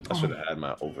should have had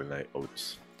my overnight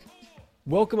oats.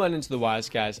 Welcome on into the Wise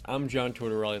Guys. I'm John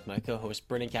Tortorelli with my co-host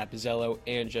Brennan Capizzello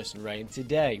and Justin Wright. And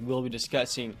today we'll be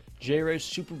discussing J-Ray's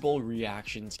Super Bowl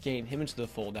reactions, getting him into the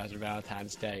fold after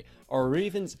Valentine's Day, our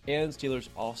Ravens and Steelers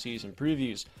all-season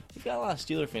previews. We've got a lot of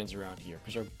Steeler fans around here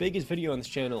because our biggest video on this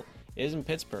channel is in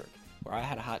Pittsburgh, where I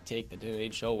had a hot take that didn't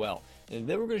age so well. And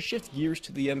then we're going to shift gears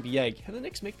to the NBA. Can the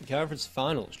Knicks make the conference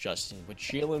finals, Justin, with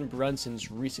Jalen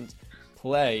Brunson's recent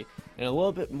play and a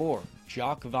little bit more?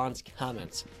 Jock Vaughn's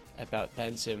comments about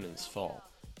Ben Simmons' fall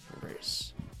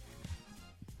race.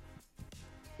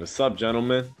 What's up,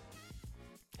 gentlemen?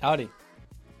 Howdy.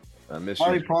 I miss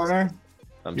Howdy, you. partner.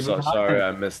 I'm so sorry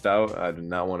I missed out. I did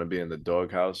not want to be in the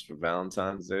doghouse for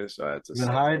Valentine's Day, so I had to You've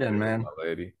been hiding, man. my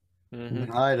lady. You've been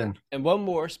hiding. And one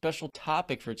more special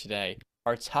topic for today,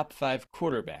 our top 5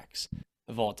 quarterbacks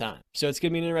of all time. So it's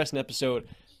going to be an interesting episode.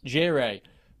 J-Ray,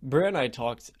 Brad and I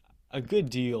talked a good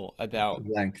deal about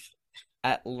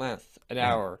at length, an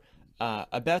hour,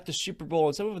 about the Super Bowl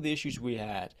and some of the issues we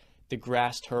had. The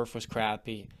grass turf was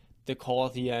crappy. The call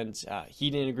at the end, he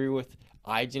didn't agree with.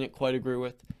 I didn't quite agree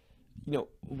with. You know,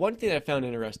 one thing that I found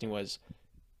interesting was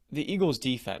the Eagles'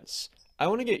 defense. I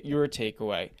want to get your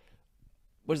takeaway.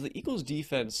 Was the Eagles'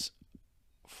 defense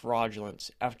fraudulent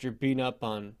after being up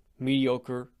on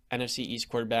mediocre NFC East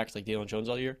quarterbacks like Daniel Jones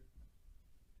all year?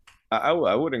 I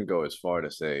wouldn't go as far to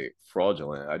say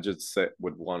fraudulent. I just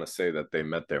would want to say that they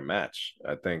met their match.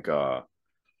 I think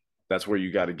that's where you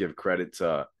got to give credit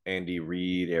to Andy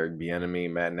Reid, Eric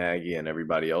Bieniemy, Matt Nagy, and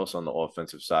everybody else on the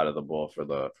offensive side of the ball for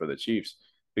the Chiefs,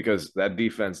 because that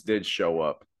defense did show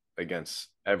up against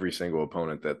every single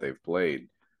opponent that they've played.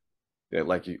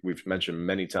 Like we've mentioned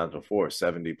many times before,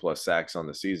 70-plus sacks on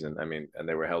the season. I mean, and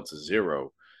they were held to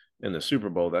 0 in the Super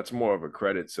Bowl. That's more of a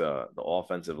credit to the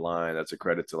offensive line. That's a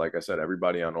credit to, like I said,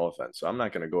 everybody on offense. So I'm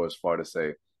not going to go as far to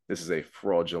say this is a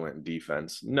fraudulent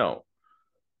defense. No.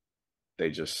 They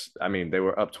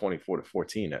were up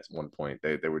 24-14 at one point.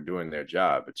 They were doing their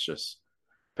job. It's just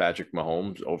Patrick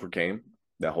Mahomes overcame.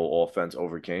 That whole offense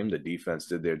overcame. The defense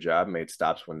did their job, made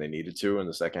stops when they needed to in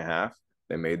the second half.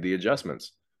 They made the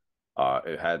adjustments.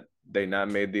 Had they not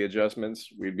made the adjustments,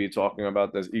 we'd be talking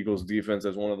about this Eagles defense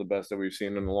as one of the best that we've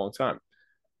seen in a long time.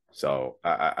 So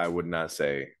I would not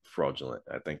say fraudulent.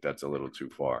 I think that's a little too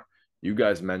far. You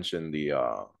guys mentioned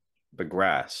the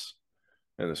grass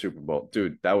in the Super Bowl.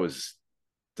 Dude, that was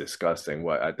disgusting.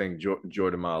 What I think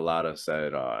Jordan Mailata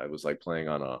said it was like playing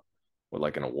on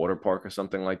in a water park or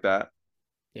something like that.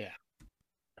 Yeah.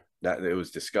 That it was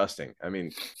disgusting. I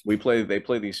mean, they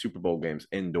play these Super Bowl games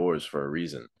indoors for a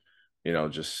reason. You know,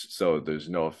 just so there's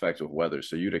no effect with weather.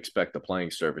 So you'd expect the playing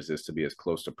surfaces to be as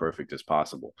close to perfect as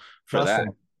possible. For Justin,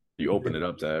 that, you open it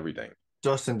up to everything.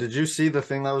 Justin, did you see the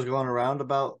thing that was going around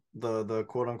about the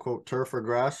quote unquote turf or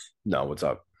grass? No, what's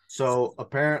up? So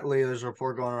apparently there's a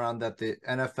report going around that the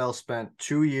NFL spent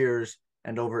 2 years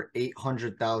and over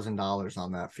 $800,000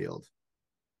 on that field.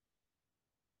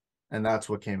 And that's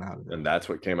what came out of it. And that's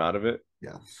what came out of it?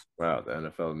 Yes. Wow, the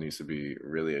NFL needs to be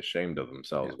really ashamed of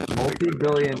themselves. Yeah.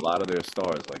 Multi-billion. A lot of their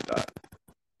stars like that.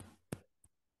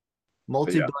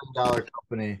 Multi-billion-dollar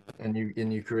company, and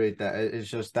you create that. It's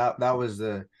just that was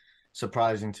the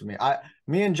surprising to me. I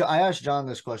asked John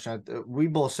this question. We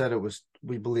both said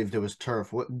we believed it was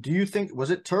turf. What do you think?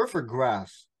 Was it turf or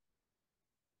grass?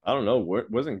 I don't know.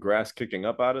 Wasn't grass kicking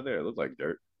up out of there? It looked like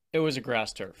dirt. It was a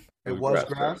grass turf. It was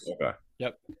grass? Okay.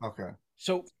 Yep. Okay.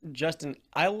 So, Justin,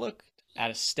 I looked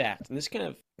at a stat, and this kind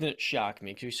of didn't shock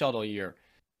me because we saw it all year.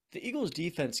 The Eagles'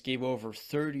 defense gave over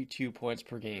 32 points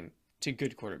per game to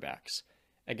good quarterbacks.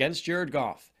 Against Jared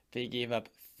Goff, they gave up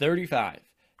 35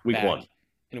 Week 1.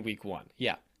 In week 1.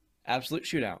 Yeah. Absolute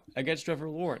shootout. Against Trevor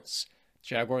Lawrence,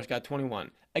 Jaguars got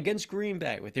 21. Against Green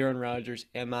Bay with Aaron Rodgers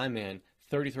and my man,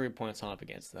 33 points on up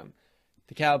against them.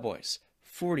 The Cowboys,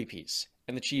 40 piece.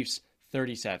 And the Chiefs,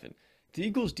 37. The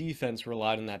Eagles' defense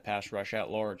relied on that pass rush at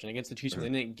large. And against the Chiefs,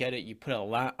 when they didn't get it, you put a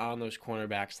lot on those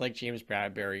cornerbacks like James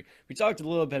Bradbury. We talked a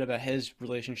little bit about his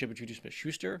relationship with Juju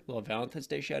Smith-Schuster, little Valentine's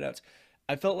Day shoutouts.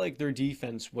 I felt like their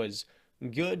defense was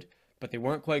good, but they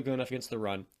weren't quite good enough against the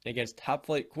run. And against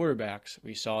top-flight quarterbacks,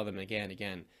 we saw them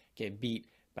again get beat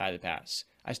by the pass.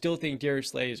 I still think Darius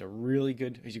Slay is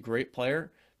he's a great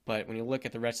player, but when you look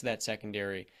at the rest of that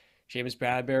secondary, James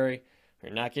Bradbury,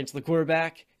 you're not getting to the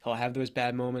quarterback, he'll have those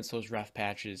bad moments, those rough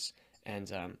patches.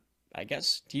 And I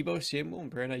guess Tebow Samuel and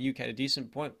Brandon Ayuk had a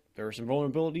decent point. There were some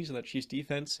vulnerabilities in that Chiefs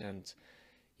defense, and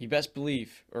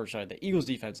the Eagles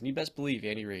defense, and you best believe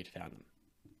Andy Reid found them.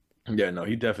 Yeah, no,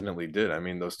 he definitely did. I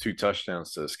mean, those 2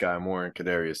 touchdowns to Sky Moore and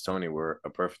Kadarius Toney were a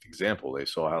perfect example. They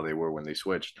saw how they were when they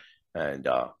switched, and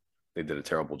they did a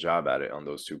terrible job at it on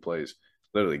those 2 plays.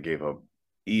 literally gave up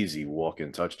easy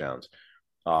walk-in touchdowns.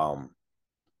 Um,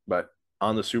 but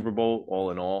on the Super Bowl,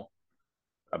 all in all,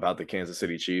 about the Kansas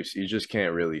City Chiefs, you just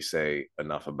can't really say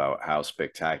enough about how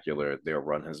spectacular their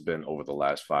run has been over the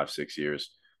last 5, 6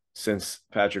 years. Since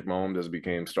Patrick Mahomes has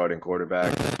became starting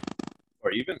quarterback,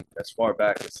 or even as far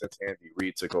back as since Andy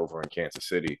Reid took over in Kansas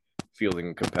City,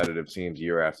 fielding competitive teams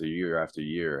year after year after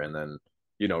year, and then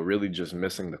really just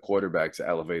missing the quarterback to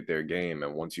elevate their game.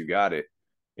 And once you got it,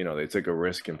 they took a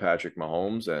risk in Patrick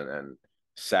Mahomes and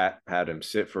had him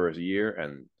sit for a year,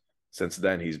 and since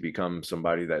then he's become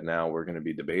somebody that now we're going to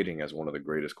be debating as one of the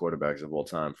greatest quarterbacks of all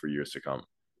time for years to come.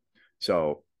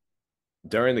 So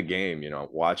during the game,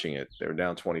 watching it, they were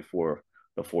down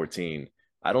 24-14.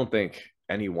 I don't think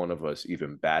any one of us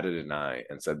even batted an eye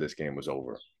and said this game was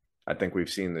over. I think we've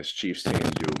seen this Chiefs team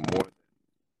do more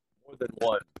than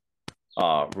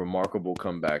one remarkable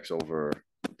comebacks over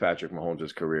Patrick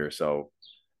Mahomes' career. So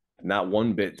not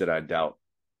one bit did I doubt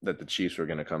that the Chiefs were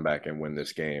going to come back and win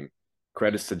this game.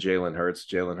 Credits to Jalen Hurts.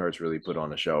 Jalen Hurts really put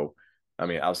on a show. I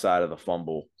mean, outside of the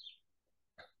fumble,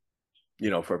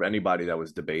 for anybody that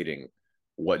was debating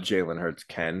what Jalen Hurts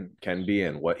can be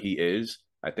and what he is,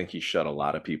 I think he shut a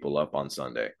lot of people up on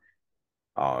Sunday.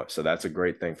 So that's a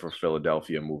great thing for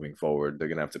Philadelphia moving forward. They're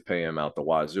gonna have to pay him out the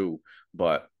wazoo,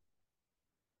 but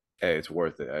hey, it's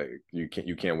worth it.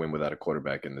 You can't win without a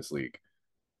quarterback in this league.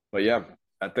 But yeah,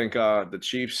 I think the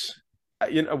Chiefs.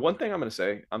 One thing I'm gonna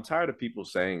say, I'm tired of people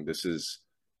saying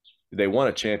they won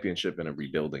a championship in a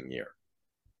rebuilding year.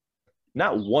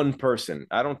 Not one person,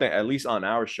 I don't think, at least on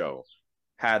our show,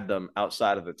 had them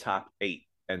outside of the top 8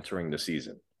 entering the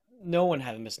season. No one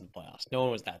had them missing the playoffs. No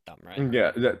one was that dumb, right?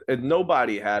 Yeah,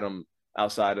 nobody had them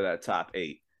outside of that top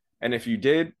 8. And if you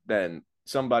did, then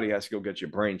somebody has to go get your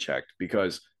brain checked,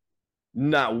 because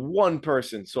not one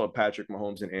person saw Patrick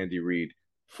Mahomes and Andy Reid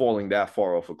falling that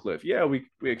far off a cliff. Yeah, we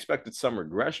expected some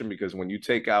regression, because when you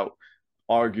take out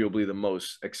arguably the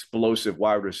most explosive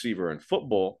wide receiver in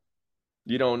football,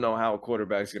 you don't know how a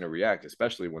quarterback's going to react,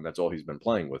 especially when that's all he's been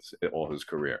playing with all his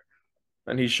career.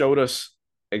 And he showed us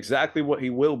exactly what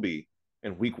he will be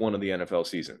in week 1 of the NFL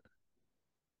season.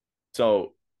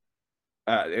 So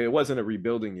it wasn't a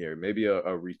rebuilding year, maybe a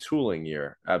retooling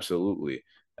year, absolutely.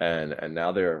 And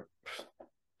now they're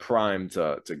primed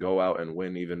to go out and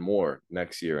win even more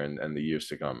next year and the years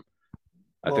to come.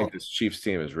 I think this Chiefs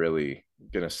team is really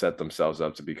going to set themselves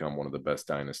up to become one of the best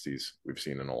dynasties we've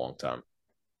seen in a long time.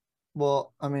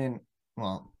 Well, I mean,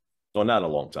 not a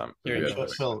long time.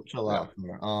 Chill out.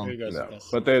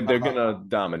 But they're gonna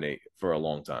dominate for a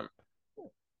long time.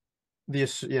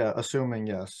 Assuming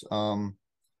yes.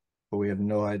 But we have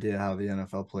no idea how the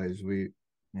NFL plays.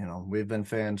 We've been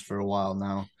fans for a while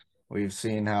now. We've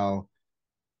seen how,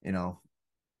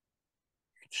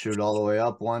 shoot all the way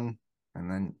up one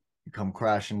and then you come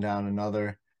crashing down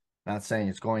another. Not saying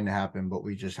it's going to happen, but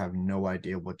we just have no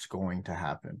idea what's going to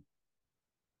happen.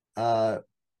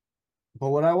 But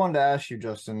what I wanted to ask you,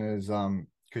 Justin, is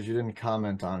because you didn't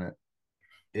comment on it,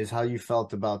 is how you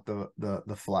felt about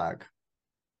the flag.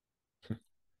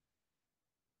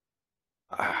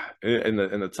 In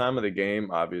the time of the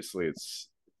game, obviously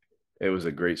it was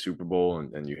a great Super Bowl,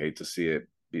 and you hate to see it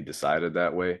be decided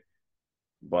that way,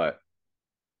 but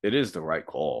it is the right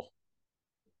call.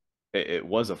 It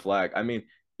was a flag. I mean,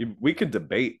 we could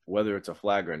debate whether it's a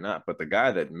flag or not, but the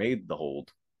guy that made the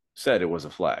hold said it was a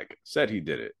flag, said he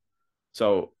did it.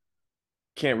 So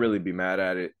can't really be mad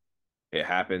at it. It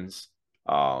happens.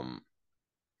 I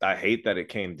hate that it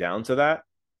came down to that,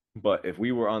 but if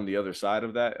we were on the other side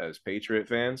of that as Patriot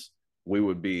fans, we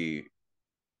would be,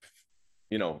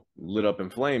 lit up in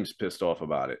flames, pissed off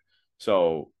about it.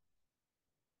 So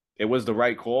it was the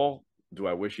right call. Do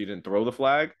I wish he didn't throw the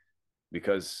flag?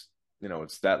 Because,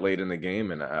 it's that late in the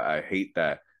game, and I hate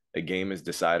that a game is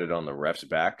decided on the refs'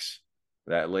 backs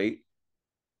that late.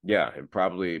 Yeah, and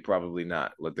probably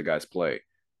not. Let the guys play.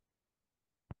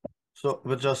 So,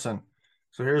 but Justin,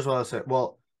 here's what I say.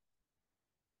 Well,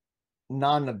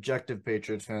 non-objective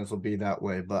Patriots fans will be that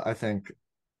way, but I think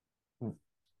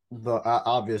the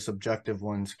obvious objective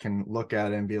ones can look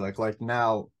at it and be like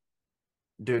now,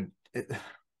 dude,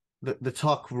 the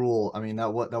tuck rule. I mean,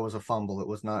 that was a fumble. It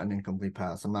was not an incomplete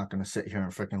pass. I'm not going to sit here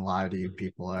and freaking lie to you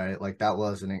people. All right, like that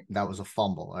was a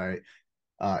fumble. All right.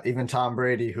 Even Tom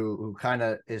Brady, who kind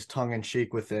of is tongue in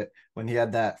cheek with it, when he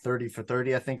had that 30 for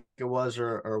 30, I think it was,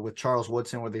 or with Charles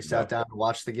Woodson, where they sat down and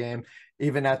watched the game.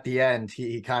 Even at the end,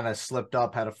 he kind of slipped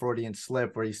up, had a Freudian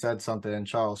slip where he said something, and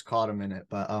Charles caught him in it.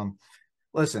 But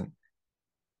listen,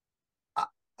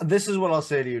 this is what I'll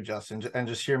say to you, Justin, and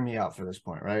just hear me out for this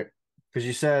point, right? Because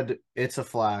you said it's a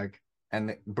flag,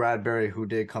 And Bradbury, who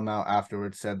did come out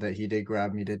afterwards, said that he did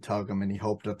grab him, he did tug him, and he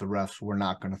hoped that the refs were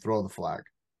not going to throw the flag.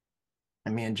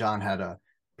 And me and John had a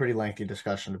pretty lengthy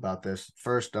discussion about this.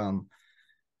 First, you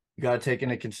got to take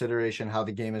into consideration how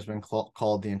the game has been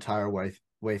called the entire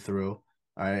way through.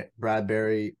 All right,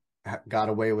 Bradbury got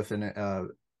away with an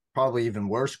probably even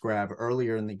worse grab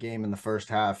earlier in the game in the first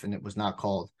half, and it was not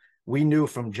called. We knew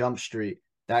from Jump Street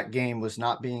that game was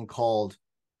not being called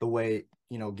the way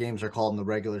games are called in the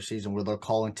regular season, where they're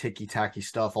calling ticky-tacky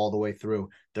stuff all the way through.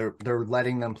 They're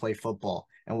letting them play football.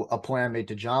 And a point I made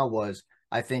to John was,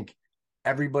 I think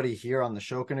everybody here on the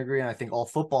show can agree, and I think all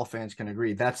football fans can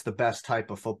agree, that's the best type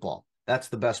of football. That's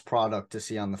the best product to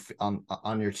see on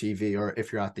your TV, or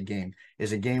if you're at the game,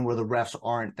 is a game where the refs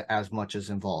aren't as much as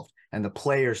involved and the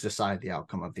players decide the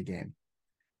outcome of the game.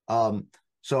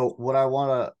 So what I want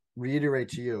to reiterate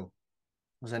to you,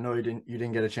 because I know you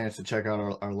didn't get a chance to check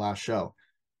out our last show.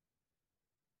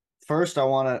 First, I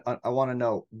want to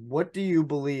know, what do you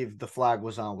believe the flag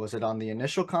was on? Was it on the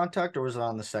initial contact or was it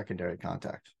on the secondary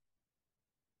contact?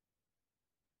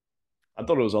 I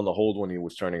thought it was on the hold when he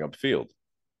was turning upfield.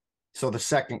 So the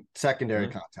secondary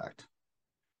contact.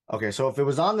 Okay, so if it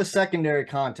was on the secondary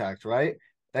contact, right,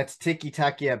 that's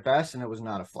ticky-tacky at best, and it was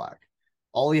not a flag.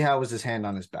 All he had was his hand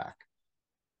on his back.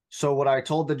 So what I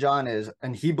told the John is,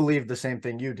 and he believed the same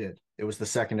thing you did, it was the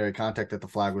secondary contact that the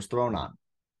flag was thrown on.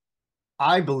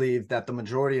 I believe that the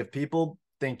majority of people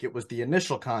think it was the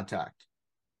initial contact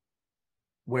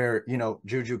where,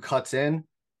 Juju cuts in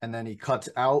and then he cuts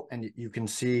out, and you can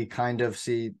see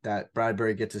that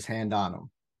Bradbury gets his hand on him.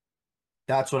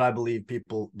 That's what I believe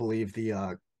people believe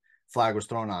the flag was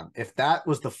thrown on. If that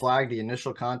was the flag, the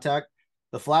initial contact,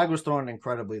 the flag was thrown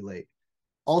incredibly late.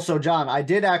 Also, John, I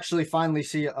did actually finally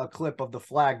see a clip of the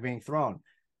flag being thrown.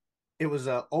 It was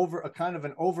a kind of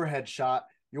an overhead shot.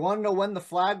 You want to know when the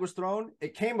flag was thrown?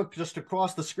 It came just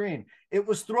across the screen. It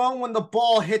was thrown when the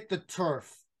ball hit the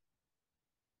turf.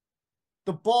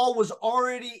 The ball was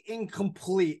already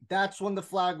incomplete. That's when the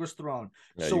flag was thrown.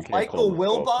 Yeah, so Michael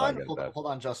Wilbon, hold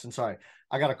on, Justin. Sorry.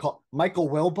 I got to call Michael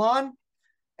Wilbon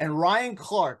and Ryan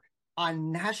Clark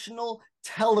on national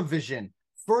television.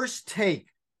 First Take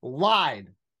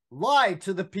lied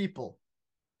to the people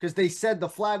because they said the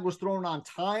flag was thrown on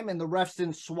time and the refs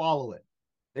didn't swallow it.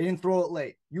 They didn't throw it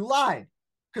late. You lied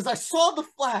because I saw the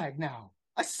flag now.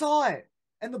 I saw it,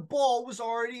 and the ball was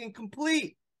already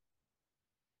incomplete.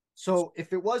 So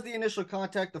if it was the initial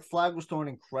contact, the flag was thrown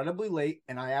incredibly late,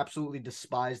 and I absolutely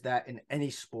despise that in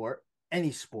any sport.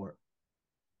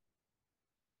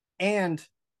 And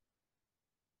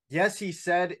yes, he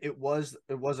said it was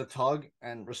a tug,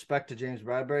 and respect to James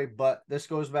Bradbury, but this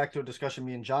goes back to a discussion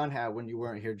me and John had when you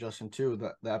weren't here, Justin, too,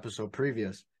 the episode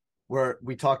previous, where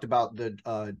we talked about the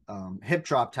hip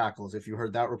drop tackles. If you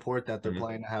heard that report, that they're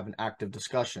planning to have an active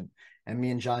discussion, and me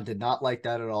and John did not like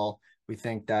that at all. We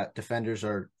think that defenders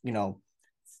are,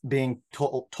 being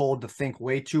told to think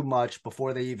way too much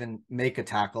before they even make a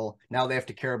tackle. Now they have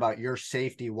to care about your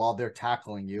safety while they're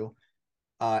tackling you.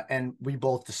 And we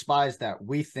both despise that.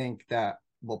 We think that,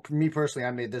 well, me personally,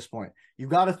 I made this point. You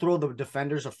got to throw the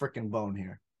defenders a freaking bone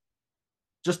here.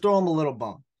 Just throw them a little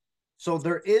bone. So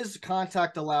there is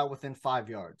contact allowed within 5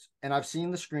 yards. And I've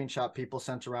seen the screenshot people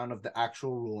sent around of the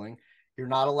actual ruling. You're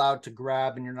not allowed to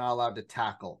grab and you're not allowed to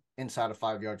tackle inside of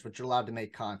 5 yards, but you're allowed to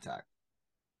make contact.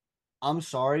 I'm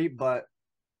sorry, but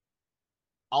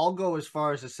I'll go as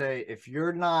far as to say, if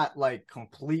you're not like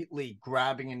completely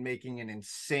grabbing and making an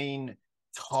insane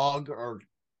tug or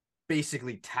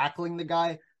basically tackling the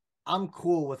guy, I'm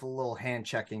cool with a little hand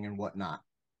checking and whatnot.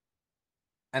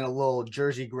 And a little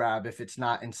jersey grab if it's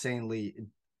not insanely,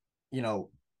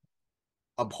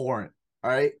 abhorrent.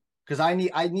 All right. Because I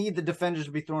need the defenders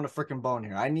to be throwing a freaking bone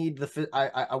here. I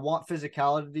want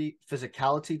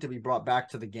physicality to be brought back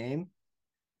to the game,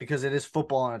 because it is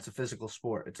football and it's a physical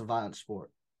sport. It's a violent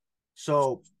sport.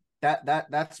 So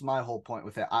that's my whole point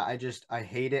with it. I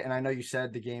hate it. And I know you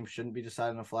said the game shouldn't be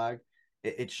decided on a flag.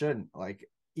 It shouldn't. Like,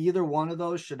 either one of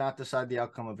those should not decide the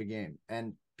outcome of a game.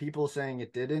 And people saying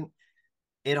it didn't,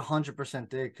 it 100%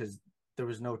 did, because there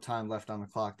was no time left on the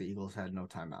clock. The Eagles had no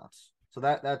timeouts. So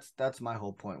that's my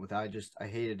whole point with it. I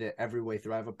hated it every way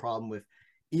through. I have a problem with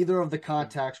either of the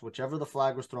contacts, whichever the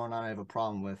flag was thrown on, I have a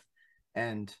problem with.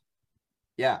 And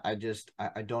yeah, I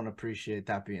don't appreciate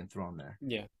that being thrown there.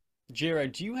 Yeah.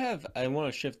 Jared, I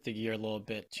want to shift the gear a little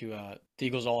bit to the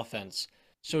Eagles offense.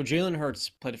 So Jalen Hurts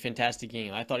played a fantastic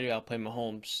game. I thought he outplayed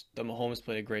Mahomes. The Mahomes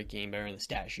played a great game, better in the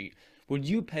stat sheet. Would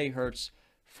you pay Hurts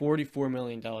 $44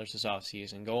 million this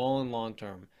offseason, go all in long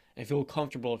term, and feel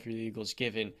comfortable if you're the Eagles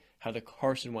given how the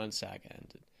Carson Wentz saga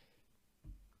ended?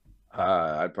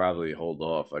 I'd probably hold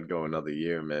off. I'd go another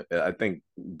year, man. I think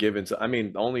given to, I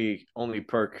mean, only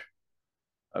perk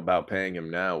about paying him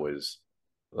now is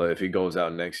if he goes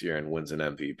out next year and wins an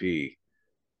MVP,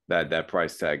 that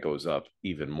price tag goes up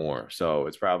even more. So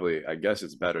it's probably, I guess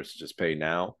it's better to just pay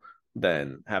now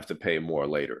than have to pay more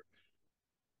later.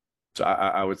 So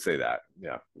I would say that,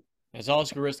 yeah. It's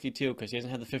also risky too because he doesn't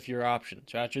have the fifth-year option.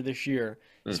 So after this year,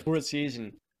 his Mm. fourth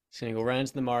season, he's going to go right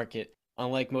into the market.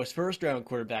 Unlike most first-round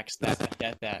quarterbacks that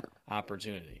get that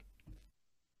opportunity.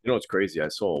 You know what's crazy? I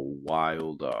saw a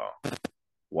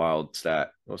wild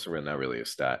stat. Also, not really a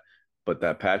stat, but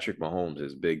that Patrick Mahomes,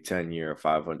 his big 10-year,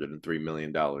 $503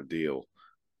 million deal.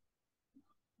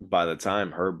 By the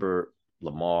time Herbert,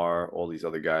 Lamar, all these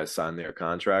other guys sign their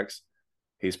contracts,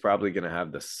 he's probably going to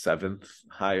have the seventh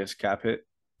highest cap hit.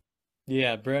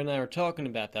 Yeah, Brad and I were talking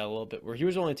about that a little bit, where he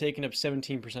was only taking up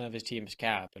 17% of his team's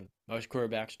cap, and most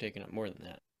quarterbacks are taking up more than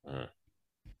that. Mm.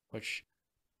 Which,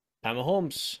 Pat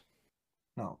Mahomes,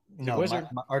 No, he's a no. wizard.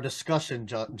 Our discussion,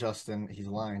 Justin, he's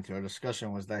lying to. Our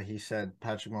discussion was that he said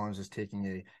Patrick Mahomes is taking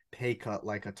a pay cut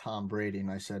like a Tom Brady,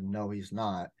 and I said no, he's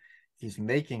not. He's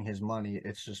making his money.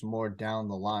 It's just more down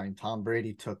the line. Tom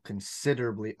Brady took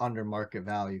considerably under market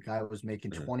value. Guy was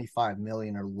making Mm. 25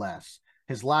 million or less.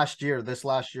 This last year,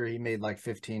 he made like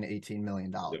 15, 18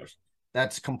 million Yeah. dollars.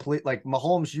 That's complete. Like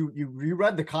Mahomes, you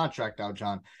read the contract out,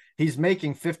 John. He's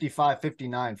making 55,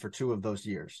 59 for 2 of those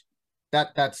years.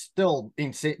 That's still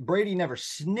insane. Brady never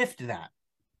sniffed that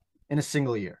in a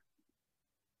single year.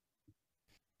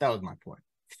 That was my point.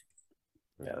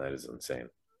 Yeah, that is insane.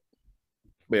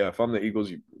 But yeah, if I'm the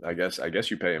Eagles, I guess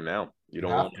you pay him now. You You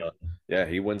don't have want to. to. Yeah,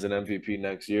 he wins an MVP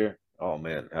next year. Oh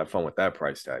man, have fun with that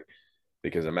price tag.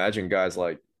 Because imagine guys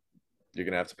like you're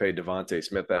gonna have to pay Devontae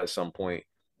Smith at some point.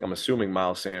 I'm assuming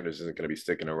Miles Sanders isn't gonna be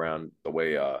sticking around the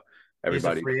way He's a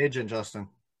everybody. free agent, Justin.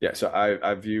 Yeah, so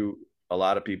I view a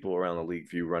lot of people around the league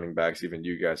view running backs, even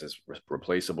you guys, as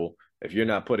replaceable. If you're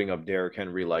not putting up Derrick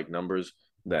Henry like numbers,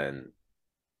 then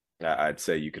I'd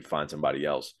say you could find somebody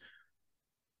else.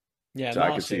 Yeah, So I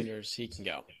Miles could see, Sanders, he can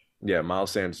go. yeah,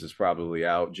 Miles Sanders is probably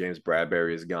out. James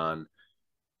Bradbury is gone.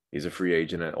 He's a free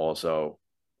agent also.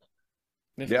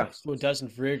 They've Yeah. close to a dozen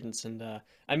free agents, and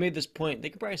I made this point. They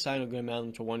could probably sign a good amount of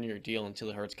them to a one-year deal until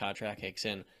the Hurts contract kicks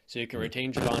in. So you can Mm.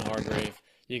 retain Javon Hargrave.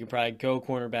 You can probably go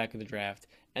cornerback in the draft.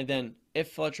 And then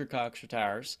if Fletcher Cox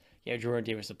retires, you have Jordan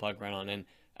Davis to plug right on in.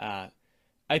 Uh,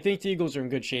 I think the Eagles are in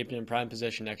good shape and in prime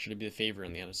position next year to be the favorite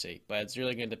in the NFC. But it's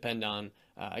really going to depend on,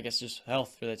 I guess, just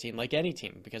health for that team, like any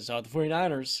team. Because the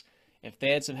 49ers, if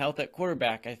they had some health at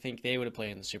quarterback, I think they would have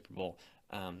played in the Super Bowl.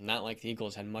 Not like the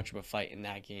Eagles had much of a fight in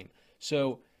that game.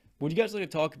 So, would you guys like to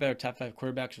talk about our top five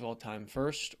quarterbacks of all time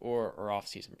first, or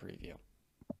off-season preview?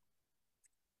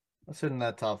 Let's hit in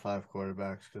that top five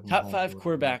quarterbacks because Top Mahomes five was.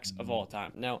 quarterbacks of all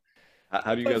time. Now, How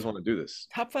top do you guys five want to do this?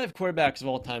 top five quarterbacks of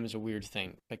all time is a weird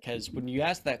thing because when you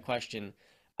ask that question,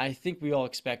 I think we all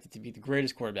expect it to be the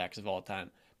greatest quarterbacks of all time.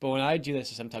 But when I do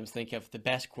this, I sometimes think of the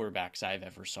best quarterbacks I've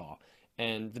ever saw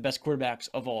and the best quarterbacks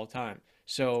of all time.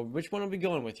 So, which one are we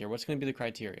going with here? What's going to be the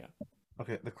criteria?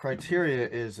 Okay, the criteria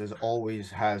is as always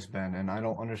has been, and I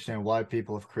don't understand why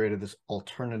people have created this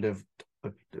alternative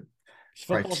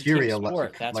Football's a team criteria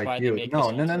sport. That's like why they you. make this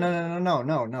No, no, no, no, alternative. no, no,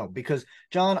 no, no. Because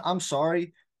John, I'm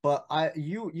sorry, but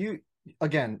you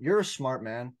again, you're a smart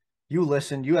man. You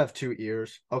listen. You have 2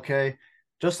 ears. Okay,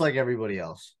 just like everybody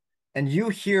else, and you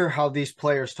hear how these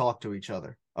players talk to each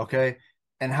other. Okay,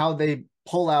 and how they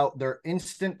pull out their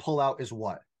instant pull out is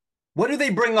what? What do they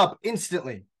bring up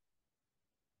instantly?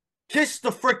 Kiss the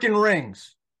freaking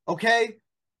rings. Okay.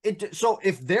 So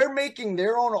if they're making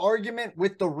their own argument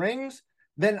with the rings,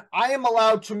 then I am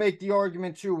allowed to make the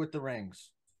argument too with the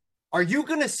rings. Are you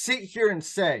going to sit here and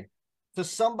say to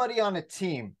somebody on a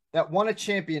team that won a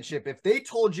championship, if they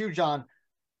told you, John,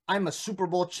 I'm a Super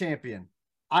Bowl champion,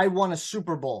 I won a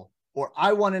Super Bowl, or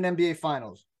I won an NBA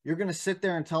Finals, you're going to sit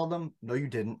there and tell them, no, you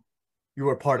didn't. You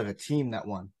were part of a team that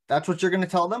won. That's what you're going to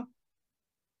tell them?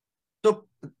 So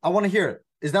I want to hear it.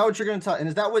 Is that what you're going to tell? And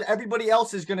is that what everybody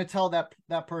else is going to tell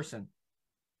that person?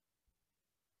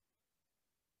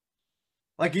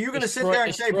 Like, are you going to sit there and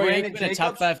Is say Troy Brandon Aikman a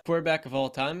top Jacobs? five quarterback of all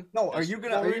time? No, As are you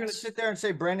gonna sit there and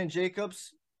say Brandon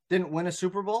Jacobs didn't win a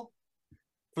Super Bowl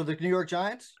for the New York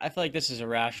Giants? I feel like this is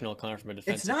irrational coming from a It's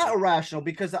defensive not team. irrational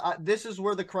because this is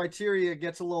where the criteria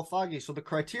gets a little foggy. So the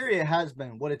criteria has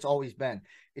been what it's always been.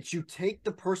 It's you take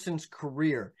the person's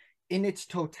career in its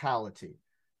totality.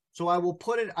 So I'll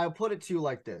put it to you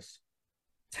like this.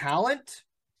 Talent,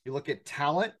 you look at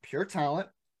talent, pure talent.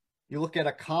 You look at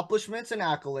accomplishments and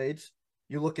accolades.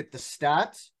 You look at the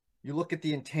stats. You look at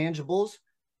the intangibles.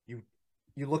 You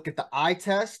you look at the eye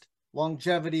test.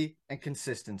 longevity, and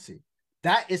consistency.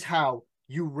 That is how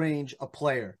you range a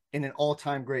player in an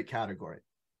all-time great category.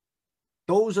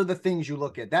 Those are the things you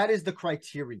look at. That is the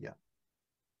criteria.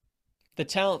 The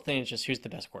talent thing is just who's the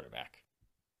best quarterback.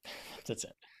 That's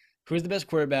it. Who's the best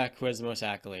quarterback? Who has the most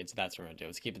accolades? That's what we're going to do.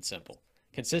 Let's keep it simple.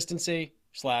 Consistency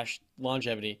 /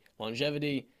 longevity.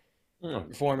 Longevity,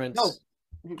 performance.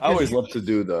 No, I always love to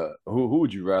do the who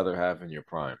would you rather have in your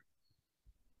prime?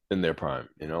 In their prime,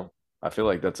 you know? I feel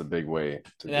like that's a big way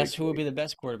to And that's who would be the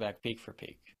best quarterback peak for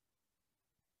peak.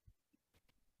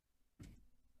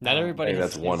 Not everybody has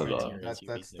that's the one same of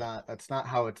criteria. that's not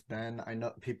how it's been. I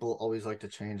know people always like to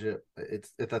change it.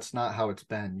 That's not how it's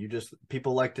been.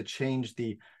 People like to change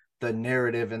the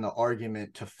narrative and the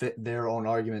argument to fit their own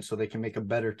argument so they can make a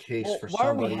better case Well, for why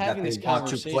are we somebody that having they this want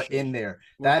to put conversation? in there.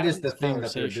 We're That having is the this thing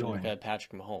that they're conversation. We've doing. had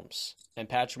Patrick Mahomes, and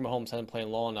Patrick Mahomes hasn't played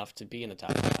long enough to be in the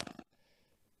top 5.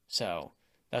 So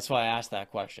that's why I asked that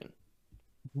question.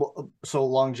 Well, so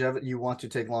longevity, you want to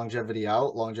take longevity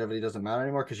out? Longevity doesn't matter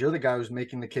anymore because you're the guy who's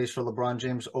making the case for LeBron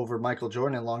James over Michael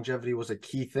Jordan, and longevity was a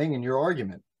key thing in your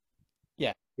argument.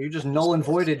 Yeah. You just null and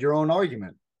voided your own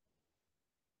argument.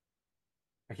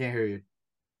 I can't hear you.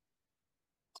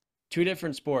 2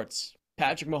 different sports.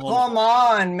 Patrick Mahomes. Come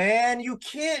on, man. You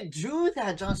can't do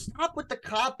that, John. Stop with the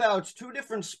cop-outs. 2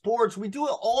 different sports. We do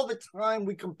it all the time.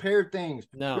 We compare things.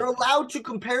 No. You're allowed to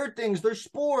compare things. They're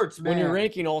sports, man. When you're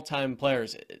ranking all-time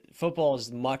players, football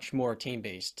is much more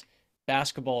team-based.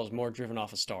 Basketball is more driven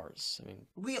off of stars. I mean,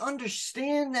 we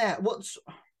understand that.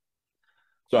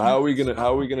 So how are we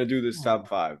gonna do this top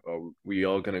 5? Are we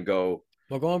all gonna go?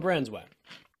 we'll go on Brand's way.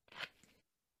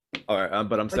 All right,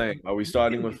 but I'm saying, are we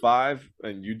starting with 5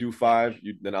 and you do 5,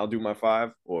 then I'll do my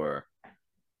 5, or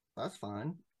that's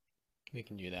fine. We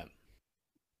can do that.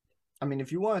 I mean,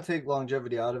 if you want to take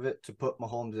longevity out of it to put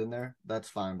Mahomes in there, that's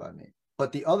fine by me.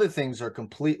 But the other things are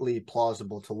completely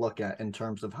plausible to look at in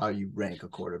terms of how you rank a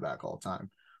quarterback all time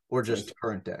or just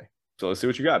current day. So let's see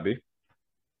what you got, B.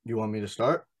 You want me to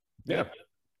start? Yeah.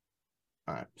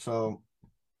 All right. So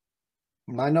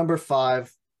my number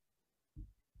 5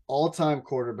 all-time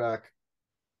quarterback,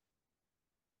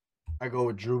 I go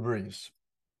with Drew Brees.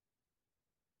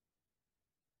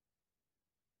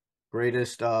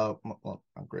 Greatest, well,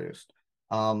 not greatest,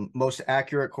 most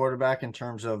accurate quarterback in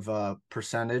terms of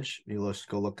percentage. You let's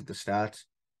go look at the stats.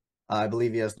 I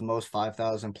believe he has the most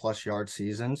 5,000 plus yard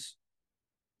seasons.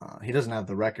 He doesn't have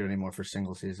the record anymore for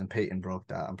single season. Peyton broke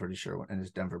that, I'm pretty sure, in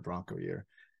his Denver Bronco year.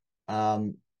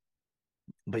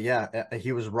 But yeah,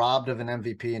 he was robbed of an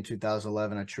MVP in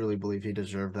 2011. I truly believe he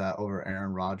deserved that over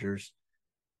Aaron Rodgers.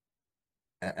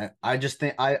 I just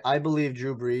think I believe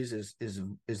Drew Brees is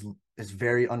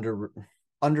very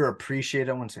underappreciated.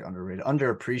 I wouldn't say underrated,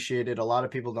 underappreciated. A lot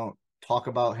of people don't talk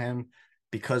about him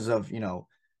because of, the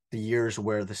years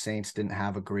where the Saints didn't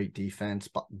have a great defense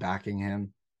backing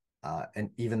him.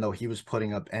 And even though he was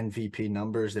putting up MVP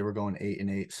numbers, they were going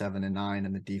 8-8, 7-9,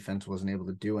 and the defense wasn't able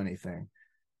to do anything.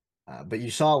 But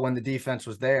you saw when the defense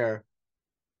was there,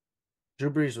 Drew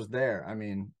Brees was there. I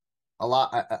mean, a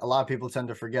lot of people tend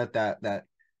to forget that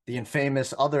the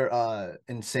infamous other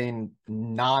insane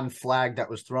non-flag that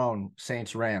was thrown,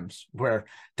 Saints-Rams, where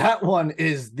that one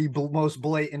is the most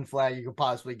blatant flag you could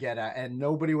possibly get at, and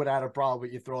nobody would have had a problem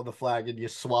with you throw the flag and you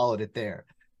swallowed it there.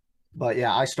 But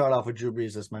yeah, I start off with Drew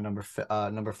Brees as my number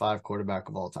 5 quarterback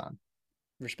of all time.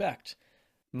 Respect.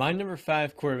 My number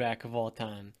 5 quarterback of all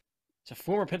time is a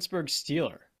former Pittsburgh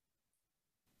Steeler,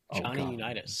 Johnny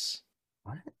Unitas.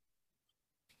 What?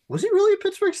 Was he really a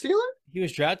Pittsburgh Steeler? He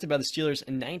was drafted by the Steelers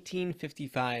in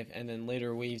 1955 and then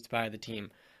later waived by the team.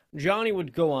 Johnny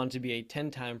would go on to be a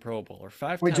 10-time Pro Bowler,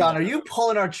 5-time. Wait, John, are you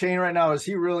pulling our chain right now? Is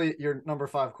he really your number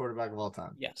 5 quarterback of all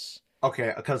time? Yes.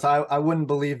 Okay, because I wouldn't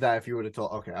believe that if you would have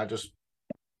told. Okay,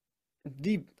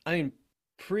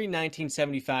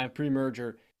 pre-1975,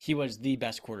 pre-merger, he was the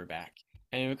best quarterback.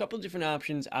 And a couple of different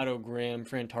options: Otto Graham,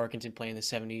 Fran Tarkenton playing in the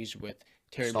 70s with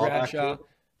Terry Bradshaw.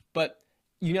 But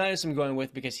Unitas I'm going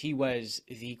with because he was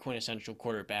the quintessential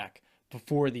quarterback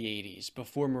before the 80s,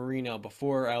 before Marino,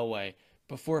 before Elway,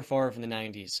 before Favre in the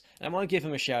 90s. And I want to give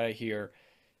him a shout out here.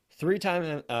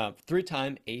 3-time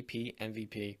AP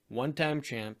MVP, 1-time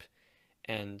champ,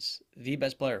 and the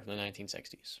best player from the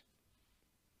 1960s.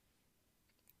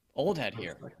 Old head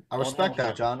here. I respect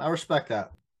that, John. I respect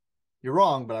that. You're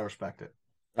wrong, but I respect it.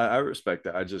 I respect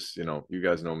that. I just, you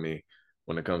guys know me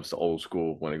when it comes to old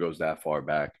school, when it goes that far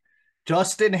back.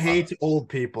 Justin hates old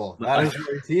people.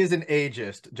 He is an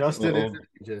ageist. Justin is an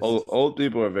ageist. Old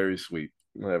people are very sweet.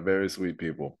 They're very sweet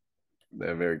people.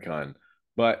 They're very kind.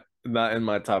 But not in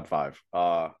my top 5.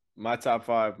 My top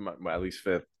 5, my at least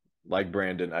 5th, like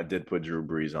Brandon, I did put Drew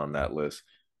Brees on that list.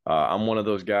 I'm one of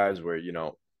those guys where,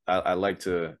 I like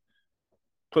to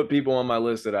put people on my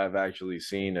list that I've actually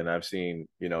seen, and I've seen,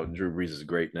 Drew Brees'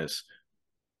 greatness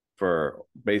for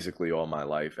basically all my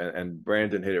life. And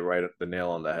Brandon hit it right at the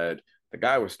nail on the head. The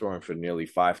guy was throwing for nearly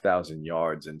 5,000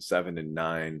 yards in 7 and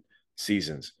 9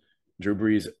 seasons. Drew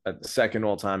Brees at second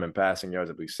all time in passing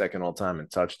yards, I believe second all time in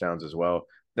touchdowns as well.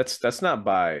 That's not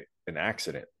by an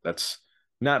accident. That's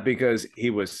not because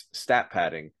he was stat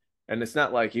padding, and it's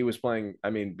not like he was playing. I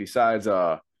mean, besides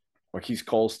Marquise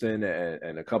Colston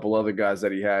and a couple other guys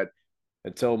that he had,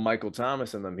 until Michael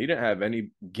Thomas and them, he didn't have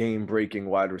any game breaking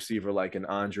wide receiver like an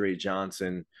Andre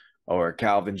Johnson or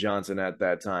Calvin Johnson at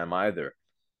that time either.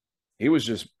 He was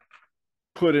just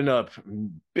putting up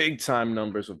big time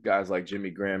numbers with guys like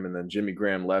Jimmy Graham, and then Jimmy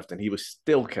Graham left, and he was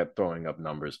still kept throwing up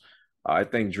numbers. I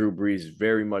think Drew Brees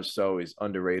very much so is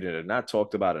underrated and not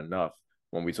talked about enough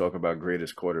when we talk about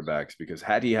greatest quarterbacks, because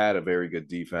had he had a very good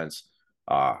defense,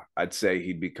 I'd say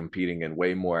he'd be competing in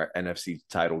way more NFC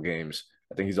title games.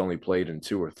 I think he's only played in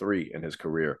 2 or 3 in his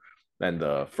career. And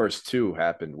the first 2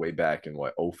 happened way back in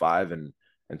what, '05 and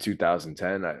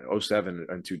 2010, '07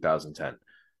 and 2010.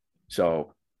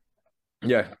 So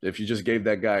yeah, if you just gave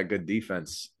that guy a good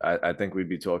defense, I think we'd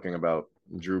be talking about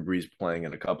Drew Brees playing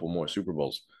in a couple more Super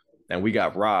Bowls. And we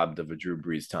got robbed of a Drew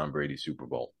Brees Tom Brady Super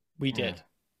Bowl. We did.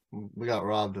 We got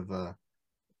robbed of a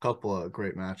couple of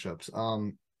great matchups.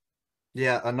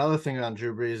 Yeah, another thing on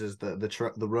Drew Brees is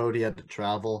the road he had to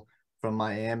travel from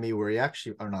Miami, where he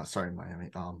actually, or not, sorry, Miami,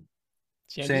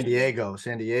 San Diego,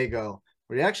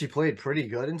 where he actually played pretty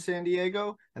good in San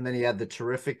Diego, and then he had the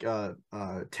terrific,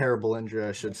 terrible injury,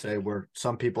 I should say, where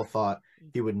some people thought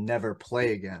he would never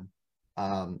play again.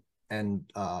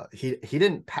 He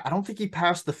didn't. I don't think he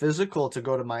passed the physical to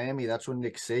go to Miami. That's when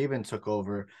Nick Saban took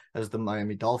over as the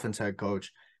Miami Dolphins head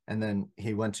coach, and then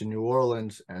he went to New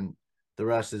Orleans, and the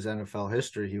rest is NFL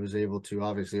history. He was able to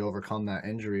obviously overcome that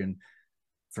injury and,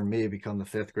 for me, become the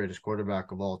 5th greatest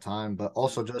quarterback of all time. But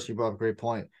also, just you brought up a great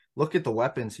point. Look at the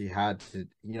weapons he had to,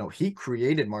 he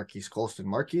created Marquise Colston.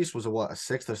 Marquise was a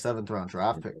 6th or 7th round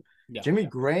draft pick. Yeah. Jimmy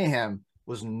Graham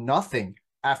was nothing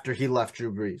after he left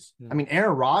Drew Brees. I mean,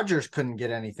 Aaron Rodgers couldn't get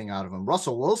anything out of him.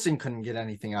 Russell Wilson couldn't get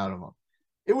anything out of him.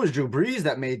 It was Drew Brees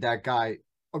that made that guy.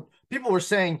 People were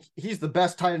saying he's the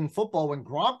best tight end in football when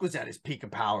Gronk was at his peak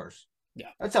of powers. Yeah,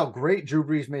 that's how great Drew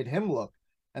Brees made him look.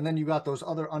 And then you got those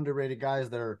other underrated guys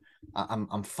that are,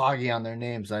 I'm foggy on their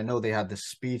names. I know they had the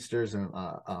speedsters and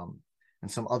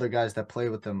some other guys that play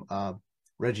with them.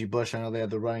 Reggie Bush, I know they had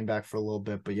the running back for a little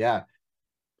bit, but yeah,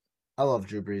 I love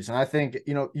Drew Brees. And I think,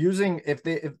 if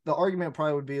the argument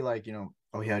probably would be like,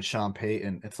 oh, he had Sean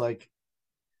Payton. It's like,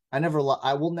 I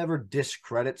will never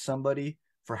discredit somebody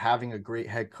for having a great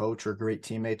head coach or great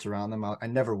teammates around them. I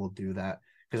never will do that,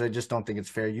 because I just don't think it's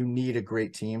fair. You need a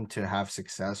great team to have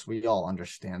success. We all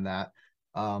understand that.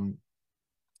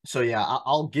 So yeah,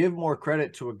 I'll give more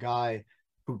credit to a guy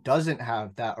who doesn't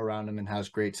have that around him and has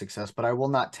great success, but I will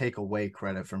not take away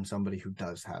credit from somebody who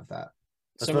does have that,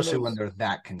 especially when they're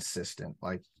that consistent.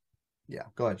 Like, yeah,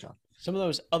 go ahead, John. Some of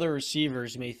those other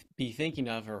receivers you may be thinking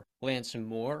of are Lance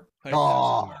Moore.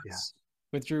 Oh, yeah.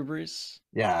 With Drew Brees.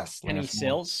 Yes. Kenny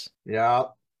Stills. Yeah.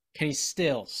 Kenny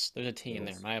Stills. There's a T in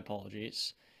there. My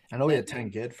apologies. I know he had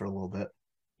 10 good for a little bit.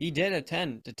 He did at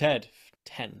 10 to Ted.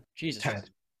 10. Jesus. 10.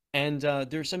 And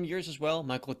there's some years as well.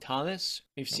 Michael Thomas.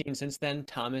 We've seen since then,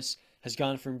 Thomas has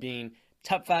gone from being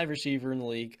top 5 receiver in the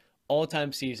league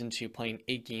all-time season to playing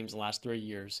 8 games the last 3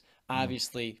 years.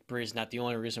 Obviously, Brees is not the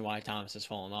only reason why Thomas has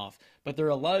fallen off. But there are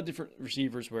a lot of different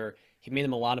receivers where he made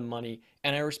them a lot of money.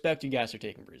 And I respect you guys for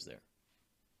taking Brees there.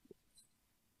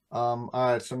 All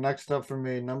right, so next up for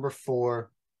me, number 4.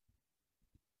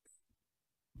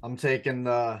 I'm taking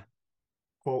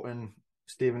quoting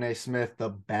Stephen A. Smith, the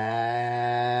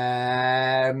bad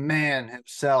man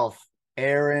himself,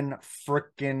 Aaron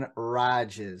frickin'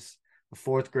 Rodgers, the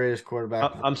 4th greatest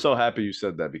quarterback. I'm so happy you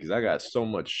said that, because I got so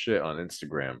much shit on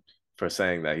Instagram for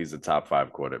saying that he's a top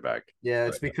 5 quarterback. Yeah,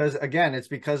 it's because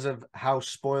of how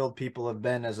spoiled people have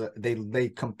been they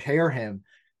compare him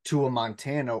to a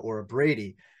Montana or a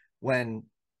Brady, when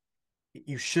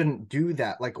you shouldn't do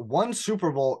that. Like, 1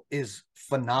 Super Bowl is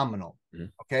phenomenal.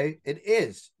 Okay. It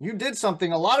is. You did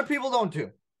something a lot of people don't do.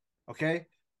 Okay.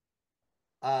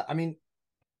 I mean,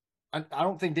 I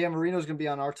don't think Dan Marino is going to be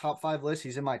on our top 5 list.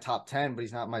 He's in my top 10, but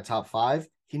he's not in my top 5.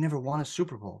 He never won a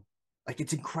Super Bowl. Like,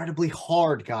 it's incredibly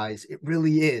hard, guys. It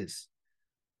really is.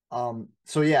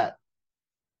 So yeah,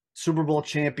 Super Bowl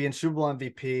champion, Super Bowl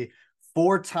MVP,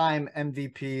 4-time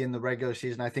MVP in the regular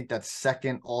season. I think that's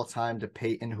second all time to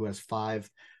Peyton, who has 5.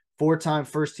 4-time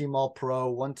first team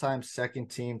All-Pro, 1-time second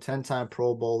team, 10-time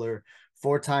Pro Bowler,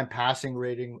 4-time passer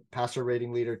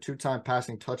rating leader, 2-time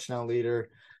passing touchdown leader,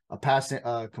 a passing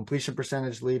completion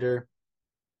percentage leader.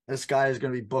 This guy is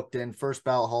going to be booked in first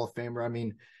ballot Hall of Famer. I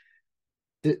mean,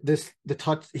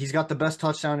 he's got the best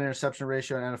touchdown interception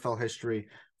ratio in NFL history,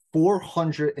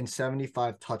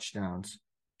 475 touchdowns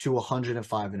to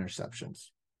 105 interceptions.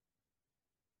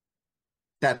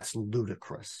 That's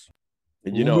ludicrous.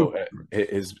 You know,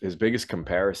 his biggest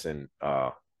comparison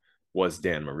was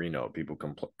Dan Marino. People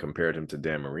compared him to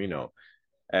Dan Marino,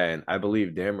 and I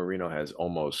believe Dan Marino has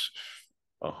almost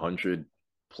 100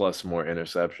 plus more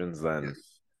interceptions than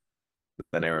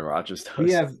Aaron Rodgers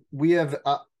does.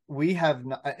 We have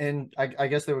not, and I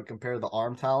guess they would compare the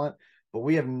arm talent, but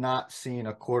we have not seen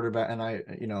a quarterback.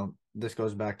 And this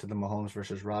goes back to the Mahomes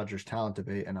versus Rodgers talent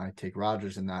debate, and I take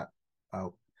Rodgers in that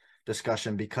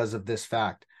discussion because of this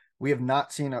fact. We have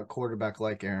not seen a quarterback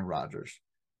like Aaron Rodgers,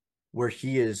 where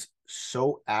he is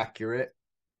so accurate.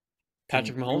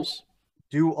 Patrick Mahomes?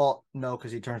 No,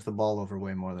 because he turns the ball over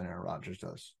way more than Aaron Rodgers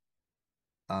does.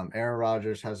 Aaron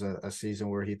Rodgers has a season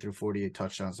where he threw 48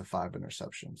 touchdowns to 5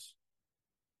 interceptions.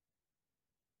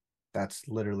 That's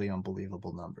literally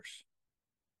unbelievable numbers.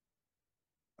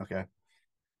 Okay.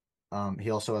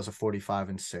 He also has a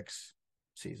 45-6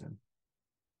 season.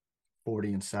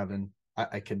 40-7.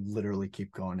 I could literally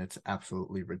keep going. It's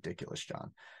absolutely ridiculous,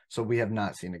 John. So we have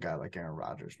not seen a guy like Aaron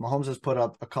Rodgers. Mahomes has put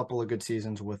up a couple of good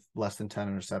seasons with less than 10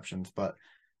 interceptions, but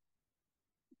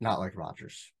not like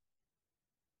Rodgers.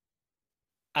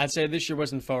 I'd say this year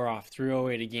wasn't far off.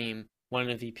 308 a game, 1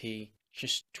 MVP,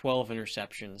 just 12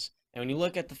 interceptions. And when you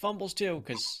look at the fumbles too,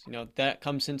 because that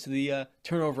comes into the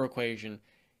turnover equation,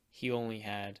 he only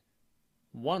had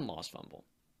 1 lost fumble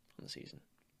on the season.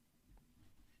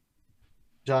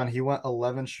 John, he went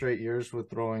 11 straight years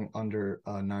with throwing under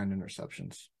 9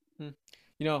 interceptions.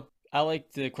 I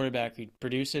like the quarterback who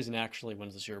produces and actually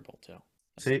wins the Super Bowl too.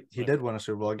 See, he did win a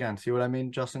Super Bowl again. See what I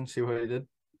mean, Justin? See what he did?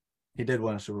 He did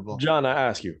win a Super Bowl. John, I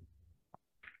ask you,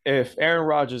 if Aaron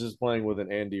Rodgers is playing with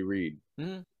an Andy Reid,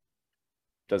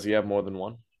 does he have more than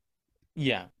 1?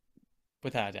 Yeah,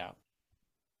 without a doubt.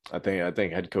 I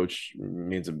think head coach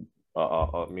means a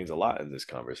lot in this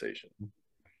conversation.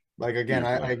 Like, again,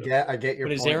 I get your point.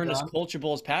 But is Aaron as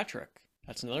coachable as Patrick?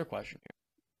 That's another question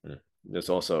here. There's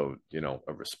also,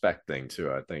 a respect thing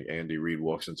too. I think Andy Reid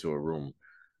walks into a room,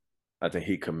 I think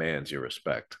he commands your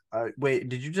respect. Wait,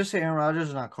 did you just say Aaron Rodgers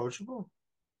is not coachable?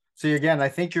 See, again, I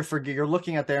think you're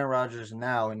looking at the Aaron Rodgers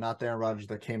now and not the Aaron Rodgers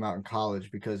that came out in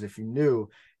college, because if you knew,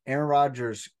 Aaron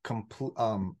Rodgers'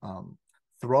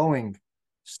 throwing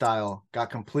style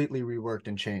got completely reworked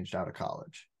and changed out of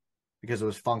college because it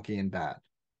was funky and bad.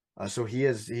 So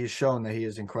he's shown that he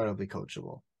is incredibly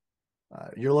coachable.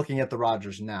 You're looking at the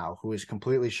Rodgers now, who is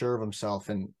completely sure of himself,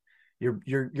 and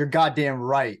you're goddamn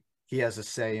right. He has a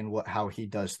say in how he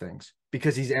does things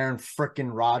because he's Aaron frickin'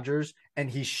 Rodgers, and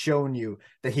he's shown you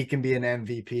that he can be an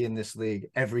MVP in this league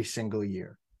every single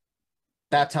year.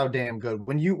 That's how damn good.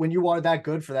 When you are that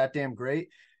good for that damn great,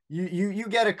 you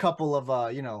get a couple of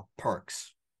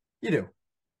perks. You do.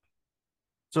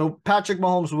 So Patrick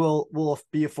Mahomes will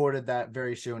be afforded that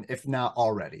very soon, if not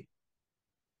already.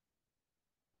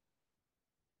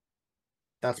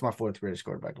 That's my 4th greatest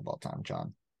quarterback of all time,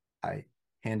 John. I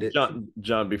hand it.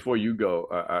 John, before you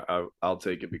go, I'll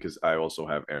take it because I also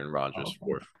have Aaron Rodgers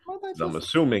 4th. I'm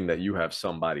assuming that you have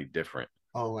somebody different.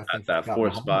 Oh, I think at that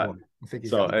 4th spot.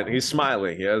 And he's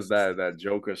smiling. He has that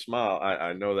Joker smile.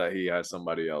 I know that he has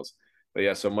somebody else. But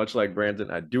yeah, so much like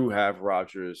Brandon, I do have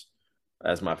Rodgers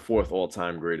as my 4th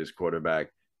all-time greatest quarterback.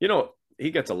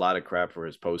 He gets a lot of crap for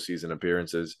his postseason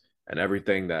appearances and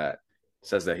everything that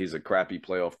says that he's a crappy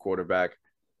playoff quarterback.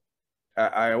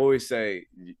 I always say,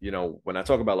 when I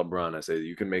talk about LeBron, I say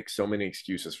you can make so many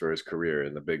excuses for his career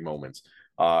in the big moments.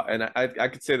 And I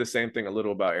could say the same thing a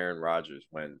little about Aaron Rodgers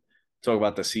when talk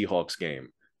about the Seahawks game,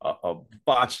 a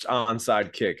botched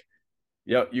onside kick.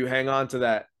 You hang on to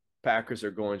that. Packers are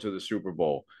going to the Super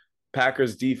Bowl.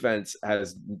 Packers defense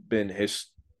has been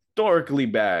historically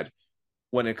bad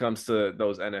when it comes to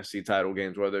those NFC title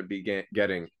games, whether it be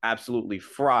getting absolutely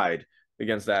fried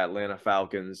against the Atlanta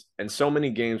Falcons and so many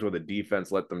games where the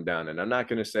defense let them down. And I'm not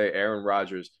going to say Aaron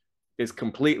Rodgers is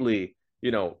completely,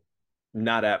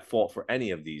 not at fault for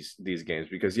any of these games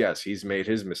because, yes, he's made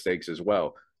his mistakes as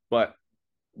well. But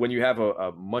when you have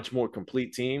a much more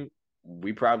complete team,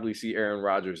 we probably see Aaron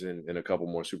Rodgers in a couple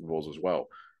more Super Bowls as well.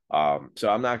 So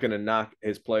I'm not going to knock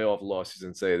his playoff losses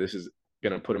and say this is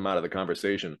going to put him out of the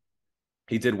conversation.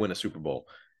 He did win a Super Bowl.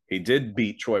 He did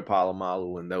beat Troy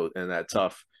Polamalu in that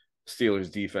tough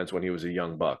Steelers defense when he was a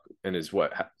young buck. in his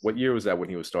what year was that when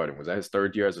he was starting? Was that his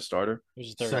third year as a starter? It was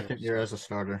his third Second year. year as a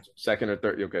starter. Second or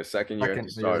third? Okay, second year as a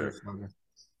Second year as a starter. starter.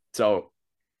 So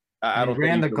And I he don't think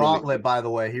ran you the can really gauntlet, by the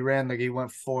way. He went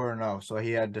 4-0, so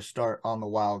he had to start on the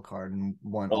wild card and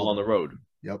went all on the road.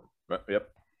 Yep. Yep.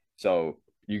 So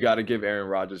you got to give Aaron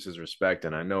Rodgers his respect,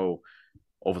 and I know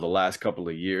over the last couple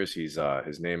of years, his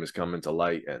name has come into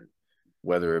light, and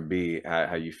whether it be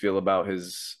how you feel about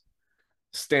his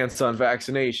stance on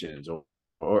vaccinations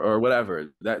or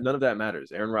whatever, that none of that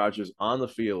matters. Aaron Rodgers on the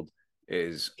field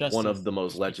is one Justin, of the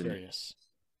most just be legend. curious.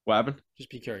 What happened?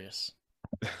 Just be curious.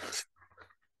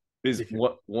 Is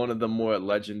one of the more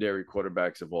legendary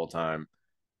quarterbacks of all time.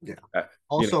 Yeah.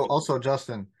 You know, Also,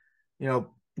 Justin,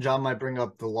 John might bring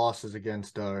up the losses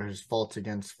against his faults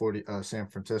against San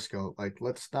Francisco. Like,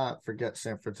 let's not forget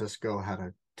San Francisco had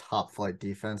a top flight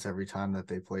defense every time that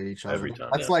they played each other. every time.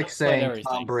 That's like saying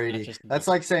Tom not Brady. just the That's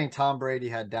like saying Tom Brady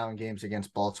had down games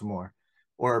against Baltimore,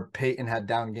 or Peyton had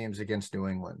down games against New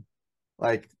England.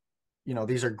 Like,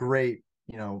 these are great,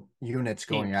 units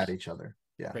going Teams. at each other.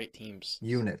 Yeah. Great teams.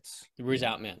 Units. He was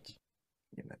outmanned.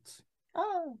 Units.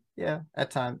 Yeah. At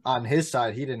time on his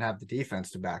side, he didn't have the defense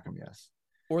to back him. Yes.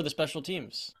 Or the special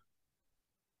teams.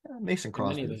 Yeah, Mason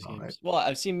Crosby. Many of those games. Right. Well,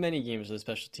 I've seen many games where the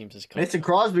special teams has come. Mason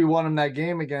Crosby won him that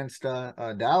game against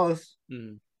Dallas.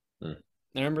 I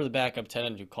remember the backup tight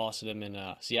end who costed him in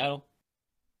Seattle.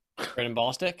 Brandon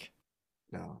Ballstick.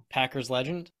 No. Packers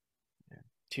legend. Yeah.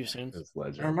 Too soon.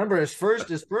 I remember his first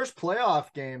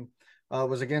playoff game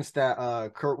was against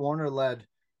that Kurt Warner led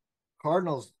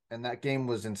Cardinals, and that game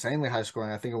was insanely high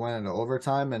scoring. I think it went into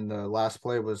overtime, and the last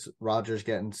play was Rodgers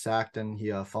getting sacked, and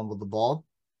he fumbled the ball.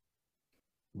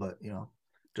 But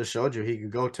just showed you he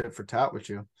could go tit for tat with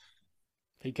you.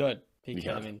 He could.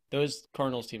 I mean, those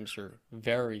Cardinals teams are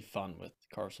very fun with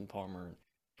Carson Palmer and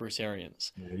Bruce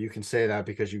Arians. Yeah, you can say that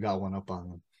because you got one up on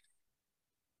them.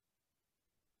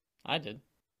 I did.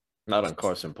 Not on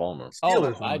Carson Palmer.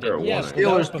 Steelers I did. Yeah, the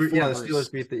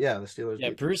Steelers beat the Steelers. Yeah,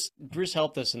 Bruce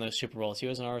helped us in those Super Bowls. He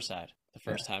was on our side the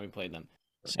first time we played them.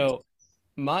 So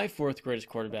my fourth greatest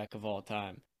quarterback of all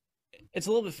time. It's a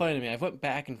little bit funny to me. I've went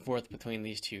back and forth between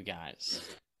these two guys.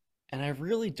 And I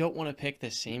really don't want to pick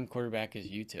the same quarterback as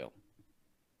you two.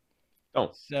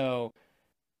 Oh. So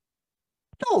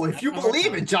no, if you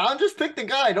believe it, John, just pick the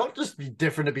guy. Don't just be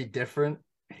different to be different.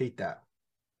 I hate that.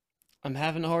 I'm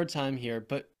having a hard time here,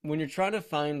 but when you're trying to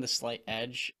find the slight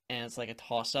edge and it's like a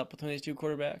toss-up between these two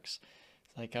quarterbacks,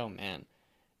 it's like, oh, man.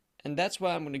 And that's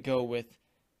why I'm going to go with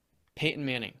Peyton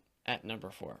Manning at number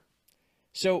 4.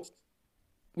 So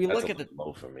that's look at the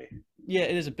low for me. Yeah,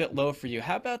 it is a bit low for you.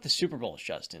 How about the Super Bowls,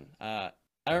 Justin? I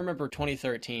remember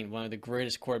 2013, one of the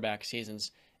greatest quarterback seasons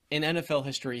in NFL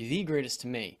history, the greatest to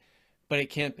me, but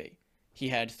it can't be. He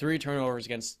had 3 turnovers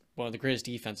against one of the greatest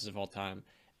defenses of all time,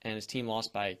 and his team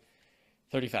lost by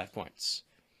 35 points.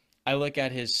 I look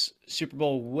at his Super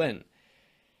Bowl win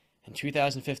in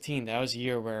 2015. That was a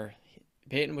year where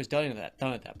Peyton was done at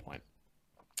that point.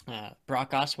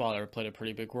 Brock Osweiler played a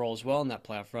pretty big role as well in that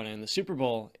playoff run. In the Super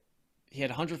Bowl, he had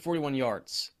 141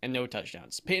 yards and no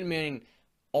touchdowns. Peyton Manning,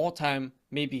 all-time,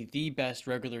 maybe the best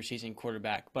regular season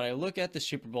quarterback. But I look at the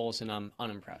Super Bowls and I'm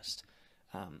unimpressed,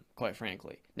 quite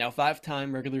frankly. Now,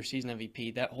 5-time regular season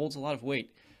MVP, that holds a lot of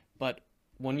weight. But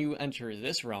when you enter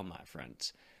this realm, my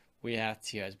friends, we have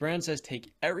to, as Brand says,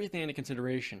 take everything into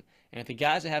consideration. And with the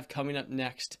guys I have coming up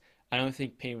next, I don't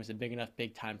think Peyton was a big enough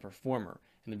big-time performer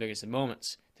in the biggest of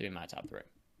moments to be in my top 3.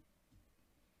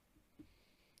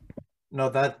 No,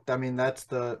 that's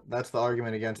the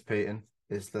argument against Peyton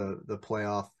is the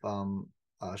playoff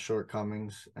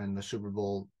shortcomings and the Super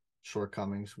Bowl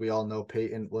shortcomings. We all know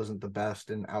Peyton wasn't the best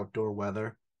in outdoor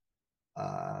weather.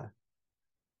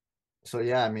 So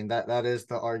yeah, I mean that is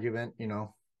the argument,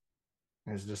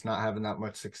 is just not having that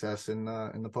much success in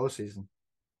the postseason.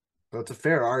 So it's a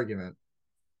fair argument.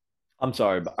 I'm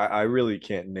sorry, but I really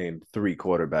can't name 3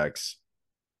 quarterbacks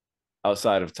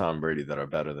outside of Tom Brady that are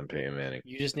better than Peyton Manning.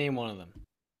 You just name one of them.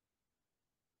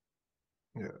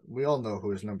 Yeah, we all know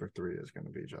who his number 3 is going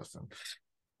to be, Justin.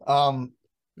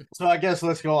 So I guess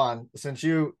let's go on. Since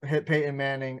you hit Peyton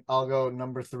Manning, I'll go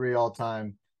number 3 all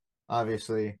time.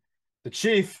 Obviously, the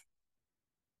Chief,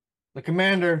 the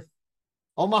Commander,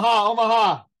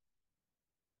 Omaha,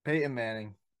 Peyton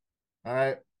Manning. All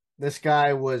right. This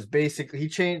guy was basically, he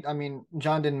changed. I mean,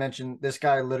 John didn't mention this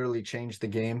guy literally changed the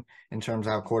game in terms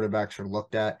of how quarterbacks are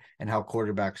looked at and how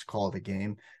quarterbacks call the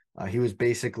game. He was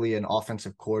basically an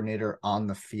offensive coordinator on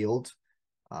the field.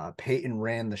 Peyton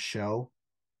ran the show.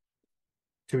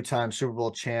 2-time Super Bowl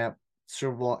champ,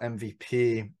 Super Bowl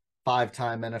MVP,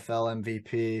 5-time NFL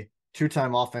MVP.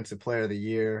 two-time offensive player of the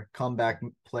year, comeback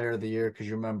player of the year, because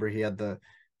you remember he had the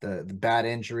bad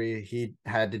injury. He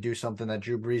had to do something that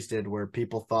Drew Brees did where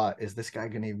people thought, is this guy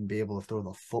going to even be able to throw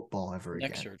the football ever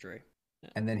again? Neck surgery. Yeah.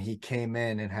 And then he came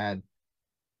in and had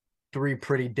 3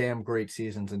 pretty damn great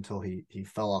seasons until he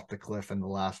fell off the cliff in the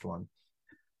last one.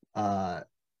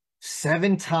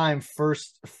 7-time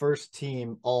first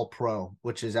team All Pro,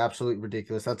 which is absolutely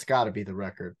ridiculous. That's got to be the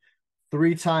record.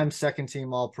 3-time second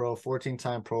team All Pro,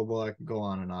 14-time Pro Bowl. I could go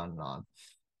on and on and on.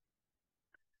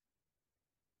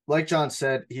 Like John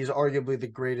said, he's arguably the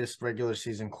greatest regular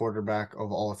season quarterback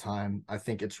of all time. I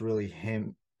think it's really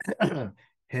him,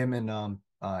 him and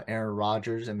Aaron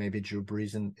Rodgers and maybe Drew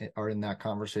Brees are in that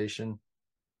conversation.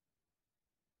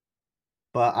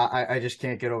 But I just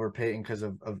can't get over Peyton because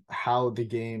of how the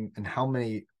game and how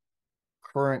many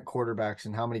current quarterbacks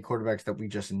and how many quarterbacks that we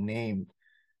just named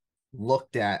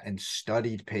looked at and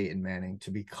studied Peyton Manning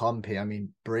to become Peyton. I mean,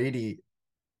 Brady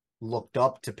looked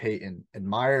up to Peyton,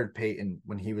 admired Peyton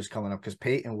when he was coming up because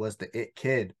Peyton was the it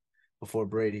kid before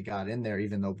Brady got in there.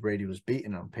 Even though Brady was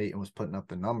beating him, Peyton was putting up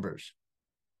the numbers.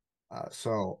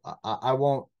 So I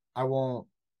won't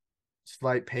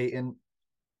slight Peyton.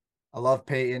 I love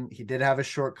Peyton. He did have his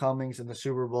shortcomings in the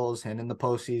Super Bowls and in the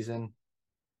postseason,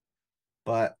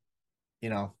 but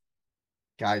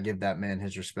gotta give that man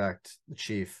his respect. The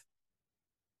Chief,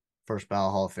 first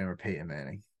ballot Hall of Famer Peyton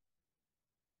Manning.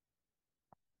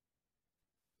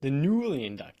 The newly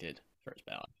inducted first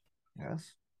ballot.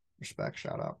 Yes, respect.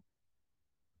 Shout out.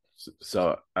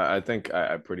 So I think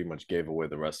I pretty much gave away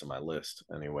the rest of my list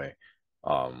anyway.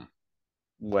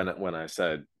 When I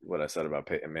said what I said about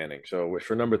Peyton Manning. So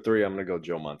for number 3, I'm gonna go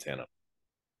Joe Montana.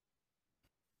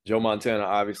 Joe Montana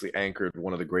obviously anchored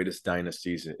one of the greatest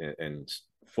dynasties in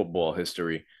football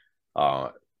history,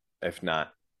 if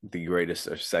not the greatest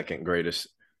or second greatest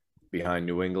behind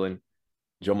New England.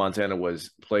 Joe Montana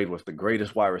played with the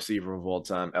greatest wide receiver of all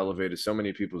time, elevated so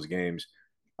many people's games,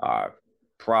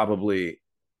 probably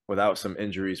without some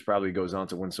injuries, probably goes on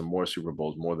to win some more Super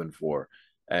Bowls, more than 4.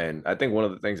 And I think one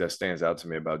of the things that stands out to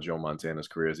me about Joe Montana's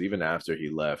career is even after he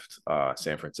left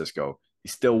San Francisco, he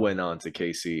still went on to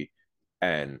KC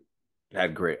and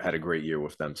had a great year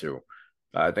with them too.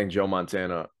 I think Joe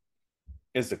Montana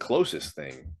is the closest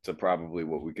thing to probably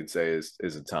what we could say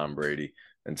is a Tom Brady,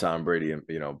 and Tom Brady,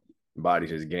 embodied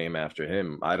his game after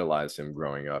him, idolized him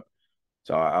growing up.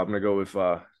 So I'm gonna go with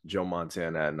Joe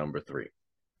Montana at number 3.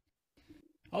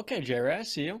 Okay, Jerry, I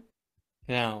see you.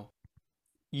 Now,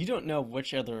 you don't know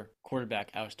which other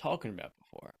quarterback I was talking about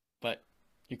before, but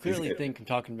you clearly think I'm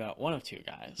talking about one of 2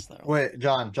 guys. Though. Wait,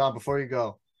 John, before you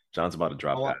go, John's about to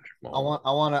drop Patrick Mahomes.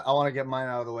 I want to get mine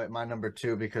out of the way. My number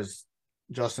 2, because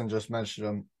Justin just mentioned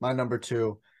him. My number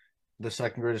 2, the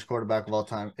second greatest quarterback of all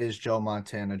time, is Joe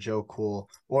Montana, Joe Cool,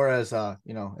 or as in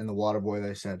the Waterboy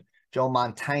they said, Joe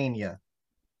Montana.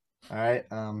 All right.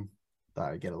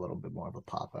 Thought I'd get a little bit more of a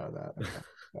pop out of that.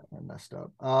 I messed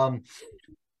up.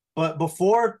 But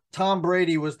before Tom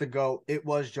Brady was the GOAT, it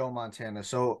was Joe Montana.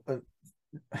 So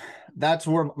that's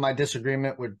where my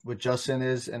disagreement with Justin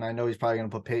is, and I know he's probably going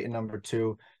to put Peyton number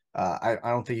 2. I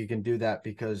don't think you can do that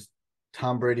because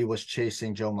Tom Brady was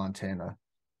chasing Joe Montana.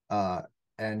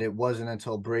 And it wasn't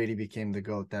until Brady became the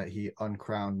GOAT that he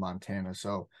uncrowned Montana.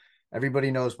 So everybody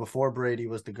knows before Brady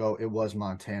was the GOAT, it was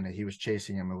Montana. He was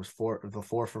chasing him. It was the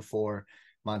 4 for 4.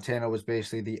 Montana was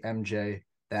basically the MJ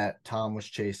that Tom was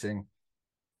chasing.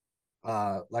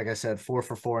 Like I said, 4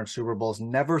 for 4 in Super Bowls,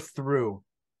 never threw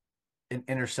an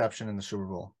interception in the Super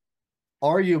Bowl.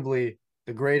 Arguably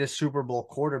the greatest Super Bowl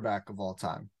quarterback of all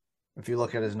time, if you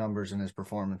look at his numbers and his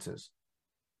performances.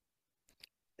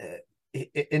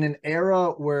 In an era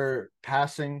where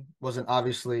passing wasn't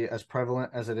obviously as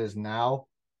prevalent as it is now,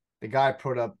 the guy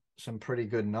put up some pretty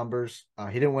good numbers.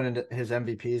 He didn't win his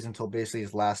MVPs until basically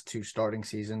his last 2 starting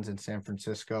seasons in San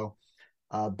Francisco.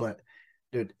 But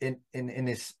dude, in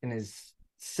his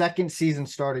second season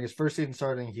starting, his first season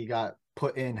starting, he got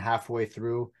put in halfway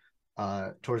through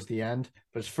towards the end.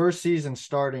 But his first season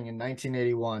starting in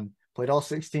 1981, played all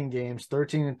 16 games,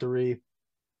 13-3.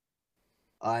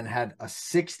 And had a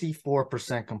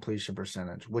 64% completion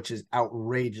percentage, which is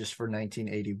outrageous for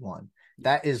 1981.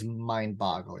 That is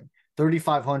mind-boggling.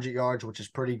 3,500 yards, which is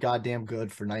pretty goddamn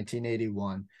good for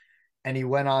 1981. And he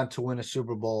went on to win a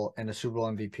Super Bowl and a Super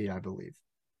Bowl MVP, I believe.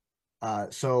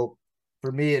 So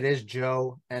for me, it is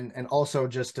Joe. And also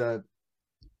just,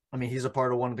 he's a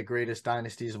part of one of the greatest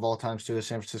dynasties of all times too, the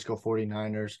San Francisco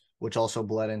 49ers, which also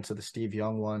bled into the Steve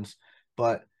Young ones.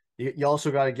 But you also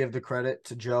got to give the credit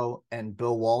to Joe and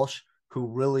Bill Walsh, who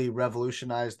really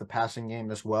revolutionized the passing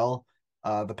game as well.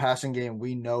 The passing game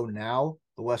we know now,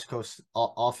 the West Coast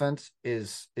offense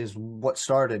is what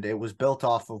started. It was built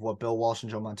off of what Bill Walsh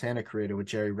and Joe Montana created with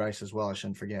Jerry Rice as well. I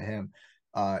shouldn't forget him.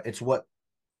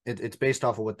 It's based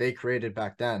off of what they created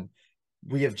back then.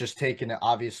 We have just taken it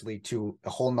obviously to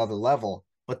a whole nother level,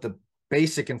 but the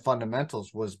basic and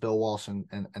fundamentals was Bill Walsh and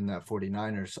that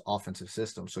 49ers offensive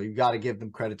system. So you got to give them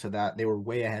credit to that. They were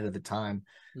way ahead of the time.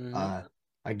 Mm-hmm.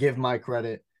 I give my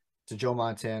credit to Joe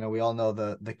Montana. We all know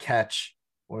the catch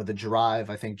or the drive.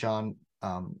 I think John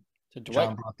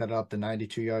brought that up, the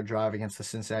 92-yard drive against the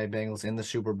Cincinnati Bengals in the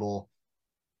Super Bowl.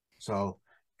 So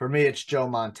for me, it's Joe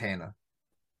Montana,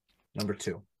 number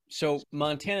 2. So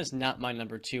Montana's not my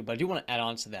number 2, but I do want to add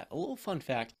on to that. A little fun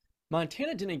fact.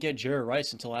 Montana didn't get Jerry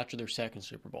Rice until after their second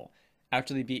Super Bowl,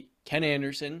 after they beat Ken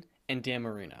Anderson and Dan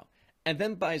Marino. And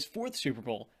then by his 4th Super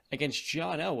Bowl against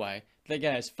John Elway, that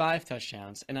guy has 5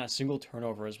 touchdowns and not a single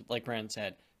turnover, like Brandon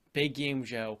said. Big game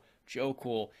Joe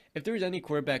Cool. If there was any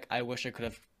quarterback I wish I could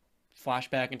have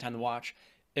flashed back in time to watch,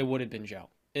 it would have been Joe.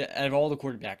 Out of all the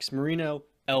quarterbacks, Marino,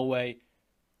 Elway,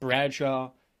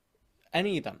 Bradshaw,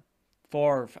 any of them.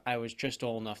 Favre, I was just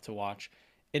old enough to watch.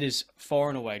 It is far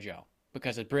and away Joe.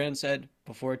 Because as Brandon said,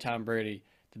 before Tom Brady,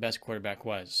 the best quarterback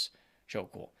was Joe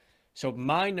Cool. So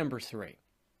my number 3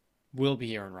 will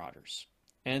be Aaron Rodgers.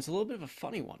 And it's a little bit of a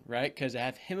funny one, right? Because I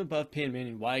have him above Peyton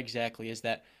Manning. Why exactly is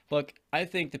that? Look, I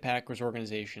think the Packers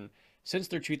organization, since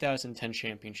their 2010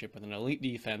 championship with an elite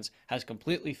defense, has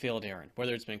completely failed Aaron,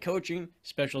 whether it's been coaching,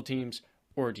 special teams,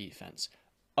 or defense.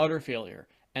 Utter failure.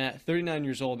 And at 39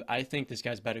 years old, I think this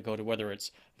guy's better go to whether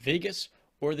it's Vegas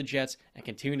or the Jets and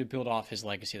continue to build off his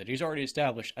legacy that he's already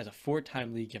established as a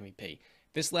 4-time league MVP.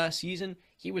 This last season,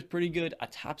 he was pretty good, a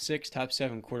top 6, top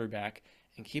 7 quarterback.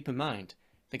 And keep in mind,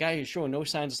 the guy is showing no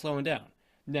signs of slowing down.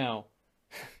 Now,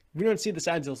 we don't see the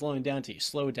signs of slowing down till you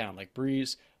slow down, like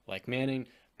Breeze, like Manning.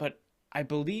 But I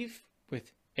believe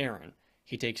with Aaron,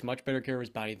 he takes much better care of his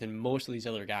body than most of these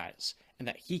other guys, and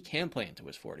that he can play into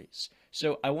his 40s.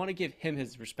 So I want to give him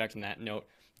his respect on that note.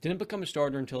 Didn't become a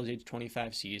starter until his age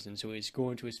 25 season, so he's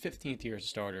going to his 15th year as a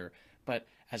starter. But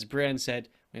as Brandon said,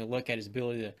 when you look at his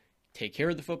ability to take care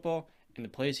of the football and the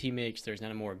plays he makes, there's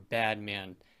not a more bad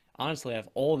man. Honestly, I have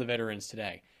all the veterans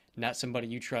today, not somebody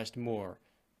you trust more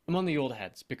among the old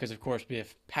heads, because of course we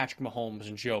have Patrick Mahomes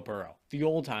and Joe Burrow, the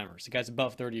old timers, the guys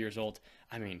above 30 years old.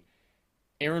 I mean,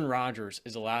 Aaron Rodgers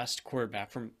is the last quarterback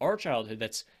from our childhood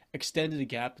that's extended the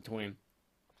gap between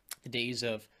the days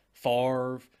of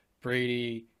Favre,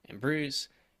 Brady, and Breeze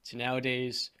to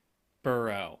nowadays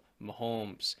Burrow,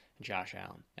 Mahomes, and Josh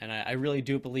Allen. And I really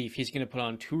do believe he's going to put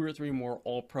on 2 or 3 more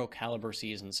all-pro caliber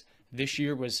seasons. This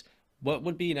year was what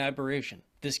would be an aberration.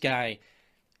 This guy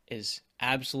is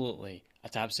absolutely a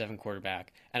top 7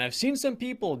 quarterback. And I've seen some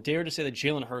people dare to say that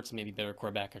Jalen Hurts may be a better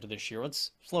quarterback after this year.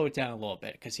 Let's slow it down a little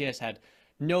bit because he has had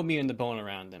no meat in the bone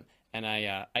around him. And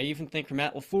I even think for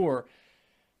Matt LaFleur,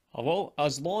 although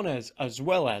as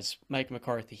well as Mike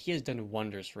McCarthy, he has done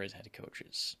wonders for his head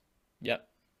coaches. Yep.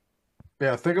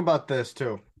 Yeah, think about this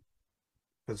too,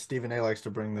 because Stephen A likes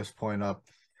to bring this point up.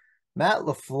 Matt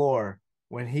LaFleur,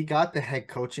 when he got the head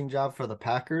coaching job for the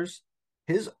Packers,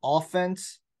 his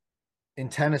offense in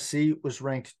Tennessee was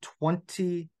ranked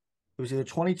 20. It was either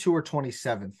 22 or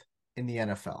 27th in the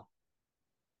NFL.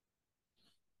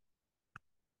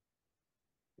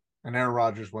 And Aaron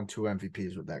Rodgers won 2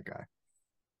 MVPs with that guy.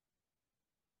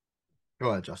 Go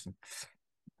ahead, Justin.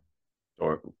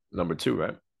 Or number 2,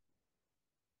 right?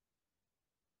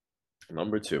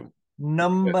 Number 2.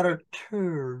 Number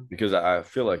 2. Because I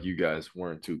feel like you guys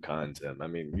weren't too kind to him. I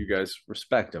mean, you guys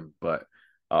respect him, but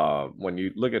when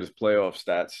you look at his playoff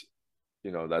stats, you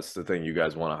know, that's the thing you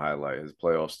guys want to highlight. His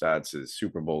playoff stats, his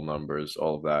Super Bowl numbers,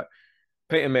 all of that.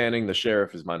 Peyton Manning, the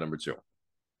Sheriff, is my number 2.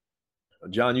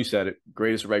 John, you said it.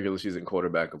 Greatest regular season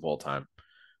quarterback of all time.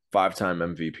 5-time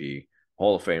MVP,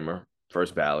 Hall of Famer,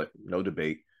 first ballot, no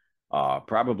debate.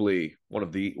 Probably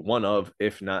one of,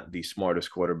 if not the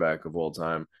smartest quarterback of all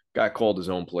time. Guy called his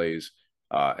own plays,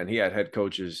 and he had head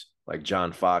coaches like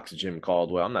John Fox, Jim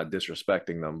Caldwell. I'm not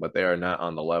disrespecting them, but they are not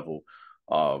on the level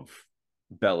of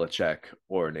Belichick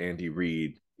or an Andy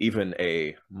Reid, even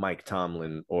a Mike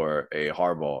Tomlin or a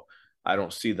Harbaugh. I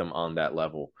don't see them on that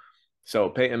level. So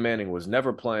Peyton Manning was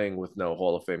never playing with no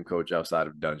Hall of Fame coach outside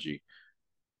of Dungy.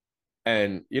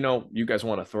 And, you know, you guys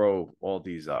want to throw all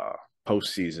these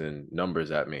postseason numbers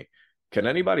at me. Can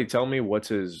anybody tell me what's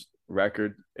his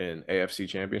record in AFC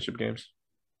championship games?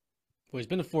 Well, he's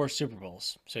been to 4 Super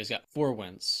Bowls, so he's got 4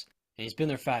 wins. And he's been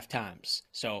there 5 times.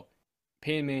 So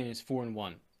Peyton Manning is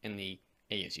 4-1 in the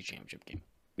AFC championship game.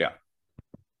 Yeah.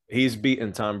 He's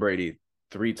beaten Tom Brady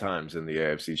 3 times in the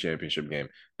AFC championship game.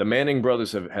 The Manning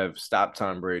brothers have stopped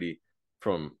Tom Brady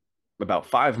from about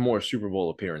 5 more Super Bowl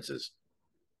appearances.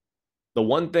 The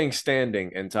one thing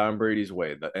standing in Tom Brady's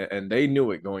way, and they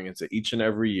knew it going into each and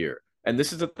every year. And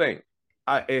this is the thing.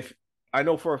 If I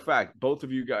know for a fact both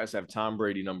of you guys have Tom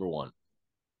Brady number one.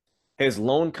 His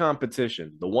lone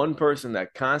competition, the one person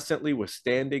that constantly was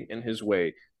standing in his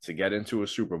way to get into a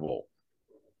Super Bowl,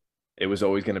 it was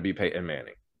always going to be Peyton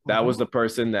Manning. That was the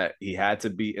person that he had to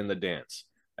beat in the dance.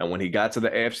 And when he got to the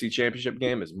AFC Championship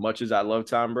game, as much as I love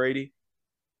Tom Brady,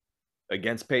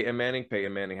 against Peyton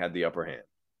Manning had the upper hand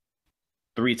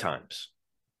 3 times.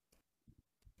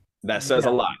 That says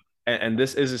a lot. And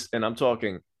this is, and I'm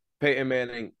talking Peyton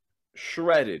Manning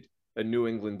shredded a New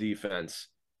England defense.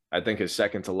 I think his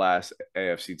second to last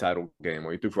AFC title game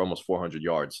where he threw for almost 400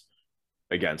 yards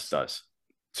against us.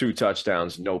 2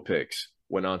 touchdowns, no picks.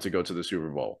 Went on to go to the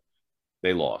Super Bowl.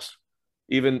 They lost.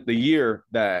 Even the year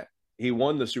that he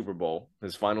won the Super Bowl,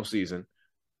 his final season,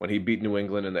 when he beat New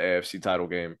England in the AFC title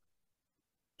game,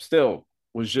 still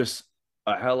was just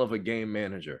a hell of a game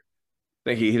manager. I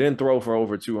think he didn't throw for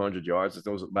over 200 yards. It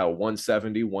was about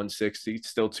 170, 160,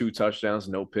 still 2 touchdowns,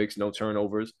 no picks, no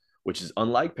turnovers, which is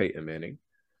unlike Peyton Manning.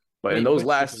 But in those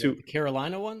last 2, the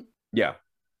Carolina one? Yeah.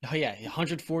 Oh yeah,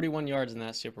 141 yards in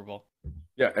that Super Bowl.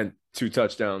 Yeah, and 2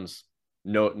 touchdowns,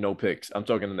 no picks. I'm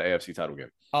talking in the AFC title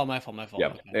game. Oh, my fault. Yeah,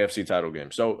 okay. AFC title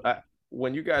game. So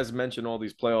when you guys mention all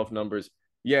these playoff numbers,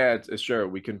 yeah, it's sure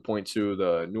we can point to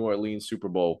the New Orleans Super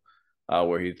Bowl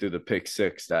where he threw the pick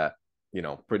 6 that,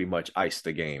 pretty much iced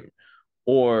the game.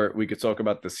 Or we could talk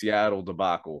about the Seattle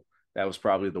debacle. That was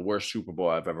probably the worst Super Bowl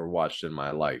I've ever watched in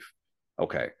my life.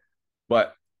 Okay.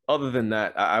 But other than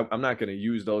that, I'm not going to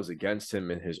use those against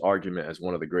him in his argument as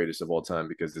one of the greatest of all time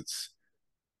because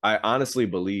I honestly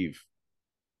believe,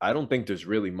 I don't think there's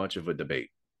really much of a debate.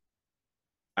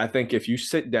 I think if you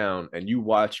sit down and you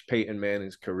watch Peyton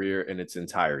Manning's career in its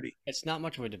entirety, it's not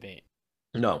much of a debate.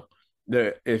 No.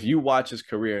 If you watch his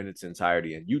career in its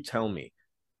entirety and you tell me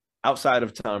outside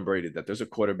of Tom Brady that there's a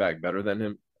quarterback better than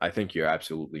him, I think you're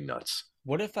absolutely nuts.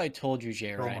 What if I told you,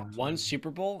 Jay, right? One Super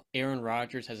Bowl, Aaron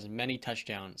Rodgers has as many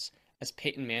touchdowns as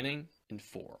Peyton Manning in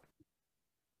 4.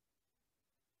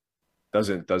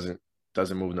 Doesn't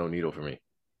move no needle for me.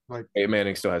 Peyton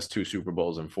Manning still has 2 Super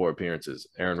Bowls and 4 appearances.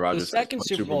 Aaron Rodgers has 1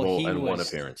 Super Bowl and 1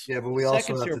 appearance. Yeah, but we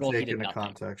also have to take into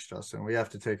context, Justin. We have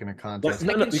to take into context.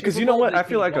 No, because you know what? I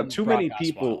feel like too many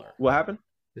people. What happened?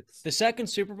 The second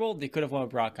Super Bowl, they could have won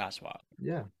with Brock Osweiler.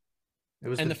 Yeah, it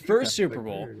was. And the first Super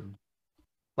Bowl,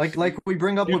 like we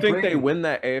bring up. You think they win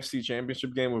that AFC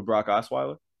Championship game with Brock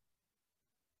Osweiler?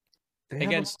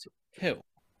 Against who?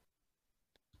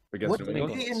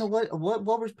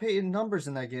 What was Peyton numbers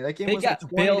in that game? That game they got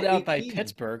bailed out by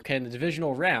Pittsburgh in the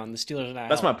divisional round. The Steelers.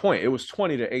 That's my point. It was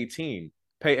 20-18.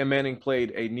 Peyton Manning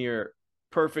played a near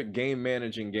perfect game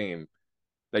managing game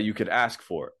that you could ask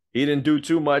for. He didn't do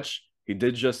too much. He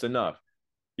did just enough.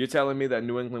 You're telling me that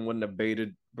New England wouldn't have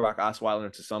baited Brock Osweiler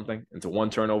into 1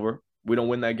 turnover? We don't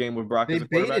win that game with Brock as a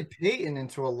quarterback? They baited Peyton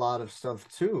into a lot of stuff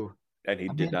too. And he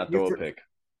did not throw a pick.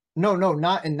 No,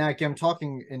 not in that game. I'm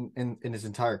talking in his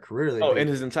entire career. In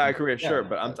his entire career, sure.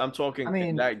 But I'm talking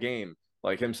in that game,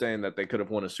 like him saying that they could have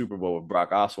won a Super Bowl with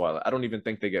Brock Osweiler. I don't even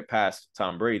think they get past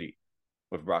Tom Brady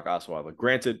with Brock Osweiler.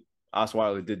 Granted,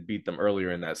 Osweiler did beat them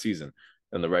earlier in that season,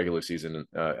 in the regular season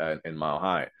in Mile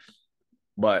High.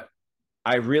 But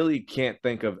I really can't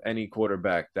think of any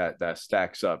quarterback that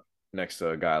stacks up next to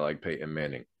a guy like Peyton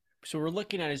Manning. So we're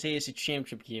looking at his AFC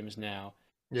Championship games now.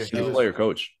 Yeah, he's a player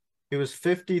coach. He was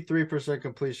 53%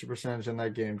 completion percentage in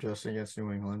that game, just against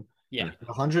New England. Yeah.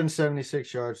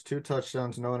 176 yards, 2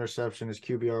 touchdowns, no interception. His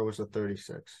QBR was a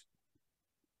 36.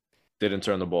 Didn't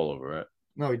turn the ball over, right?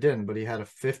 No, he didn't, but he had a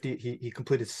 50. He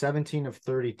completed 17 of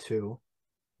 32.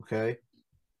 Okay.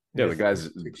 Yeah, the guy's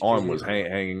arm was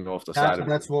hanging off the side of it.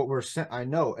 That's what we're saying. I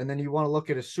know. And then you want to look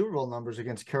at his Super Bowl numbers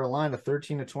against Carolina,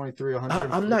 13 of 23,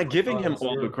 100. I'm not giving him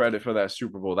all the credit for that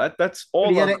Super Bowl. That's all.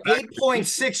 But he had an 8.6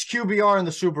 QBR in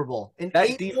the Super Bowl.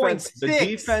 The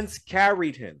defense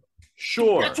carried him.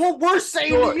 Sure. That's what we're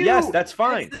saying to you. Yes, that's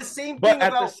fine. It's the same thing but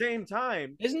at the same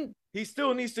time, he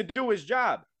still needs to do his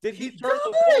job. Did he turn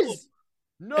the ball?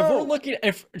 No. If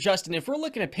we're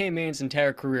looking at Peyton Manning's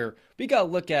entire career, we gotta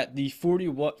look at the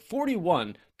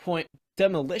 41-point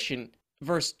demolition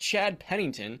versus Chad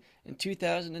Pennington in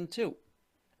 2002.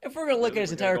 If we're gonna look at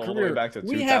his entire career, back to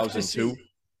we have to see.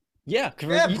 Yeah,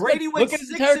 Brady went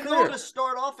 6-0 to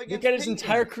start off against. Look at his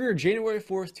entire career, January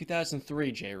 4th,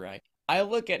 2003. Jay Wright. I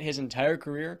look at his entire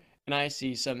career and I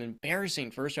see some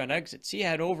embarrassing first-round exits. He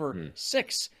had over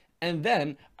 6 And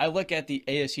then I look at the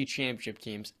AFC Championship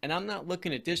games, and I'm not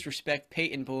looking to disrespect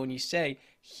Peyton, but when you say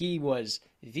he was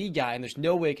the guy, and there's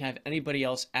no way you can have anybody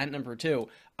else at number 2,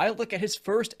 I look at his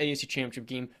first AFC Championship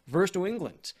game versus New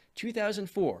England,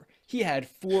 2004. He had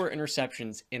 4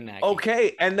 interceptions in that game.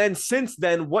 Okay, and then since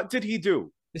then, what did he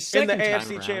do The in second the time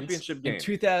AFC around, Championship game? in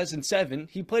 2007,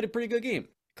 he played a pretty good game.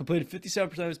 Completed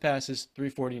 57% of his passes,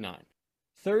 349.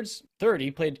 Third, he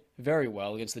played very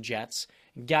well against the Jets.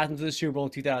 Got into the Super Bowl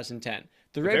in 2010.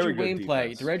 The Reggie Wayne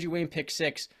play, the Reggie Wayne pick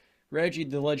 6. Reggie,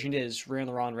 the legend is, ran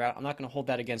the wrong route. I'm not going to hold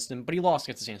that against him, but he lost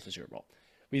against the Saints in the Super Bowl.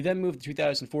 We then moved to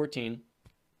 2014.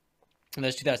 And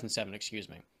that's 2007, excuse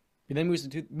me. We then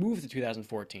moved to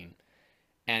 2014.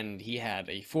 And he had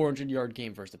a 400-yard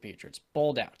game versus the Patriots.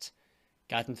 Balled out.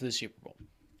 Got into the Super Bowl.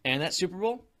 And that Super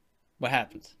Bowl, what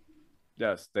happened?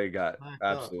 Yes, they got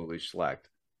absolutely shellacked.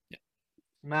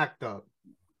 Smacked up.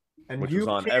 And Which you was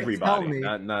on can't everybody.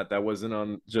 tell me, Not that wasn't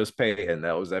on just Peyton.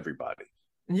 That was everybody.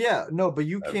 yeah, no, but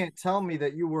you can't tell me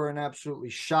that you weren't absolutely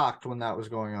shocked when that was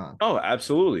going on. Oh,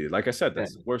 absolutely. Like I said,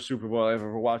 that's the worst Super Bowl I've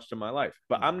ever watched in my life.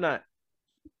 But I'm not,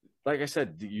 like I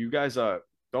said, you guys are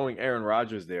throwing Aaron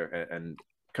Rodgers there and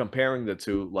comparing the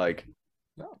two. Like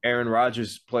Aaron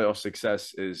Rodgers' playoff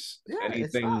success is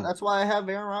anything. That's why I have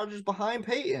Aaron Rodgers behind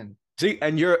Peyton. See,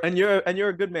 and you're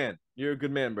a good man. You're a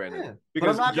good man, Brandon. Yeah.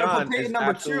 Because but I'm not going to put Peyton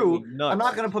number 2. Nuts. I'm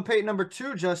not going to put Peyton number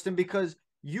 2, Justin, because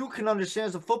you can understand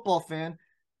as a football fan,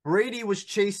 Brady was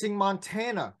chasing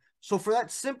Montana. So for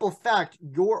that simple fact,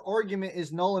 your argument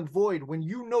is null and void. When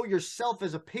you know yourself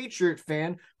as a Patriot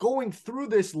fan, going through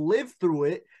this, lived through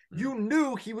it, you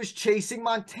knew he was chasing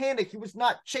Montana. He was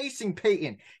not chasing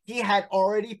Peyton. He had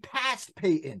already passed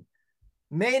Peyton.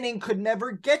 Manning could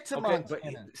never get to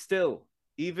Montana. But still,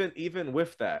 even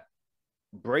with that,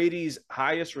 Brady's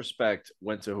highest respect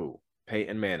went to who?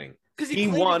 Peyton Manning. Because he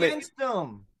played against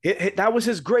them. That was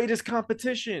his greatest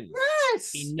competition.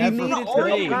 Yes. He never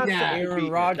played Aaron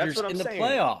Rodgers in the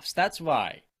playoffs. That's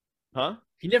why. Huh?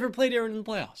 He never played Aaron in the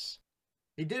playoffs.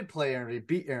 He did play Aaron. He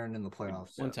beat Aaron in the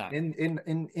playoffs. One time.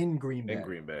 In Green Bay. In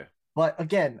Green Bay. But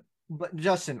again,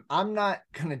 Justin, I'm not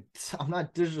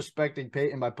disrespecting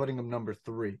Peyton by putting him number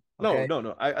 3. Okay?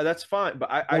 No. That's fine. But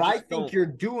I think you're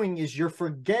doing is you're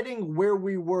forgetting where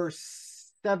we were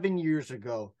 7 years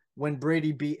ago when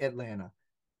Brady beat Atlanta.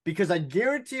 Because I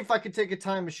guarantee if I could take a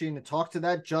time machine and talk to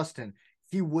that Justin,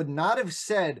 he would not have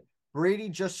said Brady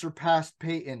just surpassed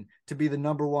Peyton to be the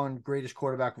number 1 greatest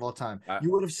quarterback of all time.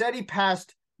 You would have said he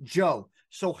passed Joe.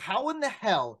 So how in the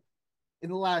hell, in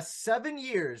the last 7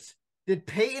 years, did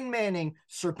Peyton Manning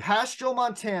surpass Joe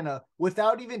Montana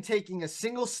without even taking a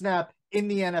single snap in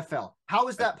the NFL? How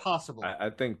is that possible? I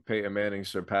think Peyton Manning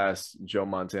surpassed Joe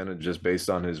Montana just based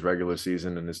on his regular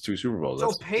season and his 2 Super Bowls.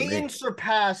 So Peyton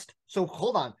surpassed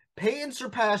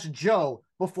Joe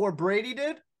before Brady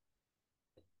did?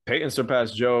 Peyton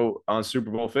surpassed Joe on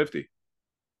Super Bowl 50.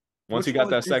 Once he got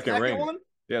that second ring. One?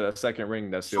 Yeah, that second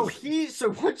ring. That's so what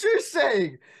you're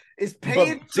saying is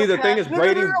Peyton. But see, the thing is,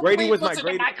 Brady was my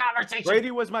greatest.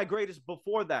 Brady was my greatest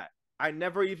before that. I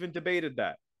never even debated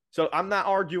that. So I'm not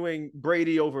arguing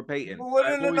Brady over Peyton.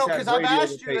 No, because I've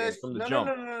asked you this. From the jump.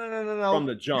 No. From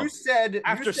the jump. You said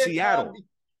after Seattle.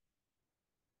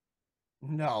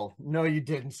 No, you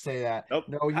didn't say that. Nope.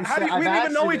 No, we didn't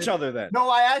even know each other then. No,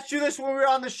 I asked you this when we were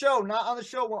on the show, not on the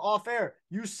show, we're off air.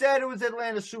 You said it was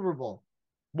Atlanta Super Bowl.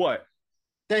 What?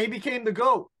 That he became the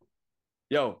GOAT.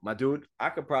 Yo, my dude, I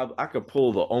could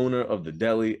pull the owner of the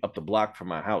deli up the block from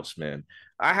my house, man.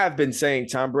 I have been saying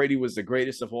Tom Brady was the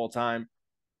greatest of all time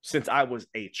since I was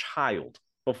a child.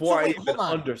 Before I even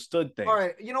understood things. All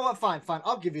right, you know what? Fine.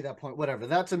 I'll give you that point. Whatever.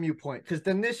 That's a mute point. Because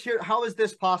then how is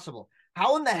this possible?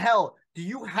 How in the hell do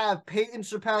you have Peyton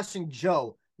surpassing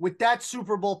Joe with that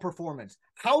Super Bowl performance?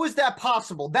 How is that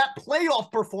possible? That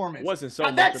playoff performance. It wasn't so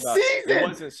much that about, season. It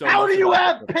wasn't so How much do you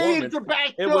about have Peyton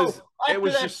surpass Joe after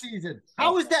that season?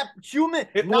 How is that human?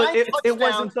 It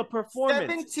wasn't the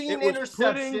performance. 17 it was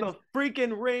interceptions. Putting the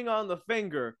freaking ring on the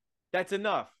finger. That's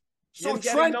enough. So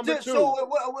Trent number 2.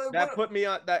 That put me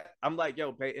on that. I'm like,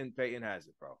 yo, Peyton has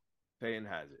it, bro. Peyton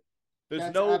has it.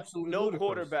 There's no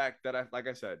quarterback that like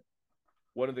I said,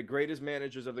 one of the greatest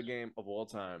managers of the game of all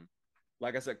time.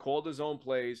 Like I said, called his own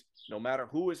plays. No matter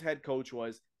who his head coach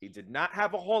was, he did not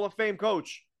have a Hall of Fame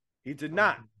coach. He did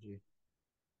not.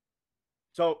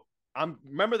 So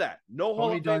remember that. No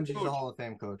Hall of Fame coach. Tony Dungy's a Hall of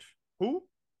Fame coach. Who?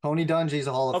 Tony Dungy's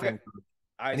a Hall of Fame coach.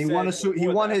 And he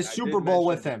won his Super Bowl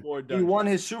with him. He won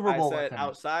his Super Bowl with him.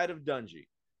 Outside of Dungy.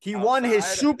 He won his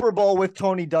Super Bowl with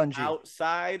Tony Dungy.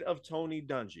 Outside of Tony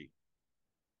Dungy.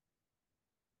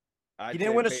 He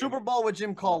didn't win a Super Bowl with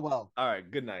Jim Caldwell. All right,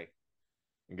 good night.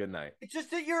 Good night. It's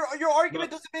just that your argument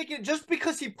doesn't make it just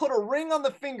because he put a ring on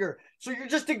the finger. So you're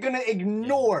just going to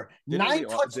ignore nine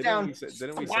touchdowns.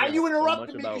 Why are you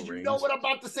interrupting me? Because you know what I'm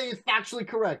about to say is factually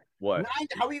correct. What?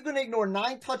 How are you going to ignore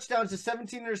 9 touchdowns to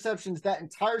 17 interceptions that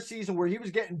entire season where he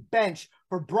was getting benched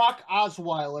for Brock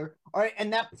Osweiler? All right,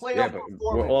 and that playoff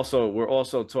performance. We're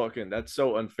also talking. That's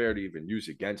so unfair to even use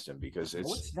against him because it's.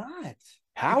 No, it's not.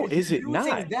 How is it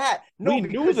not? We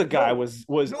knew the guy was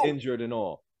injured and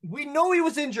all. We know he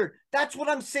was injured. That's what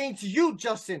I'm saying to you,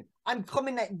 Justin. I'm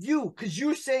coming at you because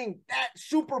you're saying that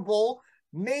Super Bowl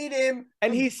made him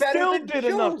and he still did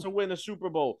enough to win a Super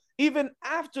Bowl, even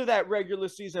after that regular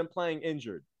season playing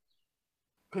injured.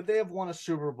 Could they have won a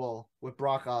Super Bowl with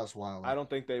Brock Osweiler? I don't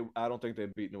think they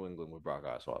beat New England with Brock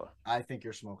Osweiler. I think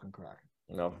you're smoking crack.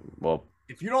 No, well,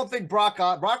 if you don't think Brock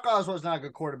Osweiler's not a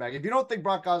good quarterback, if you don't think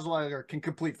Brock Osweiler can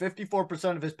complete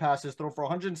 54% of his passes, throw for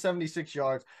 176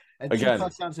 yards, and 2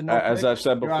 touchdowns and no picks, as I've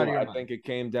said before, I think it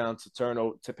came down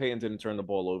to Peyton didn't turn the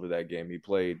ball over that game. He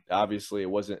played. Obviously, it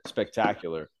wasn't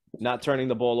spectacular. Not turning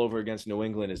the ball over against New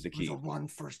England is the key. It was a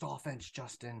run-first offense,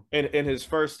 Justin. In his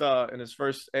first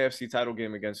AFC title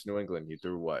game against New England, he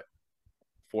threw what?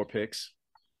 4 picks.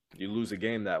 You lose a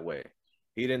game that way.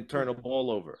 He didn't turn the ball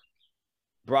over.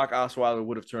 Brock Osweiler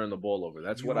would have turned the ball over.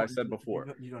 That's what I said before.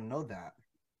 You don't know that.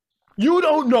 You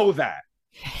don't know that.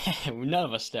 None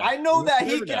of us do. I know that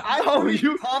he can. I'm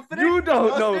pretty confident. You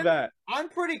don't know that. I'm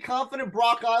pretty confident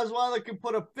Brock Osweiler can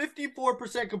put a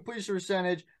 54% completion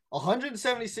percentage,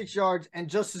 176 yards, and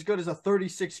just as good as a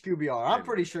 36 QBR. I'm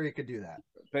pretty sure he could do that.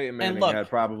 Peyton Manning had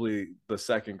probably the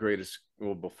second greatest,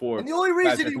 before. And the only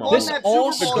reason he won that Super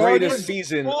Bowl, the greatest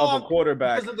season of a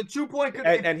quarterback, because of the 2-point,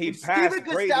 and he passed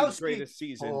Brady's greatest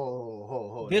season.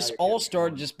 This all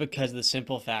started just because of the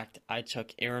simple fact I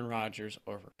took Aaron Rodgers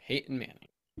over Peyton Manning.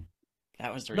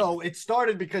 That was the reason. No, it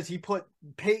started because he put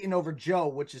Peyton over Joe,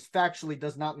 which is factually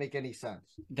does not make any sense.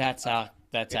 That's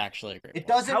actually a great point. It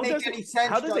doesn't make any sense,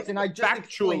 Justin. I just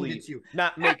explained it to you.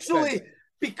 Not make sense.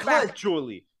 Because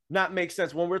factually not make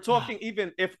sense when we're talking.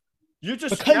 Even if you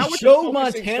just because Joe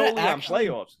Montana actually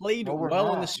played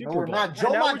well in the Super Bowl.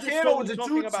 Joe Montana was a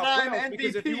 2-time MVP.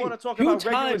 Because if you want to talk about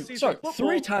regular season football,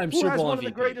 3-time Super Bowl MVP. Who has one of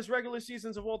the greatest regular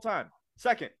seasons of all time?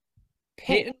 Second,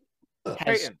 Peyton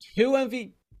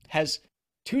has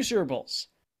 2 Super Bowls.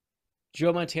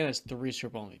 Joe Montana has 3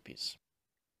 Super Bowl MVPs.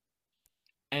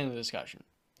 End of the discussion.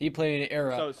 He played in an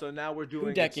era. So now we're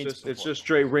doing decades. It's just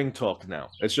straight ring talk now.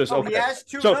 It's just okay. He has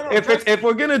 2, so if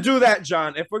we're gonna do that,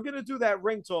 John, if we're gonna do that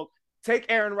ring talk, take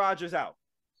Aaron Rodgers out.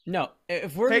 No,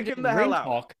 if we're going to do ring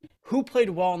talk, who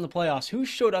played well in the playoffs? Who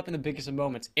showed up in the biggest of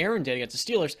moments? Aaron did against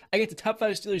the Steelers. I get the top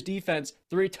 5 Steelers defense,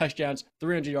 3 touchdowns,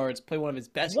 300 yards, play one of his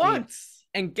best games.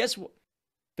 And guess what?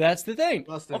 That's the thing.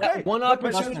 Okay. One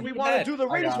opportunity we want to do the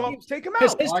ring talk. Take him out.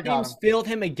 Because his teams failed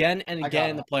him again and again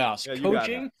in the playoffs. Yeah,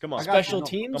 coaching, special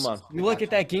teams. You look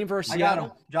at that game versus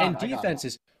Seattle and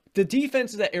defenses. The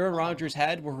defenses that Aaron Rodgers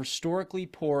had were historically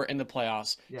poor in the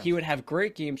playoffs. Yes. He would have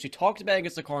great games. We talked about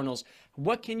against the Cardinals.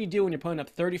 What can you do when you're putting up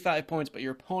 35 points, but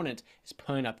your opponent is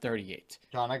putting up 38?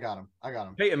 John, I got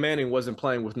him. Peyton Manning wasn't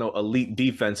playing with no elite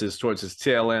defenses towards his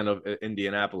tail end of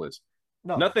Indianapolis.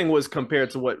 No. Nothing was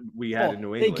compared to what we had in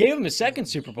New England. They gave him a second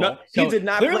Super Bowl. No, he did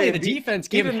not clearly, the defense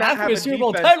gave him half of his Super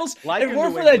Bowl titles. If it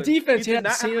weren't for that defense, he had the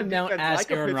same amount as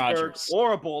Aaron Rodgers.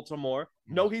 Or a Baltimore.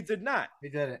 No, he did not. He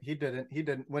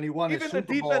didn't. When he won his Super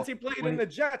Bowl. Even the defense he played in the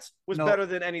Jets was better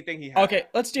than anything he had. Okay,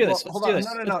 let's do this. No,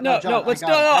 let's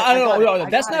no.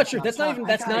 That's not true. That's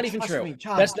not even true.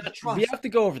 We have to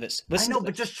go over this. Listen, I know,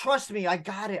 but just trust me. I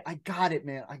got it,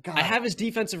 man. I have his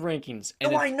defensive rankings.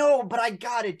 No, I know, but I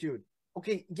got it, dude.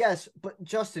 Okay, yes, but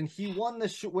Justin,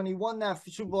 when he won that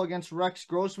Super Bowl against Rex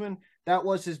Grossman, that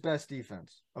was his best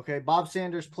defense. Okay, Bob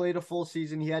Sanders played a full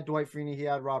season. He had Dwight Freeney. He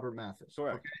had Robert Mathis.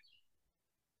 Correct. Okay?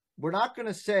 We're not going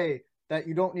to say that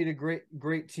you don't need a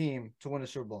great team to win a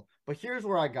Super Bowl, but here's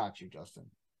where I got you, Justin.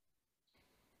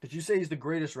 Did you say he's the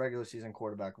greatest regular season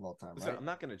quarterback of all time? Right? I'm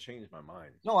not going to change my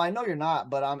mind. No, I know you're not,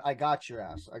 but I got your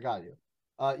ass. I got you.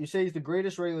 You say he's the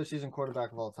greatest regular season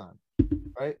quarterback of all time,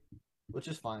 right? Which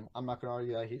is fine. I'm not going to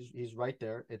argue that. He's right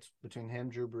there. It's between him,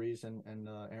 Drew Brees, and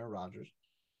Aaron Rodgers.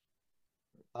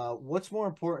 What's more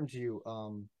important to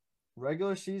you,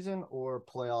 regular season or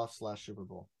playoffs/Super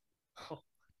Bowl?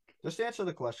 Just answer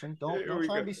the question. Don't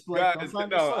try to be split.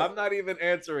 I'm not even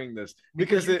answering this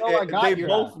because they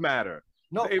both matter.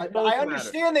 No, I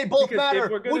understand they both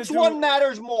matter. Which one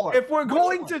matters more? If we're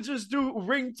going to just do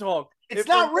ring talk, it's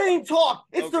not ring talk.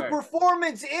 It's the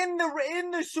performance in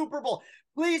the Super Bowl.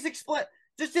 Please explain.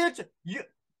 Just answer.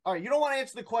 All right, you don't want to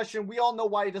answer the question. We all know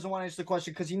why he doesn't want to answer the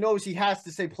question because he knows he has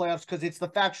to say playoffs because it's the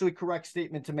factually correct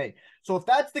statement to make. So if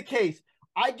that's the case,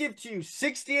 I give to you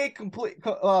 68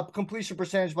 completion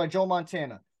percentage by Joe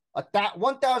Montana,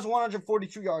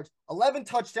 1,142 yards, 11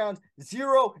 touchdowns,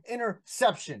 0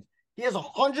 interceptions. He has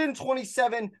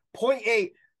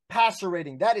 127.8 passer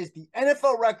rating. That is the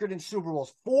NFL record in Super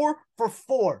Bowls, 4 for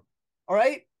 4. All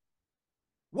right.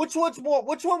 Which one's more?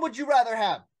 Which one would you rather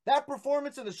have? That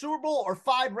performance in the Super Bowl or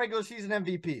 5 regular season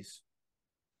MVPs?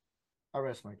 I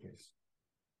rest my case.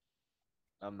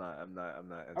 I'm not I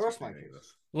rest my entertaining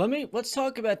case. this. Let's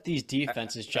talk about these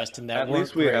defenses, Justin. That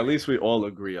at least we all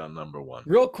agree on number one.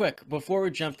 Real quick before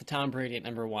we jump to Tom Brady at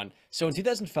number 1. So in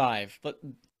 2005,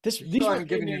 these were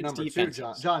giving you number defenses. 2,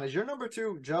 John. John, is your number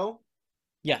 2 Joe?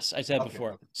 Yes, I said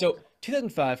before. So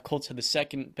 2005, Colts had the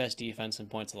second best defense in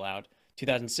points allowed.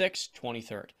 2006,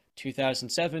 23rd.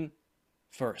 2007,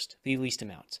 first, the least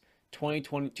amount.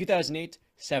 2008,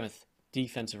 7th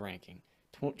defensive ranking.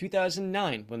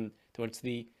 2009, when they went to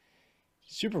the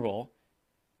Super Bowl,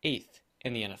 8th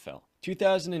in the NFL.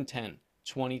 2010,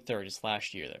 23rd is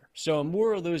last year there. So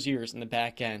more of those years in the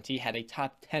back end, he had a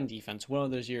top 10 defense. One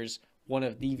of those years, one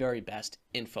of the very best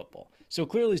in football. So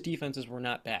clearly his defenses were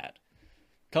not bad.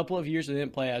 A couple of years they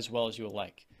didn't play as well as you would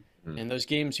like. In those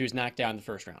games, he was knocked down in the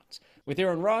first rounds. With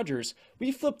Aaron Rodgers,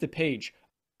 we flipped the page.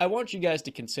 I want you guys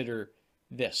to consider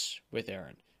this with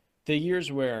Aaron. The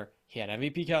years where he had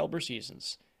MVP caliber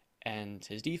seasons, and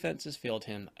his defenses failed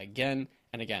him again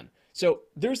and again. So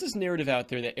there's this narrative out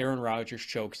there that Aaron Rodgers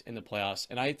chokes in the playoffs,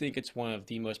 and I think it's one of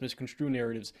the most misconstrued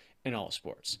narratives in all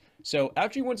sports. So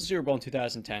after he won the Super Bowl in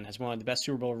 2010, has one of the best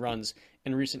Super Bowl runs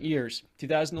in recent years,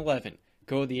 2011,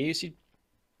 go to the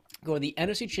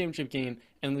NFC Championship game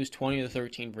and lose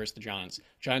 20-13 versus the Giants.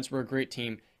 Giants were a great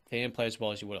team. They didn't play as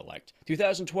well as you would have liked.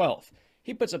 2012,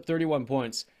 he puts up 31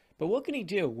 points, but what can he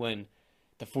do when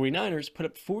the 49ers put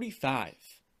up 45,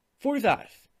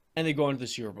 and they go into the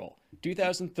Super Bowl?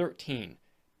 2013,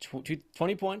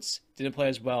 20 points, didn't play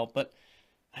as well, but,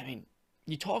 I mean,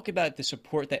 you talk about the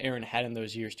support that Aaron had in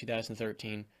those years,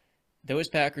 2013, those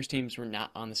Packers teams were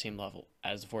not on the same level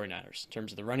as the 49ers in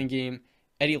terms of the running game.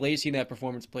 Eddie Lacy in that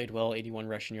performance played well, 81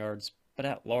 rushing yards, but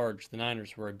at large, the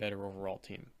Niners were a better overall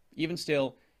team. Even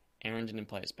still, Aaron didn't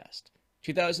play his best.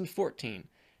 2014,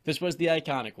 this was the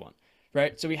iconic one,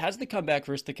 right? So he has the comeback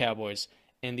versus the Cowboys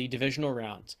in the divisional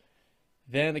round.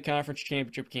 Then the conference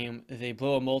championship game, they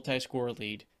blow a multi-score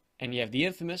lead, and you have the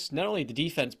infamous, not only the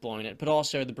defense blowing it, but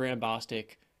also the Brand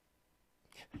Bostic.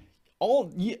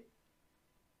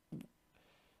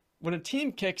 When a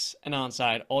team kicks an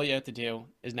onside, all you have to do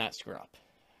is not screw up.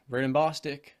 Brandon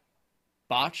Bostic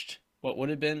botched what would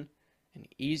have been an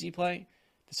easy play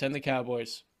to send the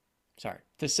Packers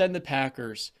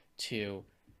to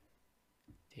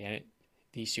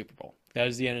the Super Bowl. That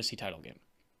was the NFC title game.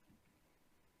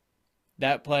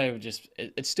 That play would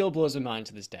it still blows my mind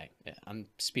to this day. I'm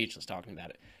speechless talking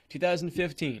about it.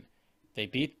 2015, they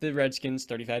beat the Redskins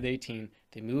 35-18.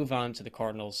 They move on to the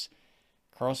Cardinals.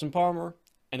 Carson Palmer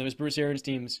and those Bruce Arians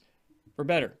teams were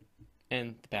better,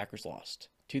 and the Packers lost.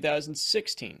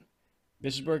 2016,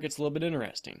 this is where it gets a little bit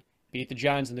interesting. Beat the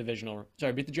Giants in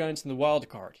the wild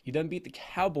card. You then beat the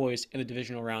Cowboys in the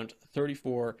divisional round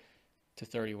 34-31.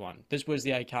 This was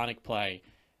the iconic play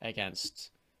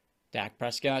against Dak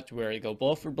Prescott, where you go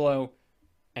blow for blow,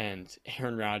 and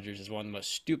Aaron Rodgers is one of the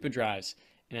most stupid drives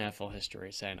in NFL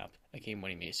history, setting up a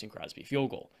game-winning Mason Crosby field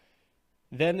goal.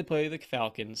 Then they play the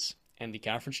Falcons, and the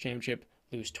conference championship,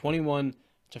 lose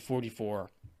 21-44.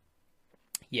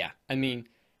 Yeah, I mean,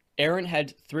 Aaron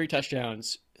had 3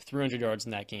 touchdowns, 300 yards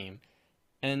in that game,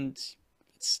 and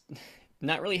it's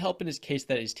not really helping his case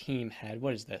that his team had,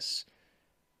 what is this?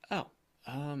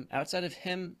 Outside of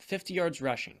him, 50 yards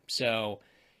rushing. So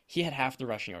he had half the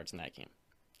rushing yards in that game.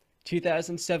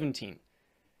 2017,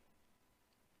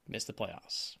 missed the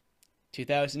playoffs.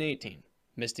 2018,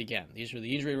 missed again. These were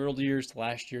the injury-riddled years, the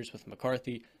last years with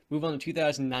McCarthy. Move on to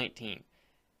 2019.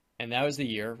 And that was the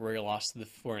year where he lost to the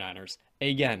 49ers,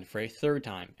 again, for a third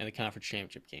time in the conference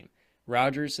championship game.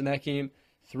 Rodgers in that game,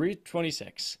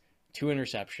 326, 2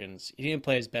 interceptions. He didn't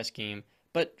play his best game,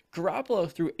 but Garoppolo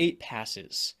threw 8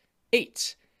 passes.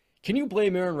 8. Can you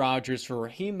blame Aaron Rodgers for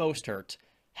Raheem Mostert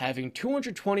having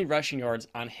 220 rushing yards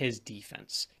on his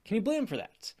defense? Can you blame him for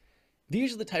that?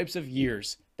 These are the types of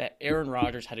years that Aaron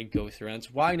Rodgers had to go through, and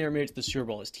that's why he never made it to the Super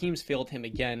Bowl. His teams failed him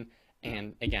again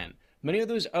and again. Many of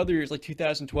those other years, like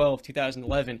 2012,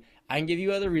 2011, I can give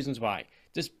you other reasons why.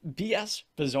 Just BS,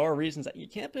 bizarre reasons that you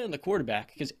can't blame the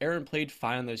quarterback because Aaron played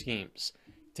fine in those games.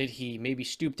 Did he maybe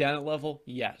stoop down a level?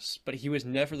 Yes, but he was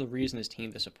never the reason his team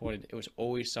disappointed. It was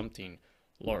always something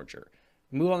larger.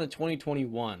 Move on to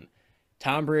 2021.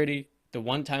 Tom Brady, the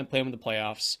one-time play in the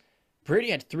playoffs. Brady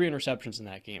had 3 interceptions in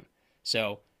that game.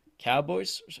 So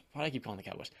Cowboys, why do I keep calling the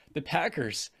Cowboys? The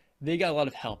Packers, they got a lot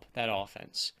of help, that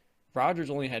offense. Rodgers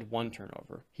only had 1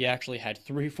 turnover. He actually had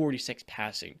 346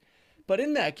 passing. But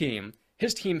in that game,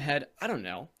 his team had, I don't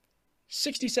know,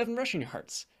 67 rushing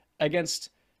yards against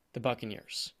the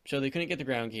Buccaneers. So they couldn't get the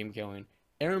ground game going.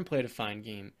 Aaron played a fine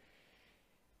game.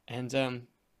 And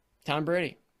Tom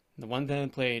Brady, the one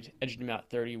that played, edged him out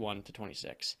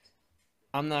 31-26.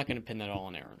 I'm not going to pin that all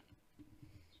on Aaron.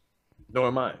 Nor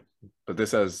am I. But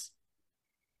this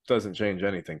doesn't change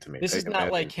anything to me. This is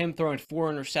not like him throwing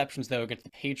 4 interceptions, though, against the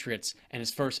Patriots in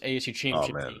his first AFC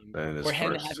Championship game. Or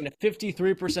him having a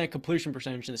 53% completion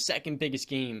percentage in the second biggest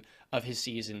game of his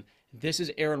season. This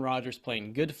is Aaron Rodgers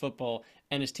playing good football,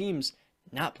 and his team's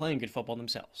not playing good football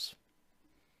themselves.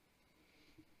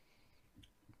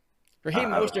 Raheem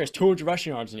Mostert has 200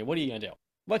 rushing yards in you. What are you going to do?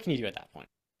 What can you do at that point?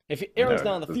 If Aaron's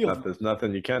not on the field... There's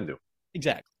nothing you can do.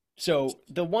 Exactly. So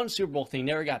the one Super Bowl thing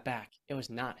never got back. It was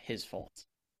not his fault.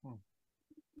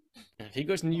 And if he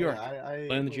goes to New York,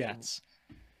 playing the Jets.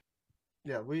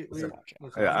 Yeah,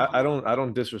 I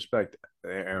don't disrespect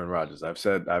Aaron Rodgers.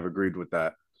 I've agreed with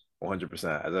that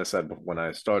 100%. As I said, when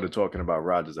I started talking about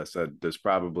Rodgers, I said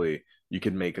you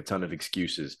could make a ton of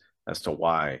excuses as to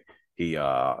why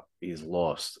he's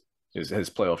lost his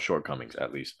playoff shortcomings,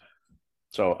 at least.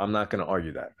 So I'm not going to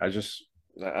argue that.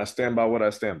 I stand by what I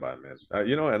stand by, man.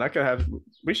 And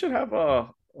we should have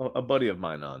a buddy of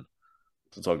mine on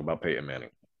to talk about Peyton Manning.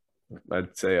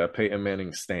 I'd say a Peyton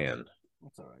Manning stan.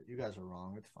 That's all right. You guys are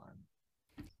wrong. It's fine.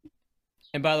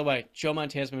 And by the way, Joe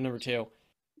Montana's my number 2.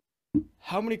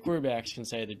 How many quarterbacks can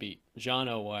say they beat John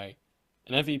Elway,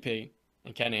 an MVP,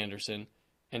 and Ken Anderson,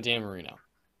 and Dan Marino?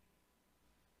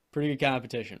 Pretty good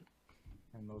competition.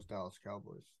 And those Dallas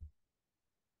Cowboys.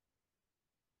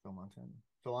 Joe Montana.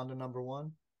 So on to number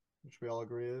 1, which we all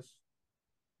agree is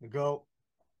the GOAT,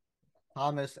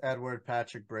 Thomas Edward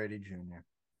Patrick Brady Jr.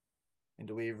 And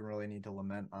do we even really need to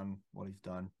lament on what he's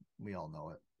done? We all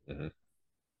know it.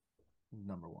 Mm-hmm.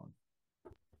 Number 1.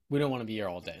 We don't want to be here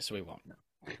all day, so we won't.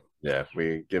 Yeah,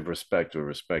 we give respect where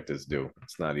respect is due.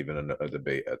 It's not even a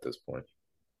debate at this point.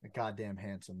 A goddamn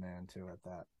handsome man, too, at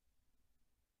that.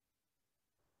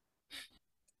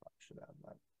 Should have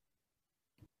that.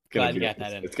 Glad you got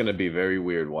that in. It's going to be very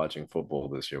weird watching football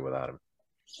this year without him.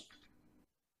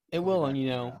 It will,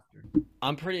 and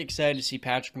I'm pretty excited to see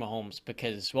Patrick Mahomes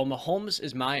because, Mahomes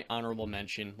is my honorable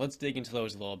mention. Let's dig into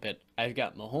those a little bit. I've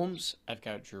got Mahomes, I've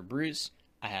got Drew Brees,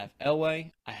 I have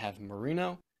Elway, I have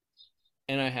Marino,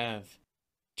 and I have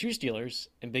 2 Steelers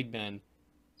and Big Ben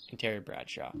and Terry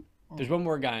Bradshaw. There's one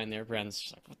more guy in there. Brent's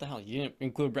just like, what the hell? You didn't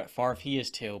include Brett Favre. He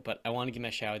is too, but I want to give my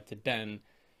shout out to Ben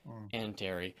and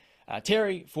Terry.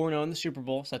 Terry, 4-0 in the Super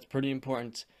Bowl, so that's pretty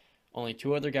important. Only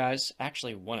 2 other guys,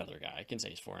 actually 1 other guy, I can say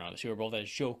he's 4-0 in the Super Bowl. That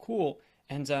is so cool.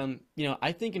 And,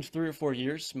 I think in 3 or 4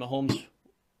 years, Mahomes,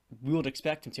 we would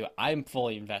expect him to. I'm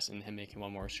fully invested in him making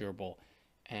 1 more Super Bowl.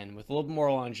 And with a little bit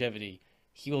more longevity,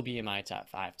 he will be in my top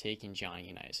 5, taking Johnny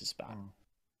Unitas' spot.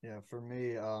 Yeah, for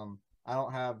me, I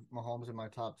don't have Mahomes in my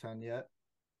top 10 yet.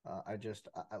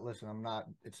 Listen,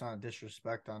 it's not a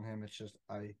disrespect on him. It's just,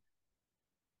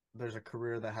 there's a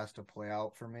career that has to play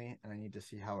out for me, and I need to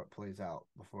see how it plays out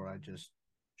before I just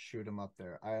shoot him up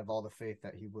there. I have all the faith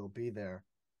that he will be there,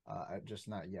 just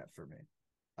not yet for me.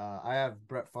 I have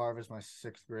Brett Favre as my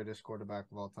 6th greatest quarterback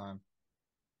of all time.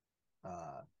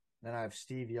 Then I have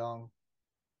Steve Young,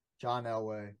 John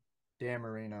Elway, Dan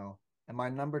Marino, and my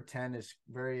number 10 is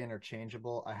very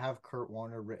interchangeable. I have Kurt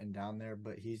Warner written down there,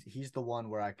 but he's the one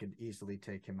where I could easily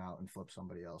take him out and flip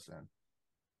somebody else in.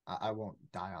 I won't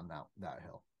die on that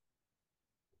hill.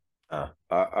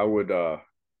 I would. I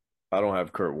don't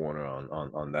have Kurt Warner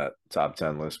on that top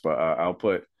 10 list, but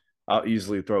I'll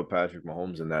easily throw Patrick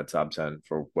Mahomes in that top 10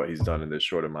 for what he's done in this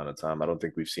short amount of time. I don't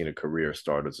think we've seen a career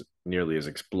start as nearly as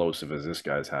explosive as this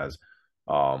guy's has.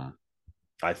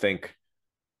 I think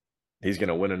he's going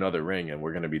to win another ring, and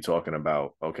we're going to be talking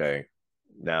about, okay,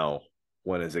 now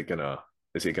when is he going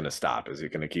to stop? Is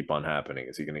it going to keep on happening?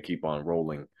 Is he going to keep on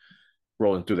rolling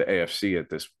through the AFC at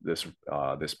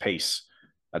this pace?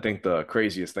 I think the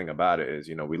craziest thing about it is,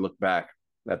 we look back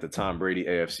at the Tom Brady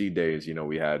AFC days.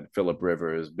 We had Phillip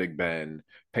Rivers, Big Ben,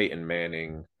 Peyton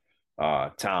Manning,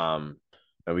 Tom,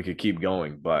 and we could keep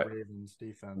going. But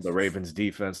the Ravens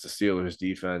defense, the Steelers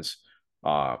defense,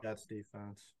 Jets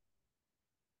defense,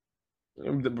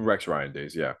 the Rex Ryan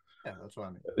days, yeah, that's what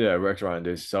I mean. Yeah, Rex Ryan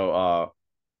days. So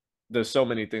there's so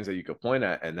many things that you could point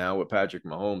at, and now with Patrick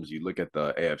Mahomes, you look at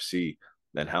the AFC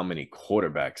and how many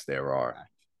quarterbacks there are.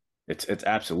 it's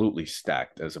absolutely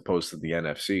stacked as opposed to the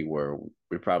NFC where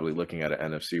we're probably looking at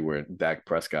an NFC where Dak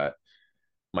Prescott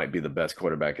might be the best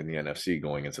quarterback in the NFC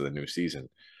going into the new season.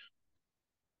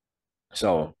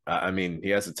 So I mean, he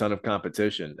has a ton of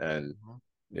competition, and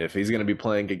if he's going to be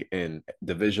playing in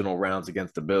divisional rounds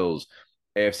against the Bills,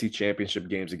 AFC Championship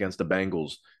games against the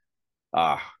Bengals,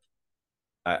 ah,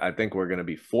 I think we're going to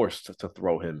be forced to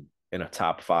throw him in a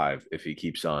top five if he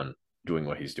keeps on doing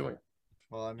what he's doing.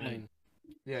 Well, I I mean, mean,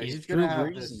 yeah, he's he's gonna Drew have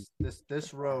Brees. And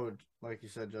this road, like you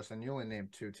said, Justin. You only named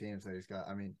two teams that he's got.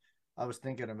 I mean, I was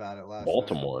thinking about it last night.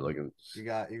 Baltimore, like You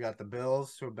got the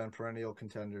Bills who have been perennial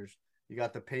contenders. You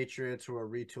got the Patriots who are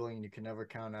retooling, and you can never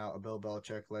count out a Bill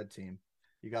Belichick led team.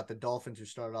 You got the Dolphins who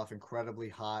started off incredibly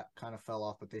hot, kind of fell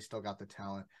off, but they still got the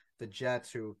talent. The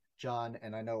Jets who John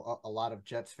and I know a lot of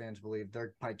Jets fans believe they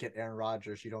might get Aaron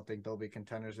Rodgers. You don't think they'll be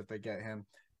contenders if they get him.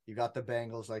 You got the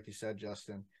Bengals, like you said,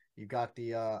 Justin. You got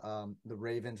the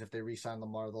Ravens. If they re-sign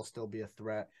Lamar, they'll still be a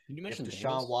threat. did you If mention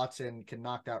Deshaun Bengals? Watson can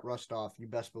knock that rust off, you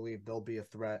best believe they'll be a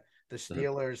threat. The mhm.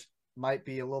 Steelers might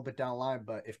be a little bit down the line,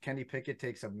 but if Kenny Pickett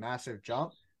takes a massive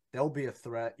jump, they'll be a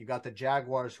threat. You got the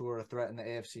Jaguars who are a threat in the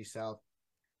AFC South.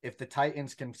 If the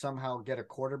Titans can somehow get a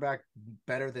quarterback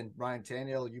better than Ryan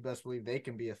Tannehill, you best believe they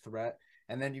can be a threat.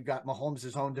 And then you got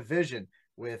Mahomes' own division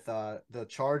with the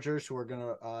Chargers, who are going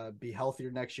to be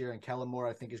healthier next year. And Kellen Moore,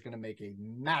 I think, is going to make a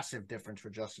massive difference for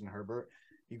Justin Herbert.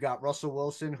 You got Russell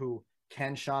Wilson, who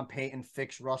can Sean Payton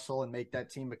fix Russell and make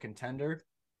that team a contender.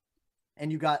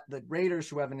 And you got the Raiders,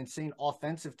 who have an insane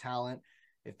offensive talent.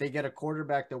 If they get a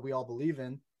quarterback that we all believe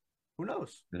in, who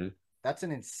knows? Mm-hmm. That's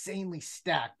an insanely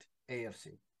stacked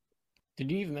AFC. Did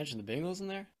you even mention the Bengals in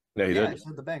there? Yeah, he Yeah, I did.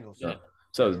 said the Bengals. Yeah. Yeah.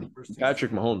 So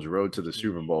Patrick Mahomes' road to the Yeah.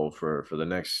 Super Bowl for the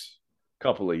next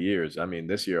couple of years. I mean,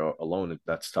 this year alone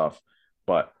that's tough,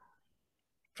 but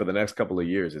for the next couple of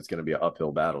years, it's going to be an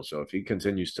uphill battle. So if he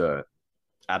continues to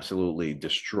absolutely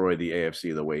destroy the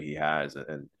AFC the way he has,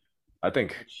 and I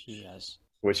think Which he has.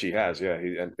 which he has, yeah,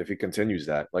 and if he continues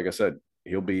that, like I said,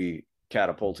 he'll be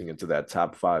catapulting into that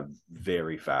top five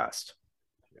very fast,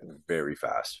 very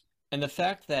fast. And the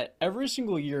fact that every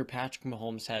single year Patrick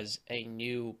Mahomes has a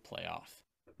new playoff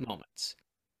moments.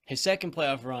 His second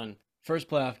playoff run, first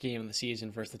playoff game of the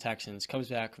season versus the Texans, comes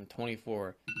back from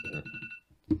 24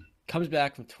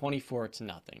 to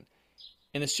nothing.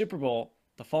 In the Super Bowl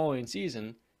the following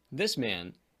season, this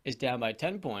man is down by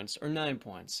 10 points or 9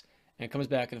 points and comes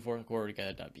back in the fourth quarter to get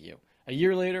a W. A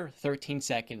year later, 13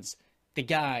 seconds, the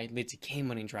guy leads a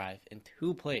game-winning drive in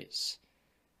 2 plays.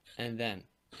 And then,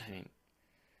 I mean,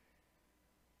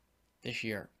 this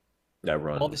year, That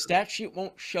run. well, the stat sheet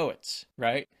won't show it,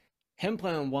 right? Him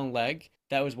playing on one leg,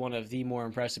 that was one of the more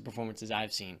impressive performances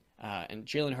I've seen. And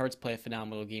Jalen Hurts played a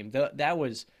phenomenal game. That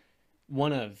was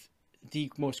one of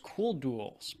the most cool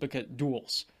duels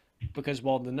because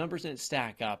while the numbers didn't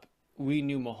stack up, we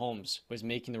knew Mahomes was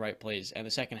making the right plays. And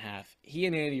the second half, he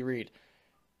and Andy Reid,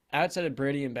 outside of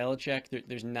Brady and Belichick,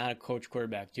 there's not a coach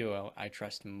quarterback duo I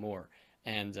trust more.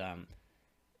 And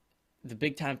the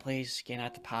big time plays, getting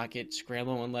out the pocket,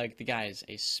 scrambling one leg, the guy is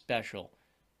a special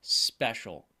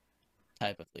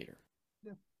type of leader.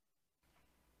 Yeah.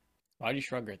 Why'd you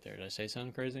shrug right there? Did I say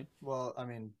something crazy? Well, I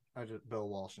mean, I just Bill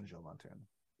Walsh and Joe Montana.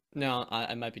 No,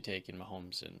 I might be taking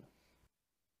Mahomes and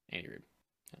Andy Reid.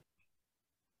 Yeah.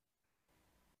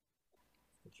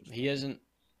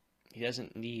 He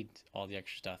doesn't need all the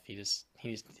extra stuff. He just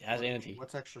has Andy.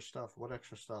 What's extra stuff? What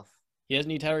extra stuff? He doesn't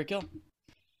need Tyreek Hill.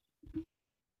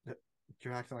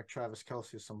 You're acting like Travis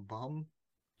Kelce is some bum.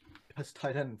 Best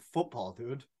tight end in football,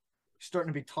 dude. He's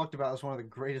starting to be talked about as one of the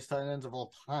greatest tight ends of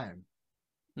all time.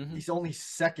 Mm-hmm. He's only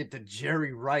second to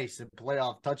Jerry Rice in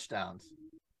playoff touchdowns.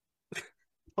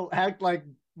 He'll act like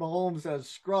Mahomes has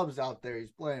scrubs out there he's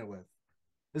playing with.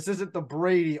 This isn't the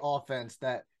Brady offense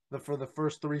for the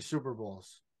first 3 Super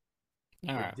Bowls.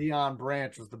 All right. Deion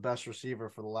Branch was the best receiver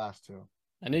for the last 2.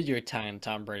 I knew you were tying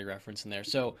Tom Brady reference in there.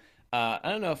 So I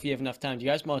don't know if you have enough time. Do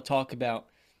you guys want to talk about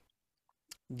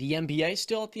the NBA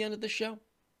still at the end of the show?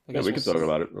 Yeah, we can talk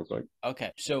about it real quick.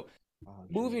 Okay, so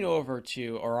moving over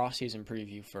to our off-season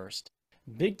preview first.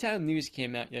 Big time news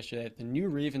came out yesterday that the new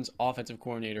Ravens offensive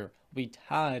coordinator will be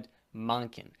Todd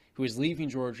Monken, who is leaving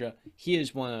Georgia. He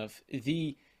is one of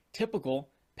the typical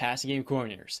passing game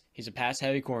coordinators. He's a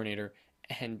pass-heavy coordinator,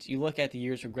 and you look at the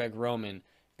years for Greg Roman,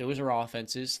 those are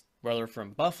offenses, whether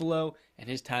from Buffalo and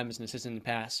his time as an assistant in the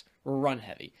pass, were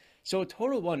run-heavy. So a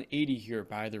total 180 here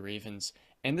by the Ravens,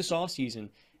 and this offseason,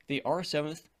 they are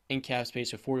 7th in cap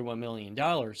space of $41 million,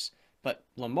 but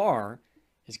Lamar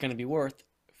is going to be worth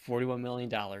 $41 million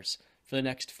for the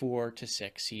next 4 to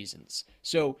 6 seasons.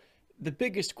 So the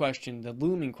biggest question, the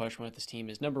looming question with this team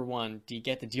is number one, do you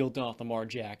get the deal done off Lamar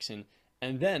Jackson?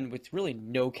 And then with really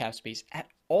no cap space at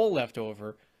all left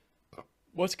over,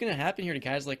 what's going to happen here to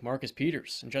guys like Marcus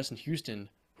Peters and Justin Houston,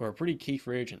 who are pretty key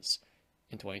free agents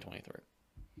in 2023?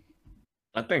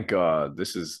 I think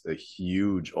this is a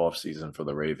huge offseason for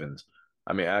the Ravens.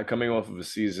 I mean, coming off of a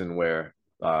season where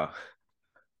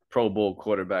Pro Bowl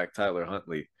quarterback Tyler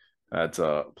Huntley had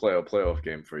to play a playoff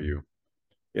game for you,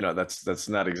 that's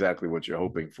not exactly what you're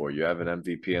hoping for. You have an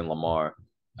MVP in Lamar,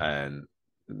 and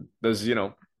there's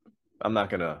I'm not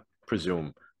gonna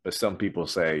presume, but some people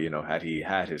say had he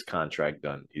had his contract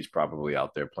done, he's probably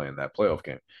out there playing that playoff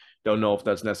game. Don't know if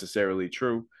that's necessarily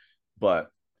true, but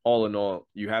all in all,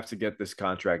 you have to get this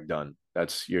contract done.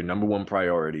 That's your number one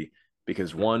priority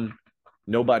because one,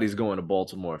 nobody's going to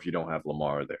Baltimore if you don't have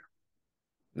Lamar there.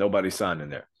 Nobody's signing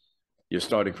there. You're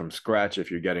starting from scratch if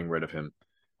you're getting rid of him.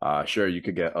 Sure, you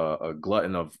could get a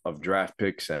glutton of draft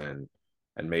picks and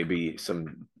maybe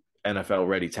some NFL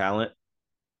ready talent,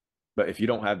 but if you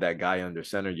don't have that guy under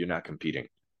center, you're not competing.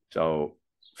 So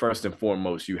first and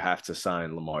foremost, you have to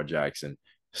sign Lamar Jackson.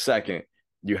 Second,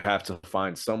 you have to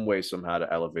find some way somehow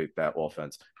to elevate that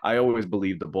offense. I always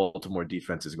believe the Baltimore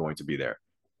defense is going to be there.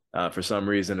 For some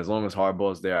reason, as long as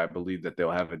Harbaugh's there, I believe that they'll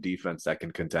have a defense that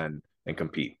can contend and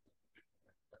compete.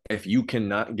 If you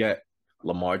cannot get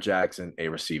Lamar Jackson a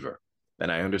receiver,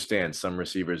 then I understand some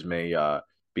receivers may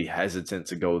be hesitant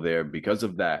to go there because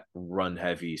of that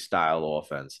run-heavy style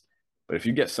offense. But if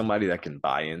you get somebody that can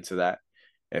buy into that,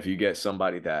 if you get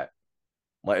somebody that,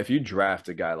 like, if you draft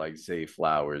a guy like Zay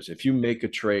Flowers, if you make a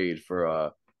trade for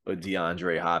a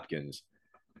DeAndre Hopkins,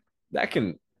 that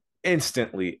can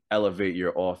instantly elevate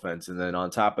your offense. And then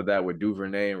on top of that, with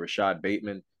Duvernay and Rashad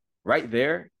Bateman, right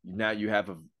there, now you have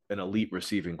an elite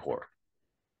receiving core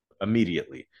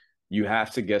immediately. You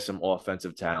have to get some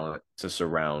offensive talent to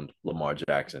surround Lamar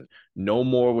Jackson. No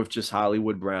more with just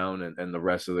Hollywood Brown and the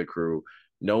rest of the crew.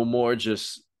 No more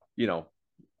just,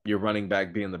 your running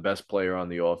back being the best player on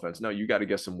the offense. No, you got to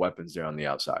get some weapons there on the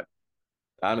outside.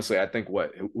 Honestly, I think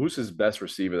who's his best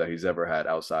receiver that he's ever had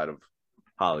outside of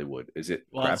Hollywood? Is it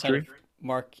Well, outside Crabtree? of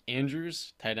Mark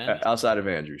Andrews, tight end, Outside of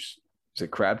Andrews, is it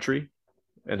Crabtree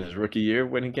in his rookie year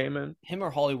when he came in? him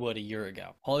or Hollywood a year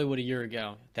ago. Hollywood a year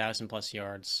ago, 1,000+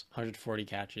 yards, 140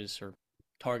 catches or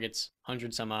targets,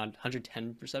 100 some odd,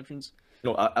 110 receptions.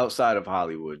 No, outside of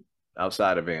Hollywood,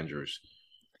 outside of Andrews,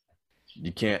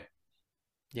 you can't.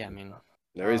 Yeah, I mean,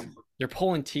 There is. they're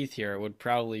pulling teeth here. It would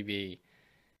probably be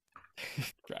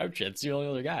Crabtree. It's the only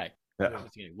other guy. Yeah.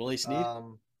 Willie Snead.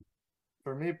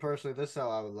 For me personally, this is how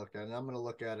I would look at it. And I'm going to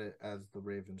look at it as the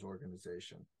Ravens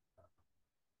organization,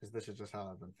 because this is just how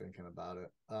I've been thinking about it.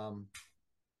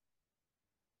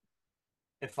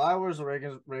 If I was a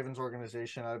Ravens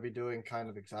organization, I'd be doing kind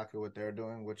of exactly what they're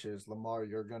doing, which is, Lamar,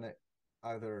 you're going to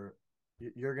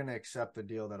accept the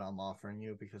deal that I'm offering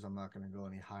you because I'm not going to go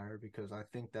any higher, because I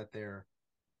think that their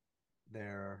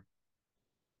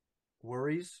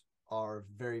worries are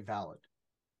very valid.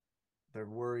 Their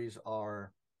worries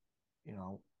are,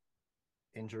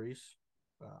 injuries.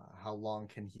 How long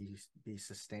can he be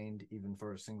sustained even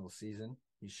for a single season?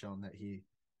 He's shown that he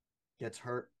gets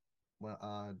hurt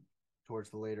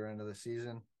towards the later end of the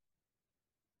season.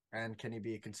 And can he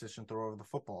be a consistent thrower of the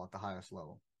football at the highest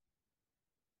level?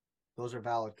 Those are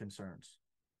valid concerns.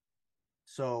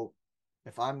 So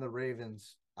if I'm the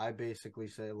Ravens, I basically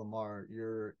say, Lamar,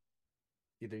 you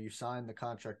sign the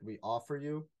contract we offer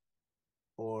you,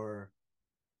 or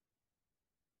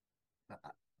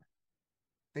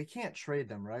they can't trade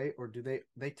them, right? Or do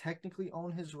they technically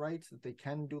own his rights that they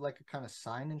can do like a kind of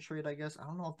sign and trade, I guess? I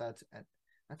don't know if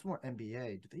that's more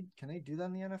NBA. Can they do that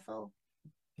in the NFL?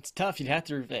 It's tough. You'd have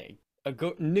to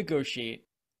go negotiate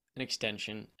an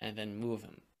extension and then move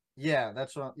him. Yeah,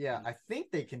 that's what. Yeah, I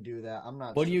think they can do that. I'm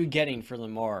not. What are you getting for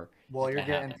Lamar? Well, you're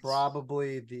getting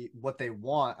probably what they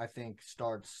want. I think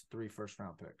starts 3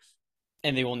 first-round picks,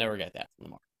 and they will never get that from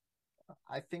Lamar.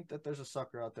 I think that there's a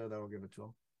sucker out there that will give it to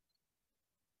him.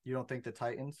 You don't think the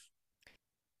Titans?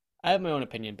 I have my own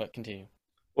opinion, but continue.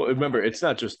 Well, remember, it's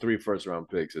not just 3 first-round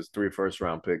picks. It's 3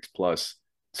 first-round picks plus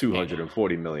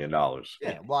 $240 million.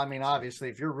 Yeah, well, I mean, obviously,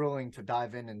 if you're willing to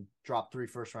dive in and drop 3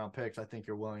 first-round picks, I think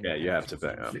you're willing. Yeah, you have to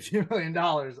pay $50 million.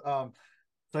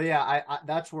 So yeah, I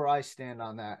that's where I stand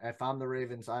on that. If I'm the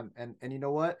Ravens, and you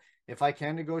know what? If I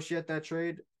can negotiate that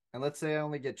trade, and let's say I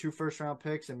only get 2 first-round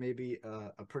picks and maybe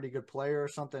a pretty good player or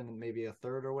something, maybe a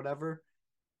third or whatever,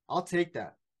 I'll take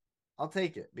that. I'll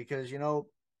take it because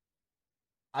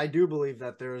I do believe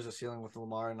that there is a ceiling with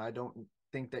Lamar, and I don't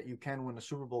think that you can win a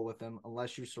Super Bowl with him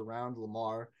unless you surround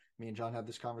Lamar, Me and John had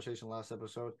this conversation last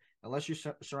episode. Unless you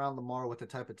surround Lamar with the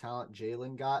type of talent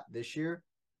Jalen got this year,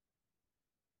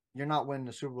 you're not winning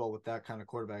the Super Bowl with that kind of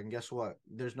quarterback. And guess what?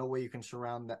 There's no way you can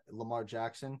surround that Lamar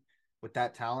Jackson with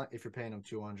that talent if you're paying him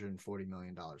 $240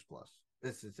 million plus.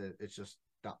 This is it. It's just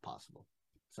not possible.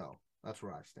 So that's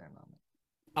where I stand on it.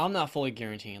 I'm not fully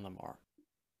guaranteeing Lamar.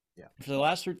 Yeah. For the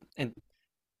last three, and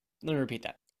let me repeat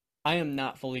that. I am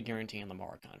not fully guaranteeing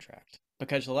Lamar a contract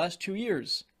because the last 2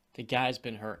 years, the guy's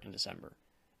been hurt in December.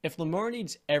 If Lamar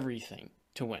needs everything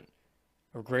to win,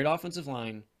 a great offensive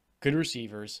line, good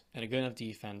receivers, and a good enough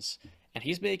defense, and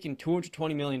he's making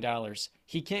 $220 million,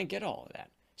 he can't get all of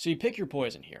that. So you pick your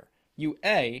poison here. You,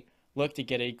 A, look to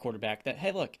get a quarterback that,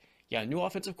 hey, look, yeah, new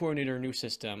offensive coordinator, new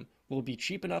system, will be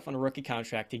cheap enough on a rookie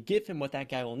contract to give him what that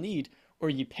guy will need, or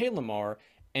you pay Lamar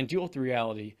and deal with the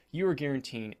reality you are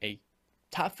guaranteeing a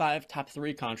top 5, top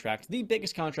 3 contract, the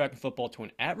biggest contract in football to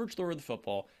an average thrower of the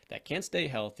football that can't stay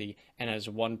healthy and has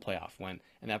one playoff win.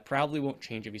 And that probably won't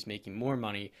change if he's making more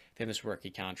money than this rookie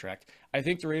contract. I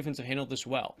think the Ravens have handled this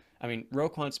well. I mean,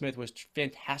 Roquan Smith was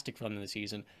fantastic for them in the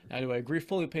season. Now, do I agree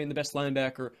fully with paying the best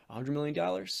linebacker $100 million?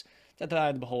 That's the eye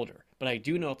of the beholder. But I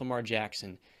do know with Lamar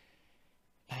Jackson,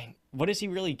 what has he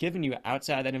really given you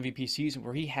outside that MVP season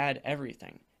where he had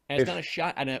everything? And it's not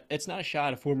a shot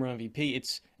at a former MVP.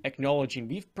 It's acknowledging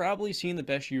we've probably seen the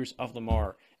best years of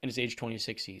Lamar in his age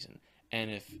 26 season.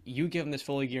 And if you give him this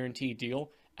fully guaranteed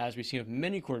deal, as we've seen with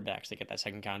many quarterbacks that get that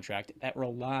second contract that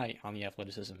rely on the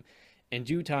athleticism, in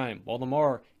due time, while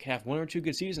Lamar can have 1 or 2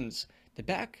 good seasons, the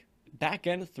back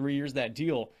end of 3 years of that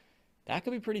deal, that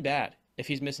could be pretty bad if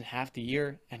he's missing half the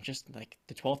year and just like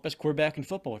the 12th best quarterback in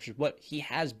football, which is what he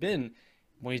has been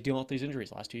when he's dealing with these injuries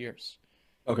the last 2 years.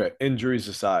 Okay, injuries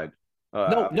aside.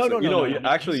 No.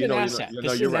 Actually, This is an asset.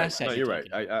 This is You're an right. asset No, you're you're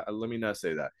right. taking. Let me not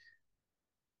say that.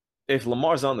 If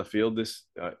Lamar's on the field this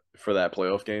for that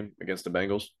playoff game against the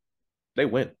Bengals, they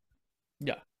win.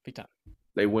 Yeah, big time.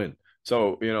 They win.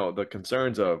 So the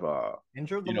concerns of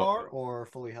injured Lamar or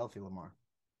fully healthy Lamar.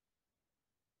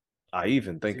 I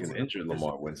even think an injured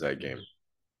Lamar wins that game.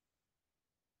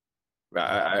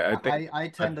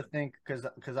 I tend to think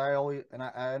because I always and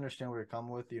I understand where you're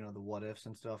coming with, the what ifs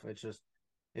and stuff. It's just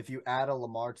if you add a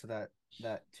Lamar to that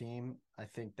team, I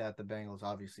think that the Bengals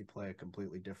obviously play a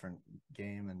completely different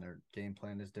game and their game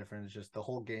plan is different. It's just the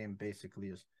whole game basically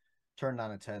is turned on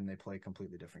its head and they play a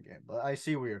completely different game. But I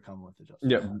see where you're coming with it, Justin.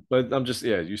 Yeah, but I'm just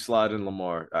you slide in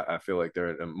Lamar. I feel like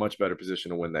they're in a much better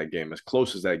position to win that game. As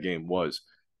close as that game was,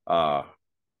 I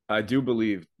do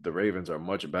believe the Ravens are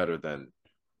much better than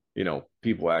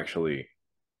people actually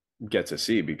get to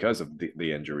see because of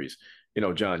the injuries.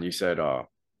 John, you said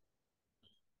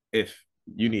if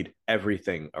you need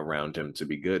everything around him to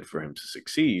be good for him to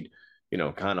succeed,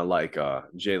 kind of like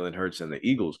Jalen Hurts and the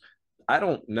Eagles. I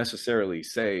don't necessarily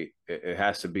say it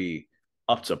has to be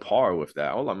up to par with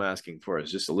that. All I'm asking for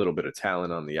is just a little bit of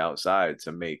talent on the outside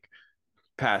to make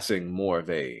passing more of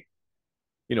a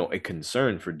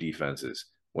concern for defenses.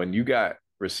 When you got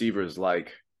receivers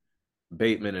like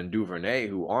Bateman and Duvernay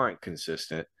who aren't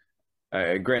consistent,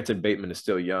 granted Bateman is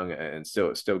still young and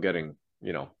still getting,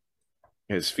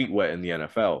 his feet wet in the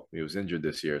NFL. He was injured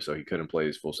this year, so he couldn't play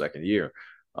his full second year.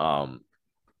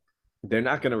 They're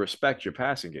not going to respect your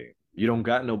passing game. You don't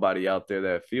got nobody out there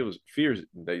that fears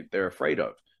they're afraid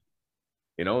of.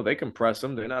 They can press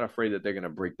them. They're not afraid that they're going to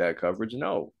break that coverage.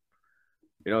 No,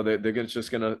 they're just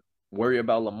going to worry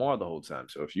about Lamar the whole time.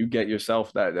 So if you get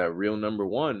yourself that real number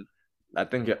one, I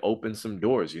think it opens some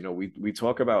doors. We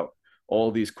talk about all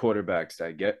these quarterbacks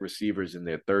that get receivers in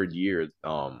their third year,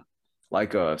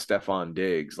 like a Stephon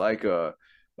Diggs, like a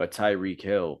Tyreek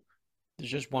Hill.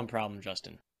 There's just one problem,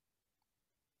 Justin.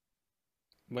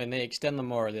 When they extend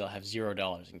Lamar, they'll have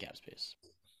 $0 in cap space.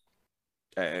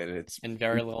 And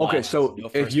very little. Okay, so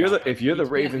if you're the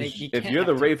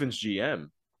Ravens GM,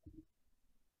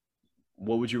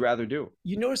 what would you rather do?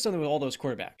 You notice something with all those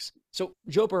quarterbacks. So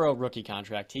Joe Burrow, rookie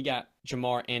contract. He got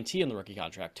Jamar and T in the rookie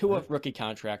contract. Tua, rookie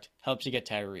contract, helps you get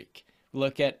Tyreek.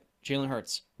 Look at Jalen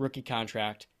Hurts, rookie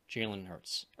contract,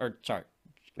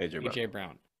 AJ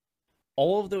Brown.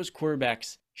 All of those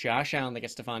quarterbacks, Josh Allen that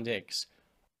gets Stephon Diggs,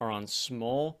 are on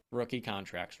small rookie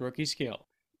contracts, rookie scale.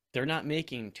 They're not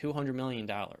making $200 million.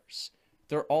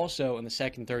 They're also in the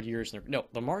second, third years. No,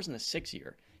 Lamar's in the 6th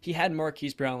year. He had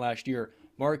Marquise Brown last year.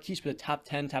 Marquise was a top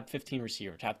 10, top 15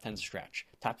 receiver, top 10 stretch,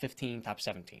 top 15, top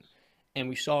 17. And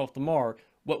we saw with Lamar,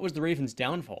 what was the Ravens'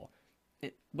 downfall?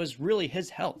 It was really his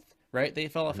health, right? They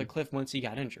fell off a cliff once he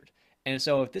got injured. And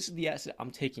so if this is the asset I'm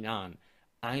taking on,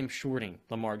 I am shorting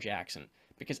Lamar Jackson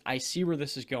because I see where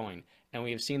this is going. And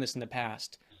we have seen this in the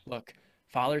past. Look,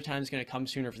 Father Time's going to come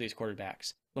sooner for these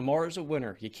quarterbacks. Lamar is a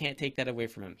winner. You can't take that away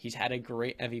from him. He's had a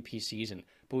great MVP season.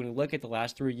 But when you look at the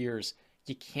last 3 years,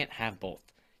 you can't have both.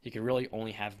 You can really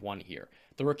only have one here.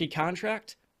 The rookie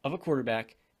contract of a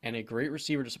quarterback and a great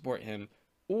receiver to support him,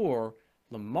 or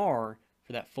Lamar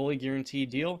for that fully guaranteed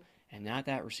deal and not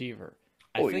that receiver.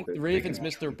 I think the Ravens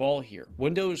missed their ball here.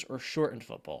 Windows are short in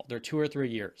football. They're 2 or 3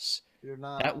 years. You're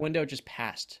not. That window just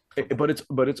passed. But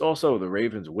it's also the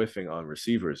Ravens whiffing on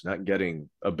receivers, not getting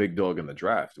a big dog in the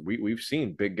draft. We've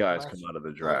seen big guys come out of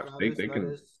the draft.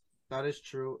 That is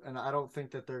true, and I don't think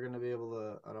that they're going to be able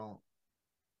to.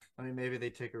 I mean, maybe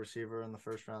they take a receiver in the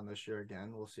first round this year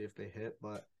again. We'll see if they hit,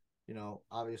 but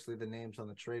obviously the names on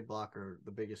the trade block are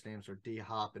the biggest names are D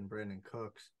Hop and Brandon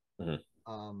Cooks.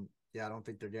 Mm-hmm. Yeah, I don't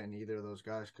think they're getting either of those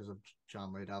guys because of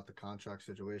John laid out the contract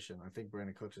situation. I think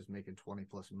Brandon Cooks is making 20+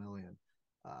 million.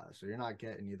 So you're not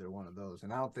getting either one of those.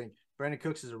 And I don't think Brandon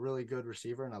Cooks is a really good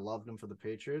receiver, and I loved him for the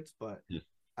Patriots, but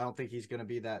I don't think he's going to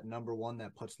be that number one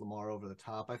that puts Lamar over the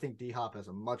top. I think D Hop has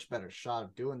a much better shot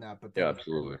of doing that. But then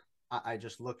absolutely. I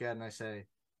just look at it and I say,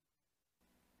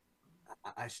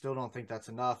 I still don't think that's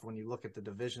enough when you look at the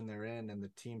division they're in and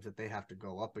the teams that they have to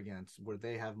go up against, where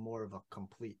they have more of a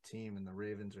complete team, and the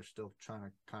Ravens are still trying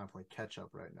to kind of play catch up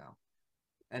right now.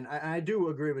 And I do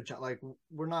agree with John. Like,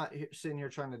 we're not sitting here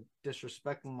trying to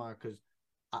disrespect Lamar, because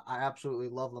I absolutely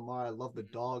love Lamar. I love the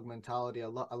dog mentality. I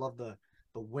love the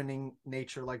winning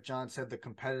nature, like John said, the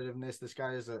competitiveness. This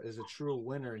guy is a true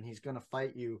winner, and he's going to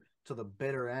fight you to the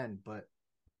bitter end. But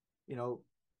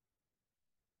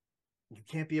you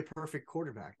can't be a perfect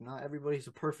quarterback. Not everybody's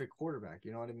a perfect quarterback.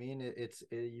 You know what I mean?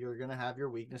 You're going to have your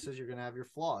weaknesses. You're going to have your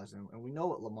flaws. And we know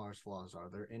what Lamar's flaws are.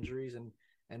 They're injuries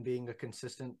and being a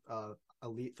consistent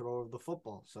elite thrower of the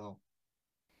football. So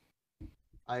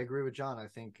I agree with John. I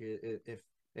think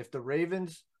if the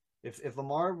Ravens, if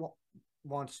Lamar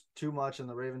wants too much and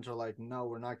the Ravens are like, no,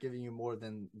 we're not giving you more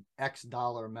than X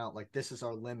dollar amount. Like, this is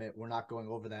our limit. We're not going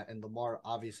over that. And Lamar,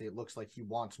 obviously, it looks like he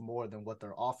wants more than what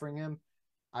they're offering him.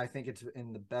 I think it's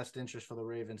in the best interest for the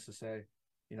Ravens to say,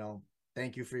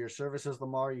 thank you for your services,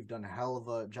 Lamar. You've done a hell of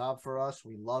a job for us.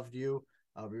 We loved you.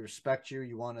 We respect you.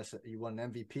 You won an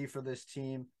MVP for this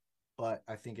team. But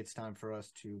I think it's time for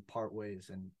us to part ways,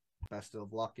 and best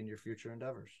of luck in your future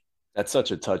endeavors. That's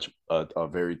such a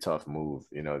very tough move.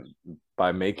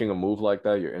 By making a move like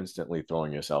that, you're instantly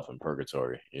throwing yourself in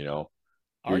purgatory. No,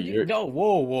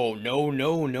 whoa,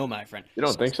 no, my friend. You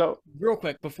don't think so? Real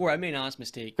quick, before I made an honest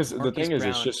mistake. Because the thing is,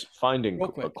 it's just finding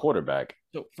a quarterback.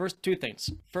 So two things.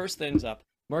 First things up,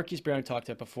 Marquise Brown talked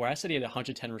about before. I said he had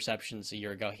 110 receptions a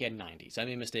year ago. He had 90, so I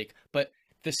made a mistake. But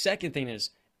the second thing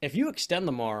is, if you extend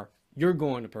Lamar, you're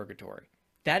going to purgatory.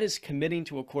 That is committing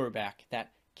to a quarterback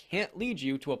that can't lead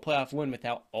you to a playoff win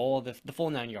without all the full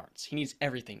 9 yards. He needs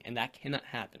everything, and that cannot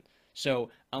happen. So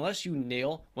unless you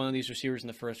nail one of these receivers in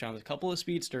the first round with a couple of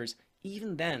speedsters,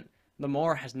 even then,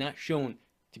 Lamar has not shown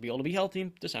to be able to be healthy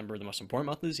in December, the most important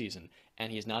month of the season,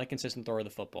 and he is not a consistent thrower of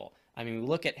the football. I mean, we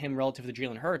look at him relative to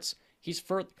Jalen Hurts.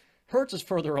 Hurts is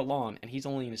further along, and he's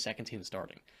only in his second team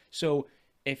starting. So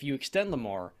if you extend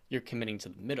Lamar, you're committing to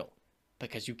the middle,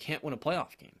 because you can't win a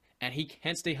playoff game, and he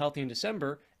can't stay healthy in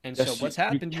December. And so what's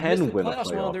happened? You missed the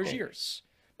playoffs one of those years.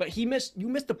 But you missed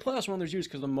the playoffs one of those years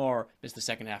because Lamar missed the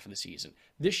second half of the season.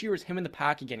 This year is him in the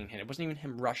pocket getting hit. It wasn't even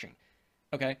him rushing.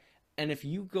 Okay? And if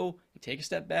you go and take a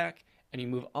step back and you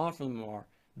move on from Lamar,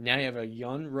 now you have a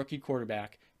young rookie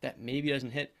quarterback that maybe doesn't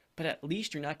hit, but at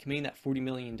least you're not committing that $40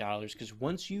 million, because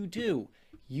once you do,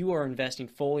 you are investing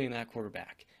fully in that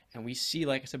quarterback. And we see,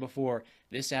 like I said before,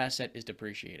 this asset is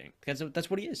depreciating. Because that's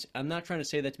what he is. I'm not trying to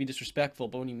say that to be disrespectful,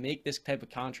 but when you make this type of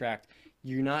contract,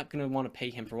 you're not going to want to pay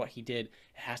him for what he did. It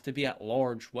has to be at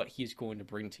large what he's going to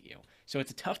bring to you. So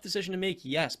it's a tough decision to make,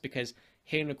 yes, because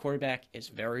hitting a quarterback is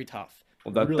very tough.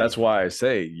 Well, that's why I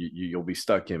say you'll be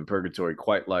stuck in purgatory,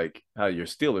 quite like how your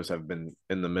Steelers have been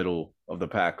in the middle of the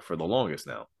pack for the longest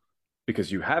now,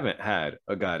 because you haven't had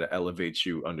a guy to elevate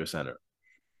you under center.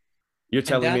 You're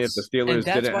telling me if the Steelers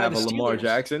didn't have a Lamar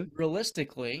Jackson?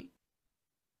 Realistically,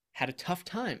 had a tough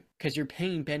time because you're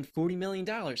paying Ben $40 million,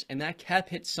 and that cap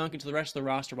hit sunk into the rest of the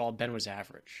roster while Ben was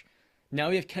average. Now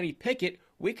we have Kenny Pickett.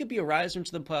 We could be a riser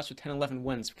into the playoffs with 10, 11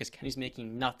 wins because Kenny's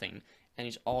making nothing, and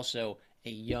he's also a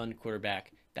young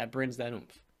quarterback that brings that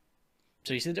oomph.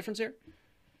 So you see the difference here?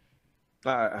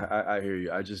 I hear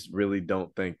you. I just really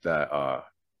don't think that,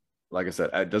 like I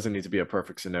said, it doesn't need to be a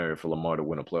perfect scenario for Lamar to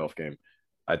win a playoff game.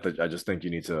 I just think you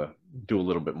need to do a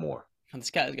little bit more. And this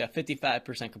guy's got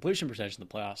 55% completion percentage in the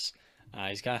playoffs.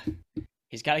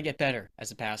 He's got to get better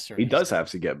as a passer. He does have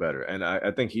to get better, and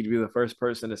I think he'd be the first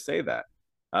person to say that.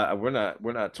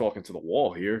 We're not talking to the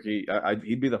wall here.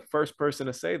 He'd be the first person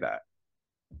to say that.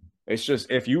 It's just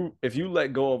if you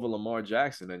let go of a Lamar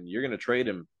Jackson and you're gonna trade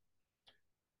him,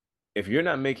 if you're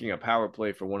not making a power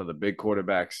play for one of the big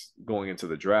quarterbacks going into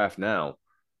the draft now,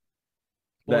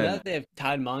 Well, now then that they have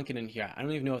Todd Monken in here, I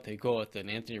don't even know if they go with an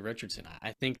Anthony Richardson.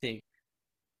 I think they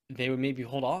would maybe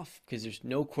hold off because there's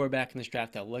no quarterback in this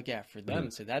draft I'll look at for them.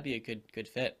 mhm. So that'd be a good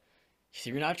fit. So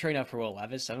you're not trading up for Will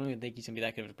Levis. I don't even think he's gonna be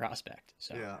that good of a prospect.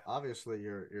 So Yeah, obviously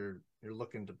you're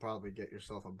looking to probably get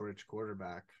yourself a bridge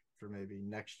quarterback for maybe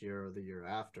next year or the year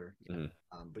after. Mhm.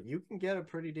 But you can get a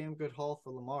pretty damn good haul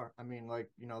for Lamar. I mean,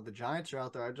 like, the Giants are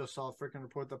out there. I just saw a freaking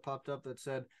report that popped up that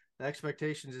said the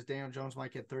expectations is Daniel Jones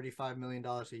might get $35 million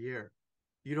a year.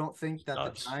 You don't think that the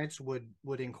Nuts. Giants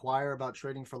would inquire about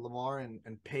trading for Lamar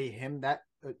and pay him that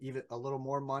even a little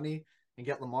more money and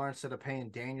get Lamar instead of paying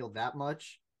Daniel that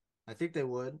much? I think they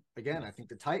would. Again, I think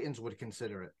the Titans would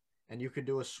consider it. And you could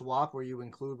do a swap where you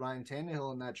include Ryan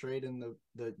Tannehill in that trade, and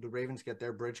the Ravens get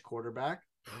their bridge quarterback.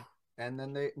 And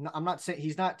then I'm not saying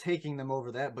he's not taking them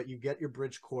over that, but you get your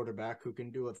bridge quarterback who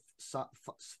can do a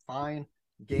fine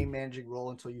game managing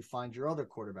role until you find your other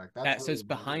quarterback. That's that really sits what it is.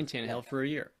 behind Tannehill for a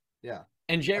year. Yeah.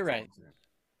 And Jay That's all Ray, I'm saying.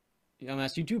 I'm gonna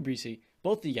ask you too, Breesy,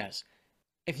 both of you guys.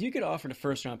 If you could offer the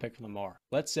first round pick for Lamar,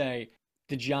 let's say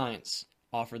the Giants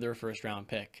offer their first round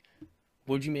pick,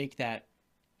 would you make that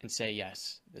and say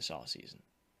yes this all season?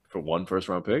 For one first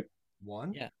round pick?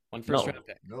 One? Yeah, one first No, round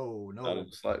pick. No, not no.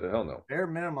 a slight hell no. Bare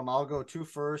minimum, I'll go two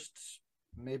firsts,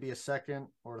 maybe a second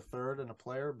or a third and a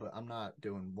player, but I'm not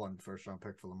doing one first round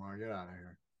pick for Lamar. Get out of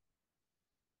here.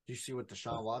 Do you see what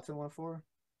Deshaun Watson went for?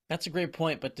 That's a great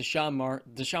point, but Deshaun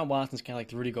Watson's kind of like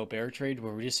the Rudy Gobert trade,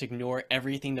 where we just ignore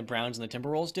everything the Browns and the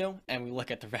Timberwolves do, and we look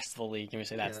at the rest of the league and we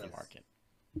say that's the Yes. market.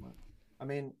 I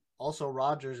mean, also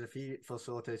Rodgers, if he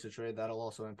facilitates a trade, that'll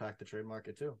also impact the trade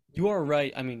market too. You are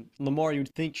right. I mean, Lamar,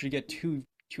 you'd think should get two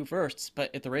firsts, but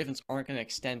if the Ravens aren't going to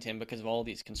extend him because of all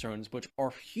these concerns, which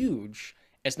are huge,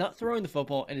 it's not throwing the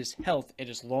football, it is health, it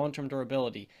is long-term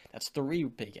durability. That's three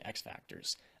big X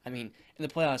factors. I mean, in the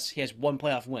playoffs, he has one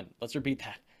playoff win. Let's repeat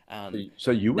that.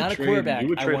 So you would Not a trade you quarterback.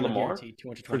 would I trade want to Lamar guarantee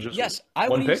for 220. just Yes, I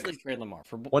would one pick? easily trade Lamar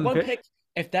for One one pick? pick.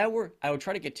 If that were, I would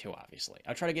try to get two. Obviously,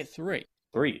 I'd try to get three.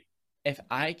 Three. If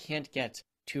I can't get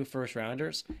two first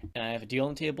rounders and I have a deal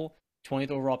on the table,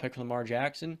 20th overall pick for Lamar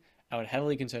Jackson, I would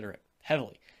heavily consider it.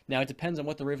 Heavily. Now, it depends on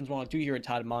what the Ravens want to do here at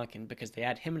Todd Monken because they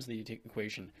add him into the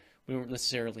equation. We don't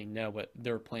necessarily know what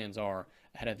their plans are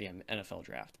ahead of the NFL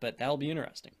draft, but that'll be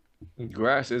interesting.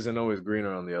 Grass isn't always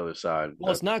greener on the other side. Well,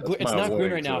 That's it's my not green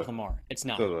warning right now with Lamar. It's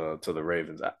not. to the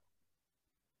Ravens.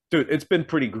 Dude, it's been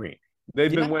pretty green. They've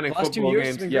been Yeah, winning the last two football years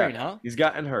it's games. been Yeah, green, huh? he's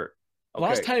gotten hurt. The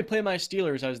last Okay, time I played my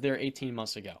Steelers, I was there 18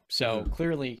 months ago. So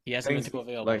clearly he hasn't been things too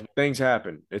available. like things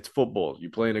happen. It's football. You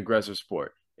play an aggressive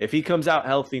sport. If he comes out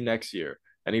healthy next year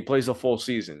and he plays a full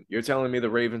season, you're telling me the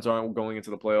Ravens aren't going into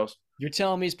the playoffs? You're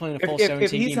telling me he's playing a If full if, if 17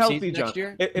 he's game season healthy, John, next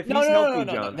year? if No, he's no, no, no, healthy,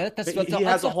 no, no. John, That's he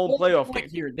has the a whole whole playoff point game.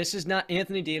 here. This is not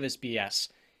Anthony Davis BS.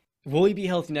 Will he be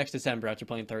healthy next December after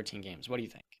playing 13 games? What do you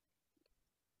think?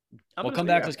 I'm We'll gonna come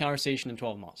say back yeah. to this conversation in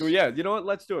 12 months. So yeah, you know what?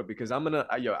 Let's do it because I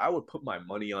would put my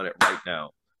money on it right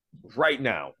now. Right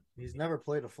now, He's never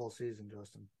played a full season,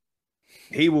 Justin.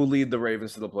 he will lead the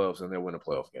Ravens to the playoffs and they'll win a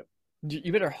playoff game.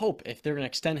 You better hope if they're going to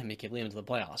extend him, he can lead him to the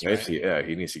playoffs, right?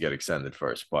 He needs to get extended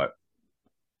first. But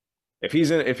if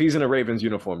he's in a Ravens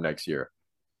uniform next year,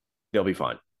 they'll be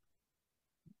fine.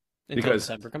 Until Because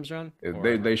December comes around?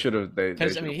 they should have Because,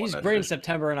 I should mean, have won he's that great in division.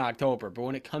 September and October, but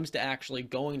when it comes to actually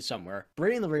going somewhere,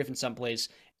 bringing the Ravens someplace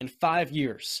in 5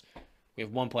 years, we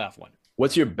have one playoff win.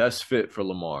 What's your best fit for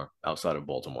Lamar outside of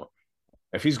Baltimore?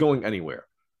 If he's going anywhere,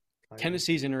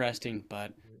 Tennessee's interesting,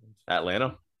 but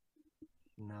Atlanta.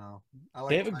 No.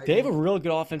 they have a real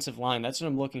good offensive line. That's what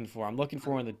I'm looking for. I'm looking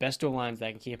for one of the best O-lines that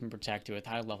can keep him protected with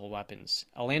high-level weapons.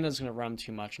 Atlanta's going to run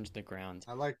too much into the ground.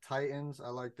 I like Titans. I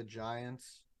like the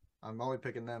Giants. I'm only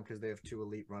picking them because they have two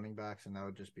elite running backs, and that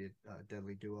would just be a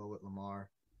deadly duo with Lamar.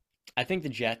 I think the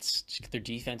Jets, their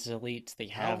defense is elite. They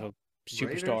have a superstar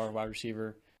Raiders? wide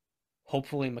receiver.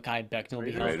 Hopefully, Mekhi Becton will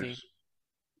be healthy. Raiders.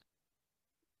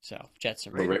 So, Jets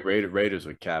are Raiders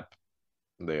would cap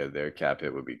their cap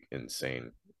hit would be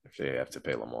insane if they have to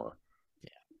pay Lamar. Yeah.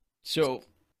 So,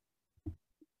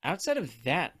 outside of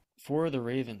that, for the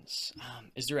Ravens,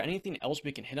 is there anything else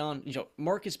we can hit on?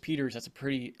 Marcus Peters, that's a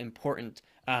pretty important,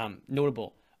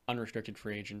 notable unrestricted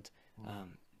free agent. So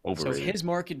Overrated. his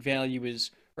market value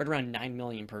is right around $9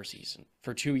 million per season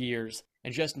for 2 years.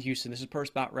 And Justin Houston, this is per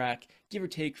spot rack, give or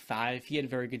take 5. He had a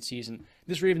very good season.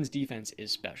 This Ravens defense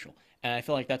is special, and I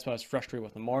feel like that's why I was frustrated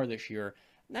with Lamar this year.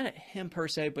 Not at him per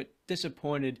se, but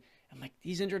disappointed I'm like,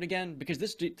 he's injured again? Because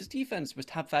this defense was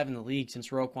top 5 in the league since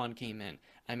Roquan came in.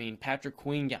 I mean, Patrick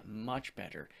Queen got much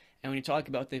better. And when you talk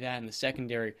about they've had in the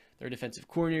secondary, their defensive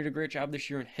coordinator did a great job this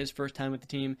year in his first time with the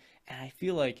team. And I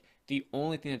feel like the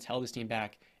only thing that's held this team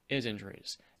back is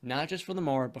injuries. Not just for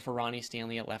Lamar, but for Ronnie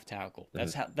Stanley at left tackle.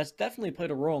 That's definitely played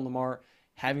a role in Lamar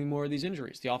having more of these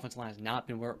injuries. The offensive line has not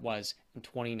been where it was in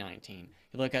 2019.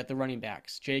 You look at the running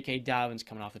backs. J.K. Dobbins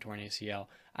coming off the torn ACL.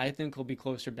 I think he'll be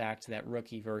closer back to that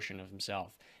rookie version of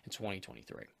himself in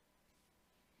 2023.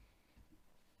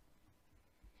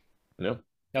 No.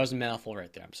 That was a mouthful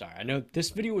right there. I'm sorry. I know this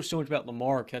video was so much about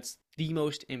Lamar. That's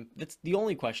the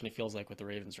only question it feels like with the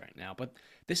Ravens right now. But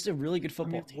this is a really good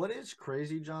football team. What is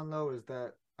crazy, John, though, is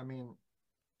that,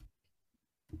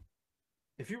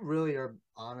 if you really are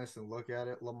honest and look at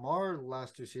it, Lamar the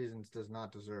last 2 seasons does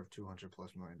not deserve $200+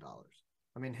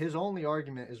 million. His only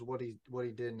argument is what he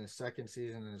did in his second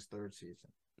season and his third season.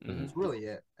 Mm-hmm. That's really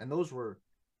it. And those were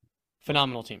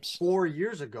phenomenal teams. 4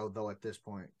 years ago, though. At this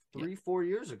point, 4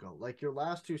 years ago, like your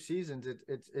last 2 seasons,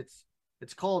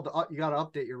 it's called you got to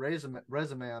update your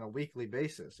resume on a weekly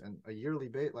basis and a yearly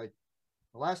base. Like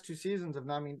the last 2 seasons of,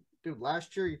 dude,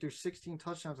 last year you threw 16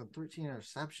 touchdowns and 13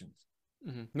 interceptions.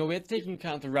 Mm-hmm. No, we have to take into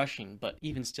account the rushing, but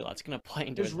even still, that's going to play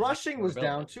into his rushing was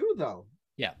down too, though.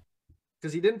 Yeah,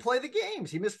 because he didn't play the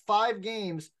games. He missed 5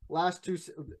 games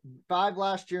 5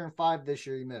 last year and 5 this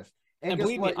year. He missed. And guess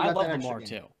believe what? me, I love Lamar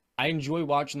too. I enjoy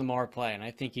watching Lamar play, and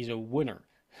I think he's a winner.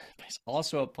 But he's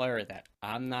also a player that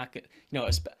I'm not good.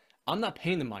 I'm not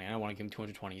paying the money. I don't want to give him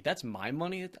 220. That's my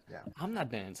money. I'm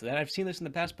not been into that. I've seen this in the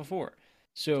past before.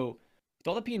 So, with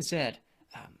all that being said,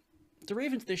 the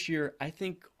Ravens this year, I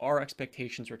think our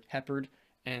expectations were tempered,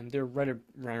 and they're right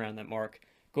around that mark.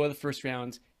 Go to the first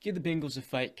round, give the Bengals a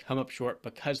fight, come up short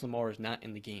because Lamar is not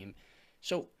in the game.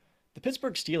 So, the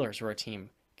Pittsburgh Steelers were a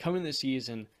team coming this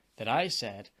season that I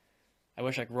said, I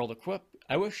wish I could roll the clip.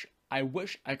 I wish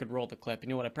I could roll the clip. You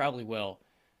know what? I probably will.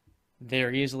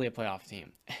 They're easily a playoff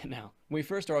team. Now, when we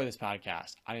first started this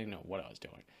podcast, I didn't know what I was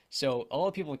doing. So a lot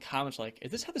of people in comments were like,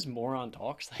 is this how this moron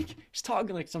talks? Like, he's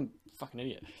talking like some fucking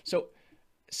idiot. So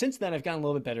since then, I've gotten a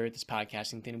little bit better at this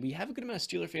podcasting thing. We have a good amount of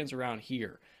Steeler fans around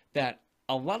here that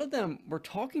a lot of them were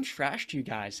talking trash to you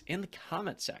guys in the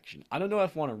comment section. I don't know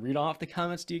if I want to read off the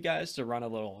comments to you guys to run a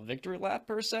little victory lap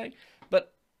per se,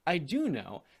 but I do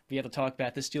know we have to talk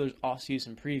about the Steelers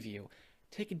offseason preview.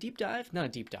 Take a deep dive, not a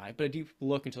deep dive, but a deep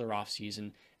look into their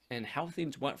offseason and how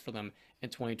things went for them in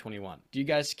 2021. Do you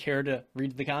guys care to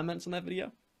read the comments on that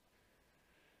video?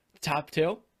 The top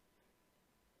 2?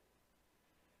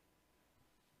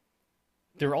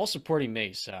 They're all supporting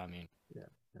me, so yeah.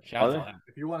 Shout out to them.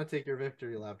 If you want to take your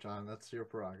victory lap, John, that's your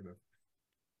prerogative.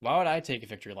 Why would I take a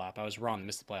victory lap? I was wrong,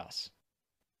 missed the playoffs.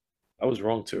 I was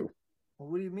wrong too. Well,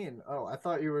 what do you mean? Oh, I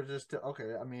thought you were just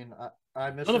okay. I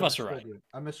misunderstood. None of us are right.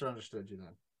 I misunderstood you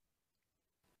then.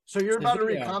 So you're about to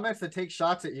read comments that take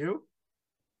shots at you?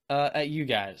 At you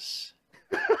guys.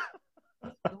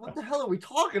 What the hell are we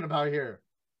talking about here?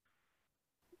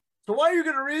 So why are you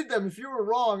going to read them if you were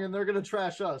wrong and they're going to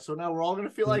trash us? So now we're all going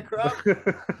to feel like crap?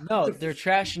 No, they're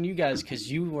trashing you guys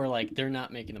because you were like, they're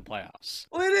not making the playoffs.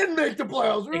 Well, they didn't make the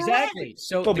playoffs. We exactly. Right.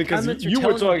 So because you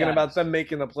were talking about them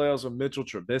making the playoffs with Mitchell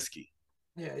Trubisky.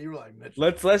 Yeah, you were like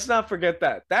Mitchell. Let's not forget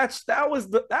that. That was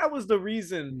the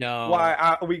reason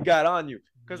why we got on you.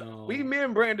 Because me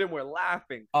and Brandon were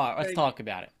laughing. All right, let's talk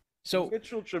about it. So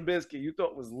Mitchell Trubisky, you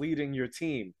thought was leading your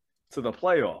team to the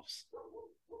playoffs.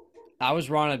 I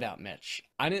was wrong about Mitch.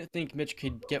 I didn't think Mitch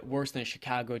could get worse than a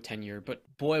Chicago tenure, but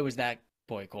boy, was that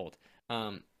boy cold.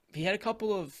 He had a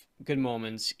couple of good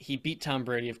moments. He beat Tom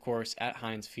Brady, of course, at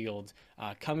Heinz Field,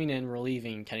 coming in,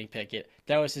 relieving Kenny Pickett.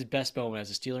 That was his best moment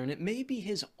as a Steeler, and it may be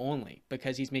his only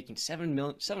because he's making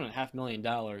 $7.5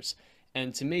 million.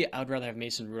 And to me, I'd rather have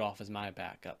Mason Rudolph as my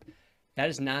backup. That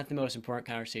is not the most important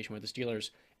conversation with the Steelers.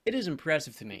 It is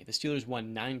impressive to me. The Steelers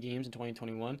won 9 games in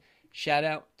 2021. Shout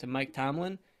out to Mike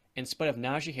Tomlin. In spite of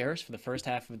Najee Harris for the first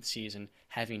half of the season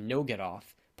having no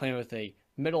get-off, playing with a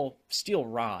middle steel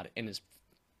rod in his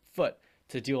foot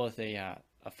to deal with a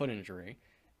foot injury.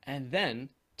 And then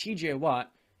TJ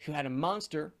Watt, who had a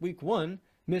monster week 1,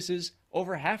 misses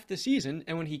over half the season,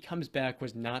 and when he comes back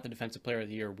was not the defensive player of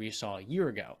the year we saw a year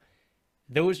ago.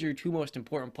 Those are your 2 most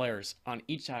important players on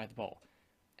each side of the ball,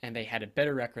 and they had a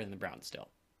better record than the Browns still.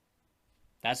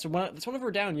 That's one of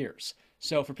our down years.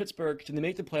 So for Pittsburgh, did they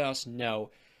make the playoffs?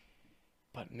 No.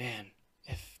 But man,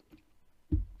 if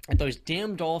those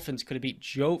damn Dolphins could have beat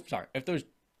if those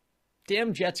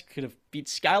damn Jets could have beat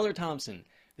Skylar Thompson,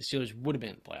 the Steelers would have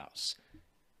been in the playoffs.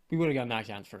 We would have got knocked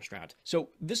out in the first round. So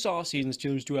this offseason, the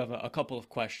Steelers do have a couple of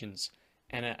questions,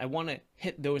 And I want to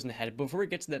hit those in the head. Before we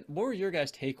get to that, what were your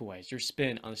guys' takeaways, your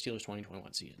spin on the Steelers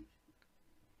 2021 season?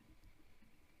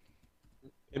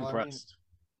 Well, I mean, Impressed.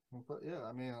 yeah,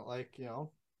 I mean, like,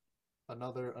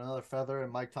 another feather in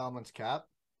Mike Tomlin's cap.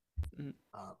 Mm.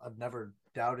 I've never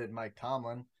doubted Mike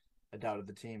Tomlin. I doubted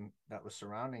the team that was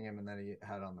surrounding him and that he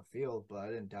had on the field, but I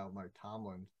didn't doubt Mike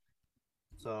Tomlin.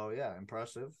 So yeah,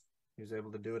 impressive. He was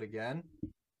able to do it again.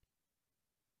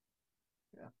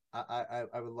 Yeah,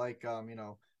 I would like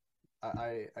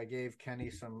I gave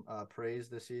Kenny some praise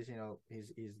this season.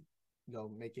 He's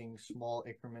making small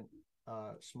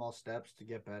steps to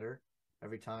get better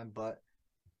every time, but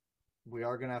we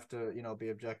are gonna have to be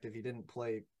objective. He didn't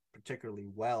play particularly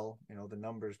well. The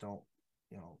numbers don't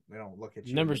they don't look at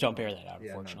you. Numbers don't bear that out, Yeah,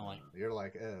 unfortunately. no. You're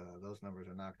like, those numbers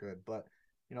are not good. But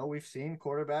we've seen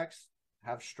quarterbacks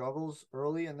have struggles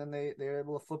early, and then they're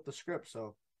able to flip the script.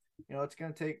 So it's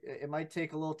gonna take. It might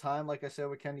take a little time, like I said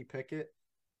with Kenny Pickett,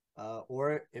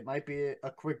 or it might be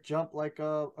a quick jump, like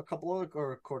a couple other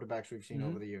quarterbacks we've seen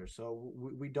over the years. So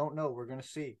we don't know. We're gonna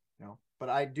see. But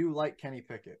I do like Kenny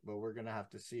Pickett, but we're gonna have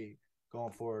to see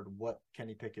going forward what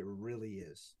Kenny Pickett really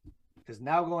is. Because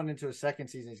now going into his second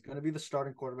season, he's going to be the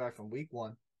starting quarterback from week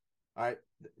 1. All right.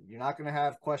 You're not going to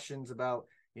have questions about,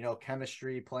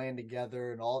 chemistry, playing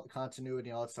together, and all the continuity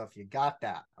and all that stuff. You got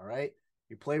that. All right.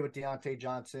 You play with Deontay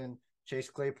Johnson. Chase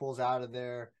Claypool's out of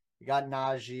there. You got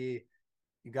Najee.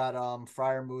 You got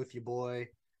Freiermuth, your boy.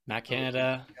 Matt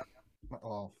Canada.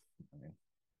 Well, I mean,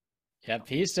 Yep,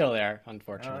 he's still there,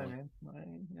 unfortunately.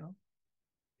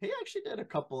 He actually did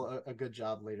a good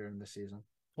job later in the season.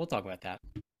 We'll talk about that.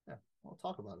 Yeah, we'll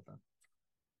talk about it then.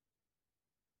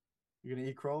 You gonna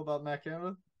eat crow about Matt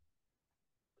Canada?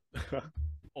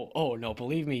 Oh no,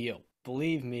 believe me,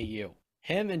 you.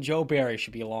 Him and Joe Barry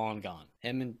should be long gone.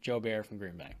 Him and Joe Barry from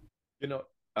Green Bay.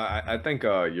 I think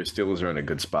your Steelers are in a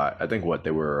good spot. I think what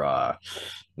they were,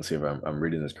 let's see if I'm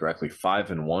reading this correctly,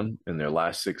 5-1 in their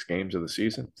last 6 games of the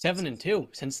season.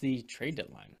 7-2 since the trade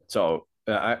deadline. So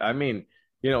I mean,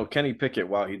 Kenny Pickett,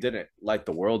 while he didn't light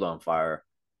the world on fire,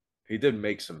 he did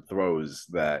make some throws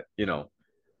that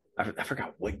I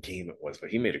forgot what game it was, but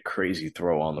he made a crazy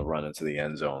throw on the run into the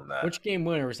end zone. Which game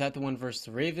winner was that? The one versus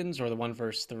the Ravens or the one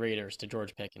versus the Raiders to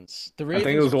George Pickens? The I Ravens.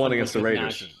 think it was the one against the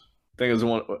Raiders. Najee. I think it was the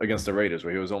one against the Raiders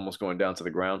where he was almost going down to the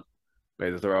ground,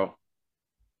 made the throw.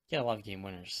 He had a lot of game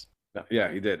winners.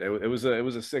 Yeah, he did. It was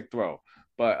a sick throw,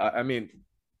 but I mean,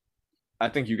 I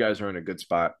think you guys are in a good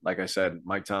spot. Like I said,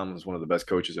 Mike Tomlin is one of the best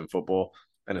coaches in football,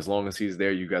 and as long as he's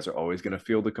there, you guys are always going to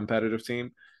field a competitive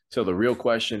team. So the real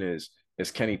question is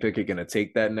Kenny Pickett going to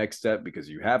take that next step? Because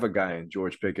you have a guy in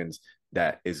George Pickens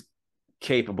that is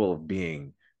capable of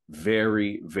being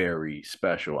very, very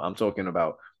special. I'm talking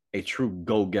about a true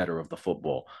go-getter of the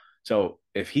football. So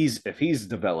if he's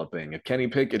developing, if Kenny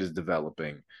Pickett is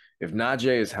developing, if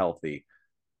Najee is healthy,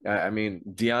 I mean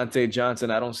Deontay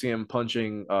Johnson, I don't see him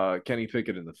punching Kenny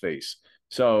Pickett in the face.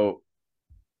 So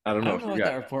I don't I know don't if know you if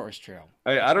got. that report was true.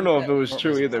 I don't know if it was report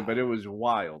true was either, wild. but it was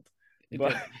wild.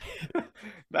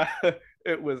 But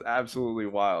it was absolutely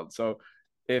wild. So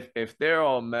if they're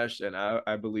all meshed, and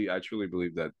I truly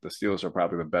believe that the Steelers are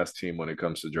probably the best team when it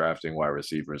comes to drafting wide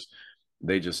receivers.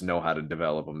 They just know how to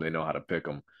develop them. They know how to pick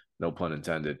them. No pun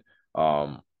intended.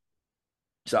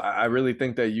 So I really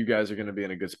think that you guys are going to be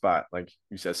in a good spot. Like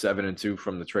you said, 7-2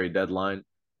 from the trade deadline.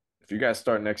 If you guys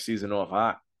start next season off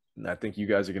hot, I think you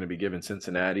guys are going to be giving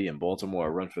Cincinnati and Baltimore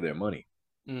a run for their money.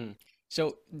 Mm.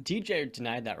 So DJ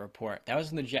denied that report. That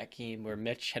was in the Jet game where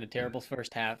Mitch had a terrible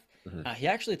first half. Mm-hmm. He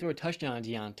actually threw a touchdown on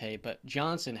Deontay, but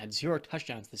Johnson had 0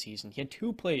 touchdowns this season. He had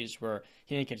 2 plays where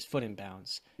he didn't get his foot in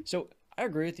bounds. So I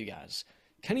agree with you guys.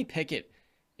 Kenny Pickett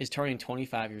is turning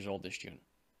 25 years old this June.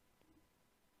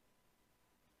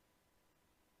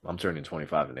 I'm turning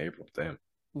 25 in April. Damn.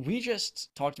 We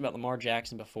just talked about Lamar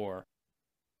Jackson before.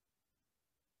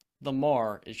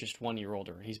 Lamar is just 1 year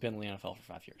older. He's been in the NFL for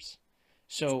 5 years.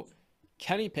 So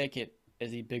Kenny Pickett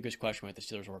is the biggest question with the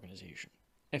Steelers organization.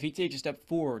 If he takes a step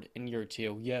forward in year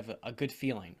 2, you have a good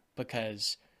feeling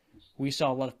because we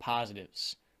saw a lot of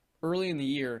positives. Early in the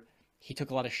year, he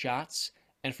took a lot of shots,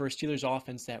 and for a Steelers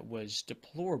offense that was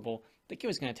deplorable, I think he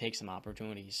was going to take some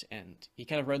opportunities, and he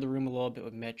kind of read the room a little bit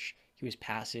with Mitch. He was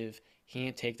passive. He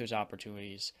didn't take those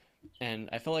opportunities, and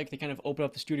I felt like they kind of opened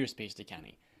up the studio space to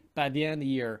Kenny. By the end of the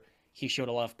year, he showed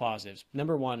a lot of positives.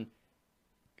 Number one,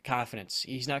 confidence.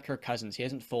 He's not Kirk Cousins. He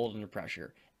hasn't folded under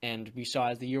pressure. And we saw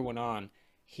as the year went on,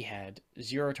 he had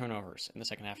 0 turnovers in the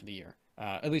second half of the year,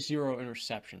 at least 0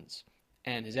 interceptions.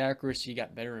 And his accuracy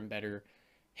got better and better.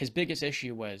 His biggest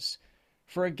issue was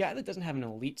for a guy that doesn't have an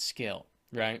elite skill,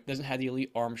 right? Doesn't have the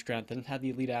elite arm strength, doesn't have the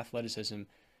elite athleticism.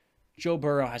 Joe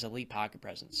Burrow has elite pocket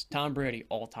presence. Tom Brady,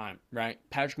 all time, right?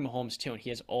 Patrick Mahomes, too, and he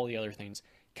has all the other things.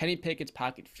 Kenny Pickett's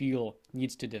pocket feel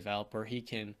needs to develop where he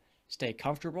can stay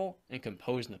comfortable and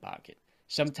composed in the pocket.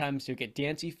 Sometimes he'll get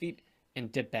dancy feet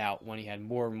and dip out when he had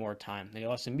more and more time. And he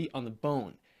lost some meat on the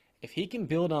bone. If he can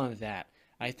build on that,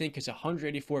 I think his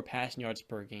 184 passing yards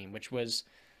per game, which was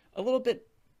a little bit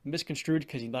misconstrued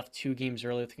because he left 2 games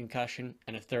early with a concussion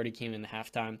and a 30 came in the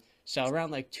halftime. So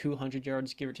around like 200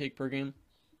 yards, give or take, per game.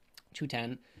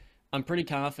 210. I'm pretty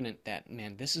confident that,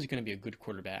 man, this is going to be a good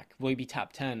quarterback. Will he be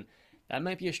top 10? That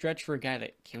might be a stretch for a guy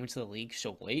that came into the league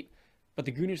so late. But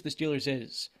the good news for the Steelers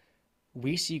is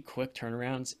we see quick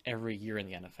turnarounds every year in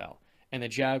the NFL. And the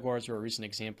Jaguars are a recent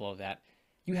example of that.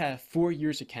 You have 4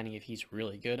 years of Kenny if he's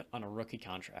really good on a rookie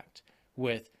contract.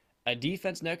 With a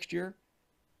defense next year,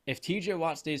 if TJ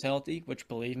Watt stays healthy, which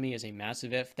believe me is a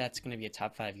massive if, that's going to be a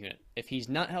top 5 unit. If he's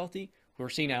not healthy, we're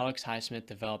seeing Alex Highsmith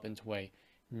develop into a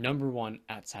 #1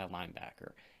 outside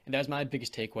linebacker. And that was my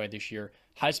biggest takeaway this year.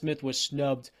 Highsmith was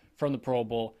snubbed from the Pro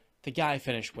Bowl. The guy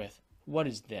finished with, what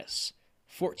is this?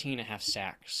 14.5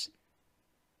 sacks,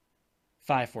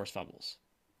 5 forced fumbles.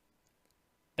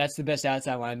 That's the best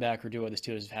outside linebacker duo the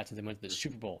Steelers have had since they went to the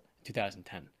Super Bowl in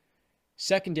 2010.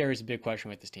 Secondary is a big question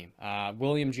with this team.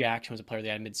 William Jackson was a player they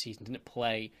had midseason, didn't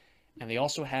play. And they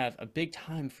also have a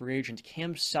big-time free agent,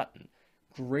 Cam Sutton.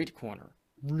 Great corner.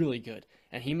 Really good.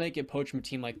 And he might get poached from a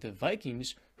team like the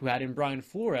Vikings, who had in Brian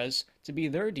Flores to be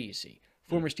their DC.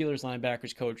 Former Steelers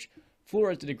linebackers coach.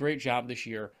 Flores did a great job this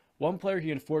year. One player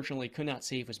he unfortunately could not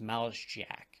save was Miles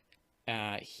Jack.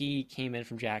 He came in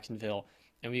from Jacksonville,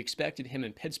 and we expected him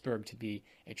in Pittsburgh to be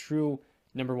a true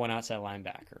 #1 outside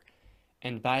linebacker.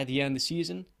 And by the end of the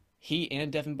season, he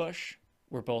and Devin Bush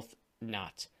were both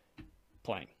not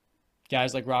playing.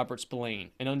 Guys like Robert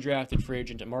Spillane, an undrafted free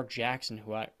agent, and Mark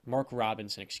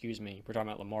Robinson, we're talking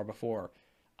about Lamar before,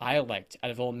 I liked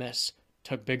out of Ole Miss,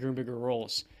 took bigger and bigger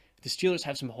roles. The Steelers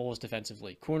have some holes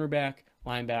defensively, cornerback,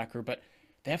 linebacker, but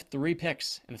they have 3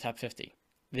 picks in the top 50.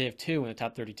 They have 2 in the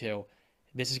top 32.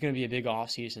 This is going to be a big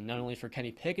offseason, not only for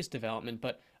Kenny Pickett's development,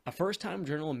 but a first-time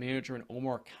general manager in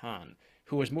Omar Khan,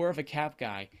 who was more of a cap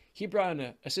guy. He brought in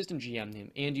an assistant GM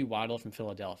named Andy Weidel from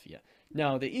Philadelphia.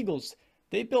 Now, the Eagles,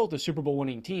 they built a Super Bowl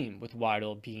winning team with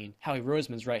Weidel being Howie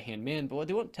Roseman's right-hand man, but what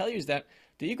they won't tell you is that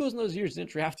the Eagles in those years didn't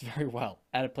draft very well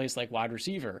at a place like wide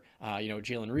receiver.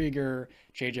 Jalen Rieger,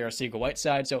 J.J.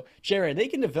 Arcega-Whiteside. So, Jared, they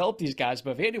can develop these guys,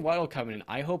 but if Andy Weidel coming in,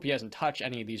 I hope he hasn't touched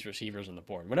any of these receivers on the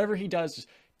board. Whatever he does, just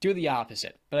do the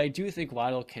opposite. But I do think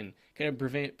Weidel can kind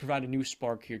of provide a new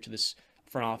spark here to this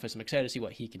front office. I'm excited to see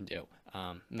what he can do.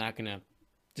 I'm not going to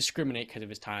discriminate because of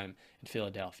his time in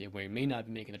Philadelphia, where he may not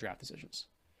be making the draft decisions.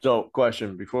 So,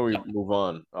 question before we move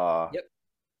on. Yep.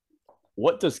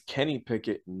 What does Kenny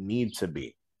Pickett need to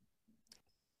be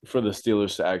for the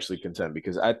Steelers to actually contend?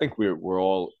 Because I think we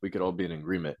could all be in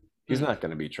agreement. He's not going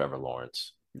to be Trevor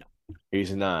Lawrence. No.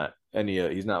 He's not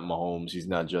he's not Mahomes. He's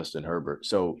not Justin Herbert.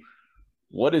 So,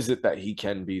 what is it that he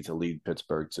can be to lead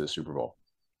Pittsburgh to the Super Bowl?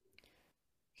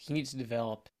 He needs to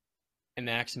develop and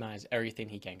maximize everything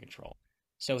he can control.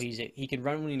 So he can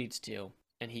run when he needs to,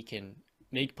 and he can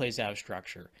make plays out of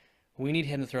structure. We need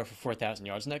him to throw for 4,000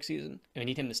 yards next season, and we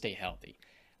need him to stay healthy.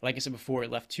 Like I said before, he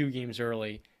left 2 games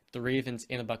early. The Ravens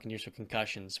and the Buccaneers with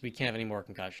concussions. We can't have any more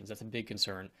concussions. That's a big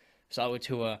concern. So with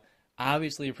Tua,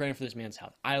 obviously you're praying for this man's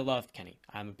health. I love Kenny.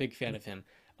 I'm a big fan of him.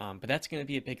 But that's going to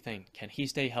be a big thing. Can he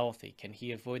stay healthy? Can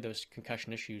he avoid those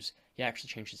concussion issues? He actually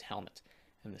changed his helmet.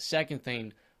 And the second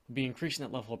thing would be increasing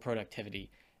that level of productivity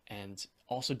and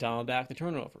also dial back the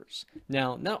turnovers.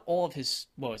 Now, not all of his,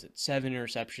 7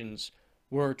 interceptions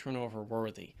were turnover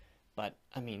worthy. But,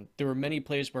 there were many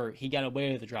plays where he got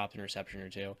away with a dropped interception or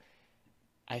 2.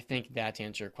 I think that, to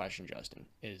answer your question, Justin,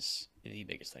 is the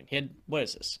biggest thing. He had,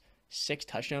 6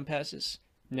 touchdown passes?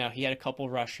 Now, he had a couple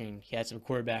rushing. He had some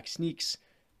quarterback sneaks.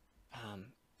 I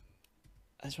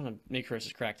just want to make sure this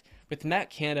is correct. With Matt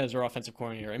Canada as our offensive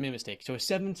coordinator, I made a mistake. So a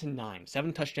 7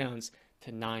 touchdowns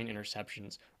to 9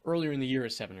 interceptions. Earlier in the year,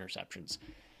 7 interceptions.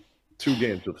 2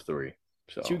 games with 3.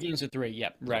 So 2 games with 3.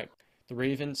 Yep, right.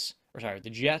 The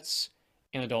Jets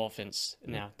and the Dolphins.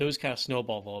 Now those kind of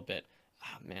snowballed a little bit.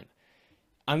 Oh man,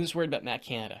 I'm just worried about Matt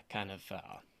Canada kind of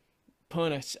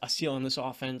putting a seal on this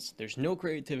offense. There's no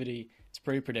creativity. It's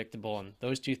pretty predictable, and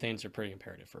those 2 things are pretty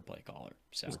imperative for a play caller.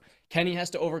 So Kenny has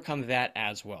to overcome that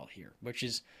as well here, which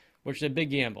is a big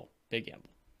gamble. Big gamble.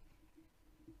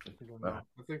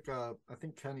 I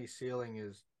think Kenny's ceiling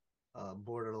is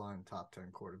borderline top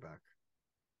 10 quarterback,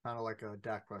 kind of like a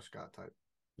Dak Prescott type.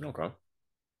 Okay,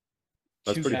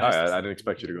 that's pretty high. I didn't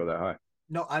expect you to go that high.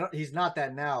 No, I don't. He's not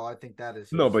that now. I think that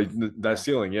is No, his. but that Yeah.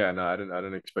 ceiling, yeah, no, I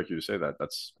didn't expect you to say that.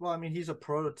 That's Well, I mean, he's a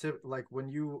prototype. Like when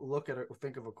you look at it,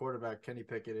 think of a quarterback. Kenny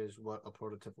Pickett is what a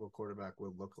prototypical quarterback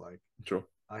would look like. true.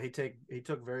 He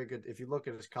took very good. If you look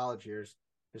at his college years,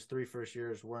 his three first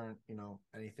years weren't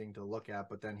anything to look at,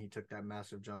 but then he took that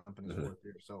massive jump in his Mm-hmm. fourth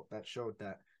year. So that showed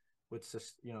that with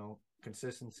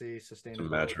consistency, Some sustainability,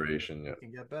 maturation, he yeah.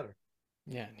 can get better.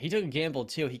 Yeah, he took a gamble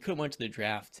too. He could have went to the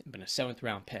draft and been a seventh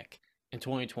round pick in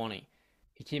 2020.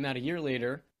 He came out a year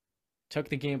later, took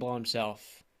the gamble on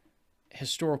himself.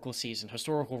 Historical season,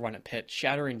 historical run at Pitt,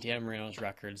 shattering Dan Marino's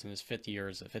records in his fifth year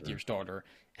as a fifth year Mm. starter,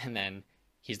 and then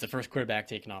he's the first quarterback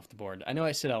taken off the board. I know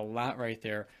I said a lot right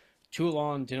there. Too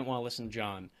long, didn't want to listen to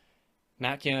John.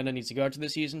 Matt Canada needs to go out to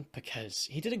this season because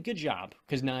he did a good job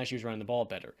because Najee was running the ball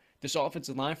better. This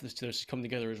offensive line for the Steelers has come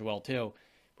together as well too.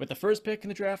 With the first pick in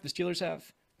the draft the Steelers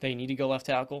have, they need to go left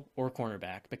tackle or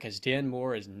cornerback because Dan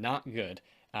Moore is not good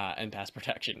in pass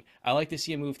protection. I like to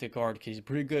see him move to guard because he's a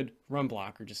pretty good run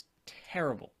blocker, just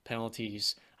terrible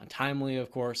penalties, untimely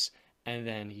of course, and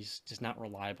then he's just not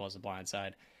reliable as a blind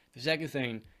side. The second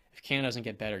thing, if Canada doesn't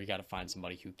get better, you got to find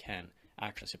somebody who can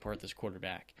actually support this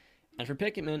quarterback. And for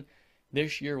Pickett,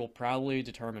 this year will probably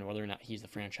determine whether or not he's the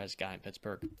franchise guy in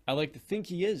Pittsburgh. I like to think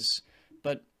he is,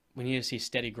 but we need to see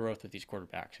steady growth with these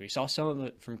quarterbacks. We saw some of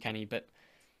it from Kenny, but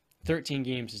 13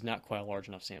 games is not quite a large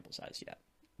enough sample size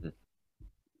yet.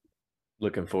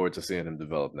 Looking forward to seeing him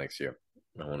develop next year.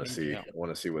 Me too. I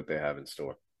want to see what they have in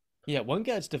store. Yeah, one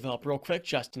guy that's developed real quick,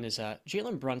 Justin, is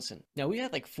Jalen Brunson. Now, we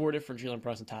had like 4 different Jalen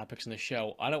Brunson topics in the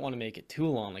show. I don't want to make it too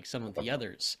long like some of the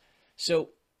others. So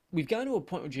we've gotten to a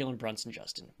point with Jalen Brunson,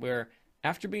 Justin, where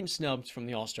after being snubbed from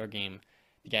the All-Star game,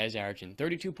 the guy's averaging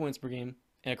 32 points per game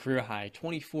and a career high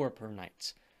 24 per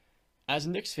night. As a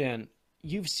Knicks fan,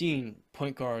 you've seen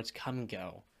point guards come and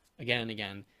go again and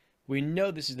again. We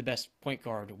know this is the best point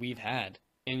guard we've had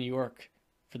in New York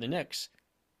for the Knicks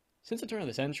since the turn of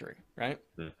the century, right?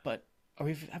 Mm. But have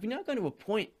we now gone to a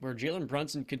point where Jalen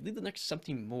Brunson could lead the Knicks to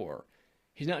something more?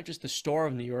 He's not just the star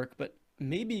of New York, but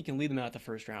maybe he can lead them out the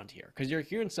first round here. Because you're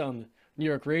hearing some New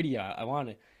York radio. I want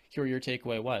to hear what your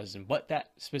takeaway was and what that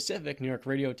specific New York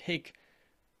radio take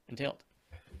entailed.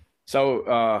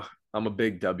 So I'm a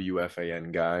big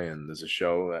WFAN guy, and there's a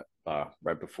show that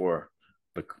right before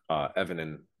the Evan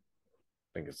and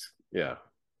I think it's yeah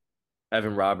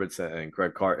Evan Roberts and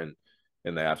Greg Carton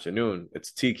in the afternoon.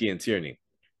 It's Tiki and Tierney.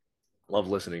 Love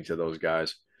listening to those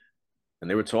guys, and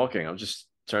they were talking. I just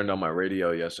turned on my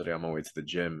radio yesterday on my way to the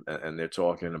gym, and they're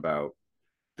talking about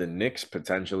the Knicks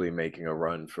potentially making a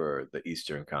run for the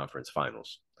Eastern Conference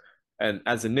Finals. And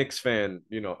as a Knicks fan,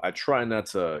 I try not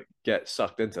to get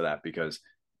sucked into that because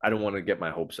I don't want to get my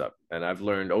hopes up. And I've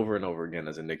learned over and over again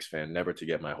as a Knicks fan never to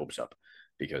get my hopes up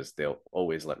because they'll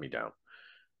always let me down.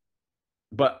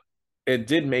 But it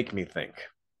did make me think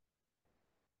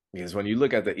because when you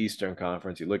look at the Eastern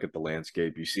Conference, you look at the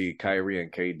landscape, you see Kyrie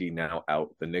and KD now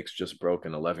out. The Knicks just broke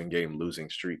an 11-game losing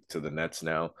streak to the Nets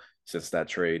now since that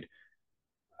trade.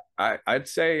 I'd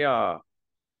say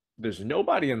there's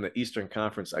nobody in the Eastern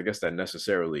Conference, I guess, that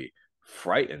necessarily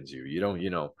frightens you.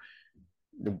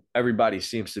 Everybody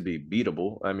seems to be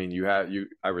beatable. I mean,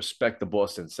 I respect the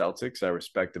Boston Celtics, I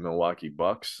respect the Milwaukee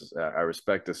Bucks, I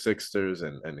respect the Sixers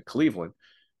and Cleveland,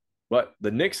 but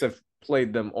the Knicks have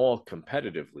played them all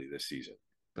competitively this season.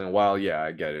 And while, yeah,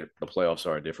 I get it, the playoffs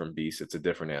are a different beast, it's a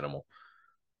different animal.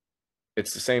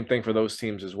 It's the same thing for those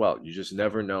teams as well. You just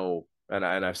never know. And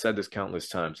I've said this countless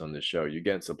times on this show. You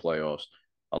get into the playoffs,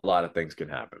 a lot of things can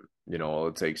happen. All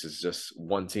it takes is just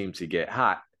one team to get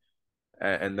hot,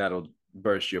 and that'll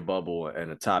burst your bubble,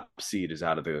 and the top seed is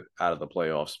out of the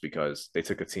playoffs because they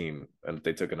took a team and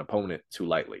they took an opponent too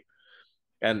lightly.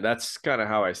 And that's kind of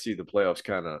how I see the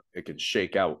playoffs. It can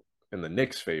shake out in the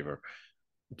Knicks' favor.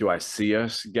 Do I see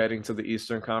us getting to the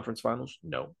Eastern Conference Finals?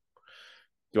 No.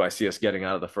 Do I see us getting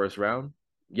out of the first round?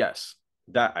 Yes,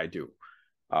 that I do.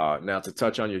 Now, to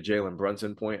touch on your Jalen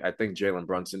Brunson point, I think Jalen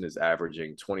Brunson is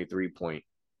averaging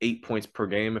 23.8 points per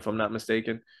game, if I'm not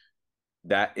mistaken.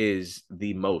 That is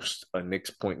the most a Knicks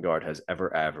point guard has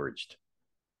ever averaged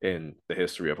in the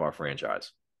history of our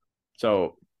franchise.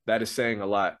 So that is saying a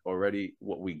lot already.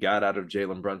 What we got out of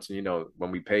Jalen Brunson,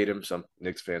 when we paid him, some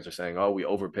Knicks fans are saying, oh, we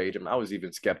overpaid him. I was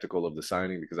even skeptical of the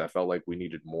signing because I felt like we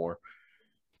needed more.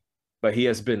 But he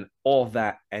has been all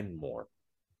that and more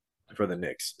for the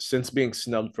Knicks since being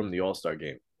snubbed from the All-Star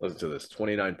game. Listen to this: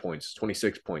 29 points,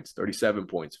 26 points, 37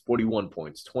 points, 41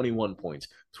 points, 21 points,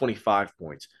 25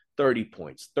 points, 30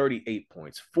 points, 38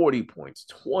 points, 40 points,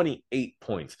 28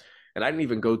 points. And I didn't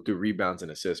even go through rebounds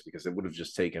and assists because it would have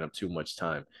just taken up too much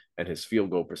time. And his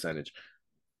field goal percentage,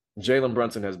 Jalen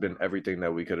Brunson has been everything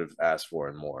that we could have asked for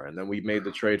and more. And then we made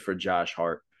the trade for Josh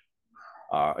Hart.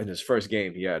 In his first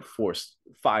game, he had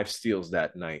 5 steals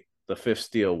that night. The fifth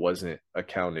steal wasn't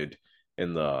accounted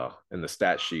in the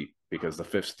stat sheet because the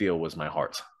fifth steal was my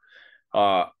heart.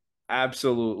 Uh,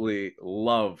 Absolutely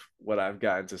love what I've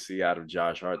gotten to see out of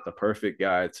Josh Hart, the perfect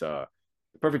guy to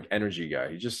the perfect energy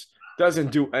guy. He just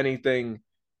doesn't do anything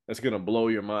that's gonna blow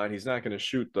your mind. He's not gonna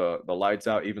shoot the lights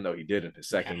out, even though he did in his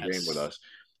second game with Yes.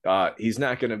 us. He's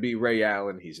not gonna be Ray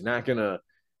Allen. He's not gonna,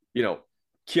 you know,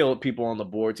 kill people on the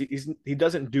boards. He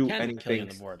doesn't do Can kill you on anything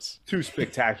the boards. too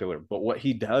spectacular. But what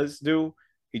he does do,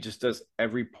 he just does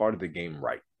every part of the game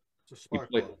right. It's a He spark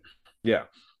play, plug. yeah,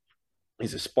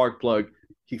 he's a spark plug.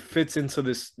 He fits into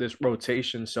this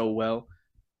rotation so well.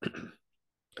 And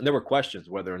there were questions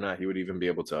whether or not he would even be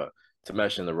able to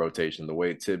mesh in the rotation. The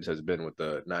way Tibbs has been with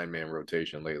the 9-man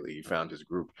rotation lately, he found his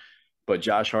group. But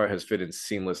Josh Hart has fit in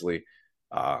seamlessly.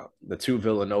 The two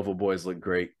Villanova boys look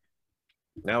great.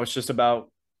 Now it's just about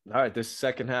all right. This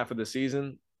second half of the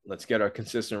season, let's get our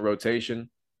consistent rotation.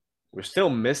 We're still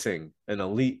missing an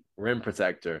elite rim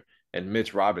protector and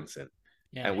Mitch Robinson,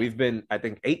 Yeah, and we've been, I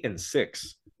think,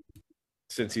 8-6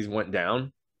 since he's went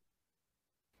down.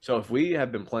 So if we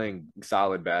have been playing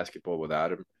solid basketball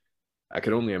without him, I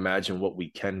could only imagine what we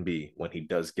can be when he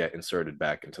does get inserted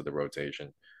back into the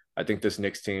rotation. I think this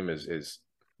Knicks team is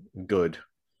good,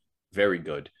 very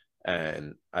good,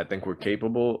 and I think we're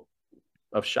capable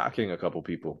of shocking a couple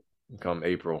people come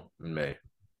April and May.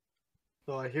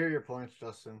 So I hear your points,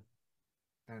 Justin,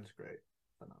 and it's great,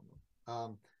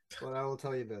 phenomenal. But I will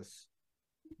tell you this: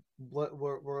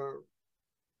 we're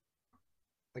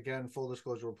again, full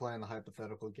disclosure, we're playing the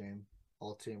hypothetical game.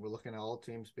 We're looking at all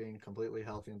teams being completely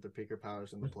healthy and their peaker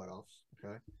powers in the playoffs.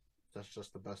 Okay, that's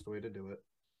just the best way to do it.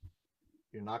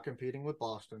 You're not competing with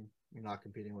Boston. You're not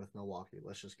competing with Milwaukee.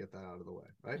 Let's just get that out of the way,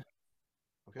 right?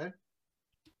 Okay.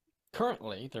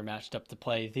 currently they're matched up to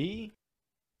play the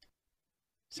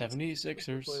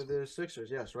 76ers. Play the Sixers.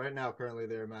 Yes, right now, currently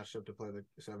they're matched up to play the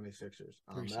 76ers.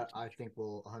 That I think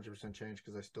will 100% change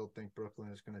because I still think Brooklyn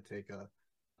is going to take a.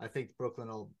 I think Brooklyn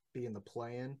will be in the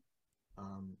play-in. I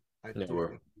Yeah,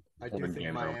 do. I we're do in think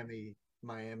game now.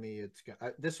 Miami.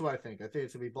 This is what I think. I think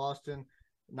it's gonna be Boston,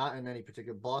 not in any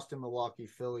particular. Boston, Milwaukee,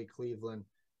 Philly, Cleveland,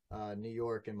 New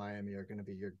York, and Miami are going to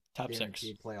be your Top 6.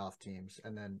 guaranteed playoff teams,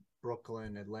 and then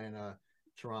Brooklyn, Atlanta,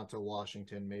 Toronto,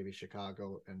 Washington, maybe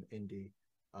Chicago, and Indy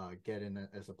get in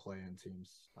as a play-in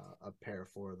teams. A pair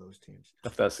for those teams.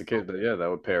 If that's the case, then yeah, that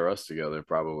would pair us together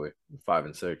probably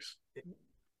 5-6.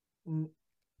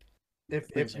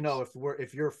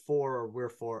 If you're 4 or we're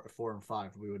 4 and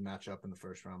 5, we would match up in the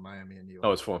first round, Miami and New York.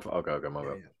 Oh, it's 4-5. Okay, okay, my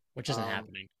bad. Yeah. Which isn't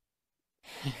happening.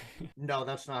 No,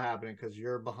 that's not happening because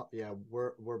you're behind. Yeah,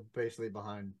 we're basically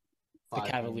behind The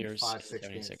Cavaliers, 5-6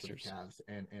 games to the 76ers. Cavs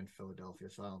and Philadelphia.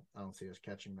 So I don't see us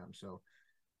catching them. So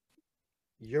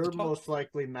you're most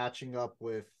likely matching up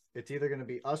with. It's either going to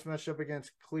be us matched up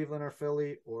against Cleveland or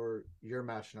Philly, or you're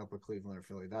matching up with Cleveland or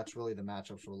Philly. That's really the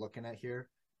matchups we're looking at here.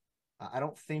 I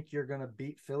don't think you're going to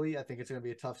beat Philly. I think it's going to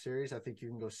be a tough series. I think you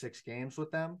can go 6 games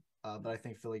with them, but I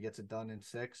think Philly gets it done in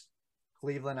 6.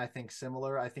 Cleveland, I think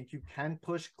similar. I think you can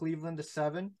push Cleveland to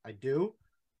 7. I do,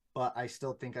 but I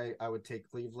still think I would take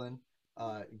Cleveland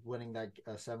winning that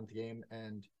 7th game.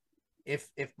 And if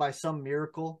by some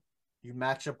miracle you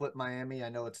match up with Miami, I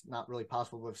know it's not really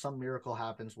possible, but if some miracle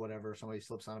happens, whatever, somebody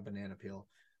slips on a banana peel,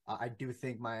 I do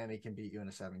think Miami can beat you in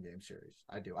a 7-game series.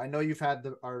 I do. I know you've had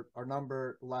our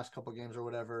number last couple games or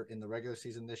whatever in the regular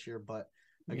season this year, but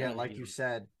again, like you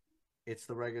said, it's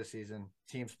the regular season.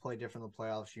 Teams play different in the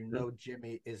playoffs. You know,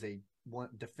 Jimmy is a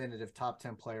definitive top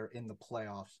 10 player in the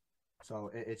playoffs.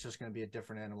 So it's just going to be a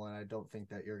different animal. And I don't think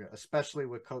that you're going to, especially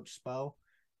with Coach Spo.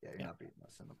 Yeah, you're not beating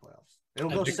us in the playoffs. It'll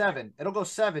go 7. It'll go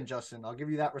 7, Justin. I'll give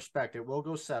you that respect. It will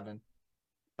go 7.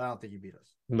 But I don't think you beat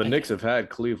us. The Knicks have had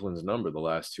Cleveland's number the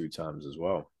last 2 times as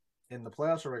well. In the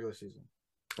playoffs or regular season?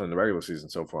 In the regular season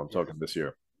so far. I'm talking this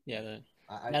year. Yeah,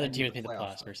 another team has made the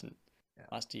playoffs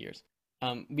last 2 years.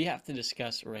 We have to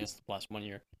discuss, or I guess the last 1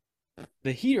 year.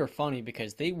 The Heat are funny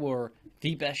because they were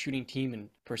the best shooting team in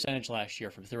percentage last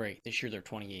year from 3. This year they're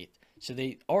 28th. So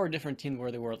they are a different team than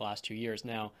where they were the last 2 years.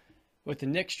 Now, with the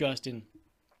Knicks, Justin,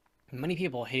 many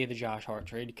people hated the Josh Hart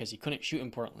trade because he couldn't shoot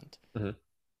in Portland. Mm-hmm.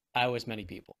 I was many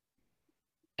people.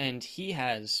 And he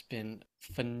has been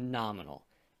phenomenal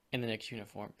in the Knicks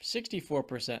uniform.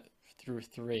 64% through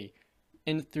 3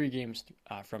 in 3 games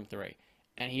from 3.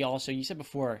 And he also, you said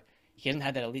before, he hasn't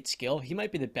had that elite skill. He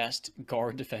might be the best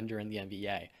guard defender in the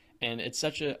NBA. And it's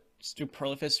such a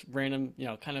superfluous, random,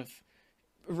 kind of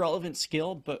irrelevant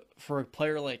skill. But for a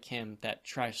player like him that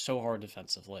tries so hard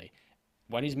defensively,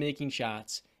 when he's making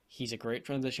shots, he's a great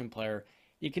transition player.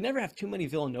 You can never have too many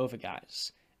Villanova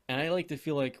guys. And I like to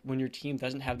feel like when your team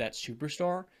doesn't have that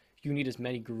superstar, you need as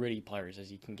many gritty players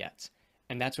as you can get.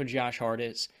 And that's what Josh Hart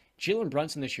is. Jalen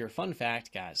Brunson this year, fun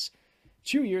fact, guys.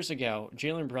 2 years ago,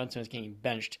 Jalen Brunson was getting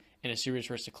benched in a series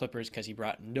versus the Clippers because he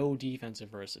brought no defensive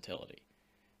versatility.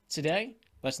 Today,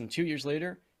 less than 2 years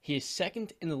later, he is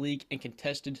second in the league in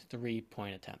contested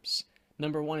three-point attempts.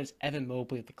 Number one is Evan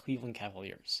Mobley of the Cleveland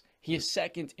Cavaliers. He is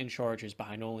second in charges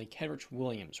behind only Kenrich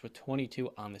Williams with 22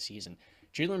 on the season.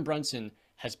 Jalen Brunson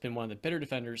has been one of the better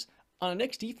defenders on a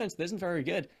Knicks defense that isn't very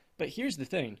good. But here's the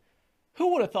thing.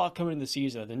 Who would have thought coming into the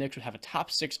season that the Knicks would have a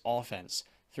top 6 offense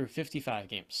through 55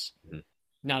 games? Mm-hmm.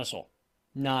 Not a soul.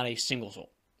 Not a single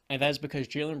soul. And that is because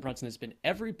Jalen Brunson has been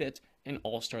every bit an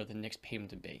all-star the Knicks paid him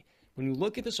to be. When you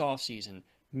look at this offseason,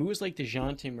 moves like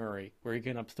DeJounte Murray, where you're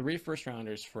getting up 3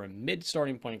 first-rounders for a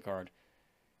mid-starting point guard,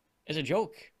 is a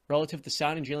joke relative to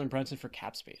signing Jalen Brunson for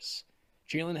cap space.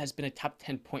 Jalen has been a top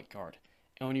 10 point guard.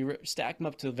 And when you stack him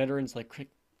up to veterans like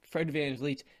Fred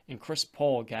VanVleet and Chris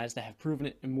Paul, guys that have proven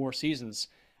it in more seasons,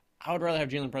 I would rather have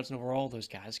Jalen Brunson over all those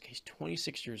guys because he's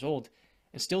 26 years old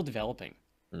and still developing.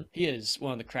 He is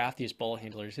one of the craftiest ball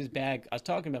handlers. His bag, I was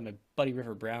talking about my buddy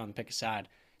River Brown, pick aside,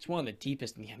 it's one of the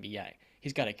deepest in the NBA.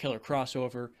 He's got a killer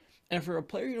crossover. And for a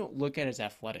player you don't look at as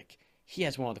athletic, he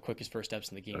has one of the quickest first steps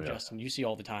in the game, oh, yeah. Justin. You see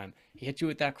all the time. He hits you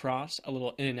with that cross, a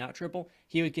little in and out dribble.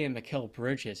 He would give Mikal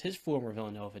Bridges, his former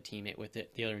Villanova teammate, with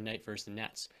it the other night versus the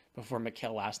Nets before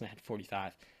Mikal last night had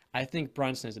 45. I think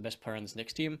Brunson is the best player on this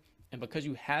Knicks team. And because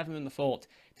you have him in the fold,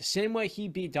 the same way he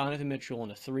beat Donovan Mitchell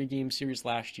in a 3-game series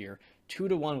last year,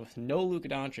 2-1 with no Luka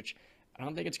Doncic, I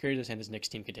don't think it's crazy to say this Knicks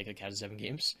team could take the Cavs 7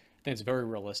 games. I think it's very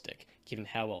realistic, given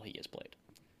how well he has played.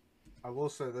 I will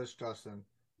say this, Justin.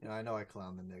 I know I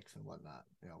clown the Knicks and whatnot.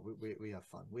 We have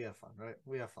fun. We have fun, right?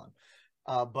 We have fun.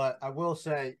 But I will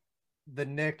say, the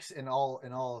Knicks, in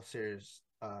all serious,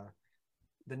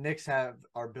 the Knicks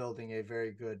are building a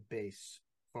very good base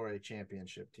for a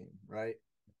championship team, right?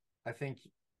 I think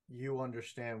you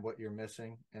understand what you're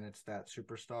missing, and it's that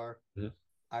superstar. Mm-hmm.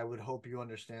 I would hope you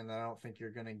understand that I don't think you're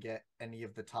going to get any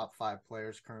of the top 5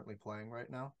 players currently playing right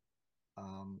now.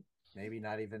 Maybe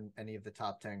not even any of the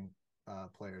top 10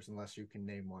 players, unless you can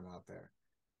name one out there.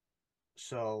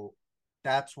 So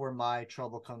that's where my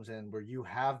trouble comes in, where you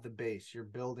have the base, you're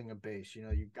building a base.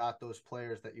 You've got those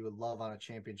players that you would love on a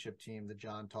championship team that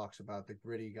John talks about, the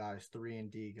gritty guys,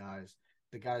 3-and-D guys,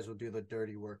 the guys will do the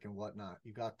dirty work and whatnot.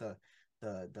 You got the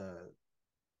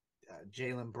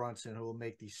Jalen Brunson, who will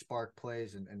make these spark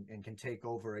plays and can take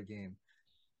over a game.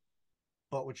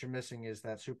 But what you're missing is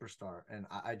that superstar. And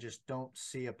I just don't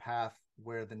see a path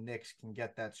where the Knicks can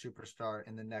get that superstar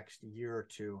in the next year or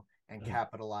two and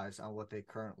capitalize on what they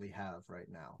currently have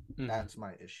right now. Mm-hmm. That's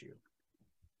my issue.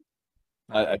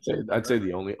 I'd say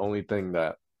the only thing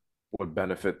that would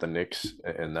benefit the Knicks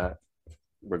in that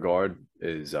regard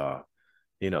is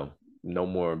no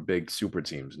more big super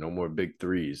teams, no more big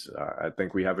threes. I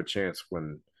think we have a chance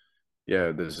when,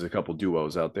 there's a couple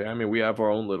duos out there. I mean, we have our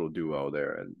own little duo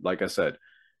there. And like I said,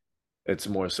 it's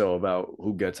more so about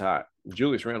who gets hot.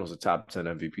 Julius Randle's a top 10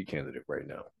 MVP candidate right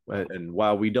now. And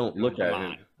while we don't look at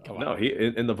him, no, he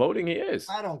in the voting, he is.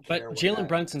 I don't care. But Jalen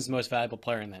Brunson's the most valuable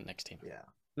player in that next team. Yeah.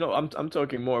 No, I'm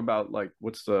talking more about like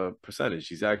what's the percentage?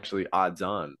 He's actually odds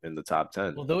on in the top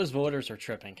 10. Well, those voters are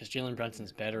tripping because Jalen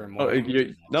Brunson's better and more.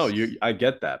 I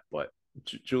get that, but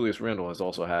Julius Randle has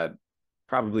also had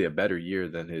probably a better year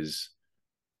than his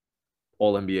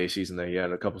All-NBA season that he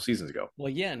had a couple seasons ago. Well,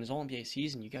 yeah, in his All-NBA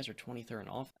season, you guys are 23rd in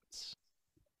offense.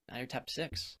 Now you're top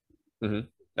 6. Mm-hmm.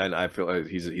 And I feel like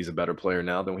he's a better player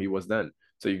now than he was then.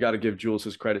 So you got to give Julius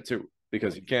his credit too,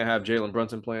 because you can't have Jalen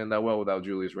Brunson playing that well without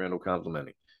Julius Randle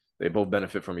complimenting. They both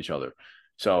benefit from each other.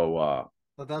 So,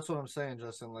 but that's what I'm saying,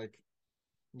 Justin. Like,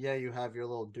 yeah, you have your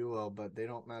little duo, but they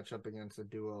don't match up against a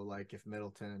duo like if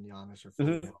Middleton and Giannis are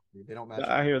fully healthy. They don't match up.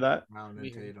 I hear that. Brown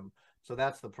and Tatum. So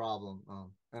that's the problem.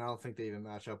 And I don't think they even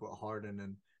match up with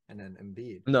Harden and then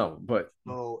Embiid. No, but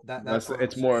so that's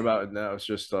it's more about now. It's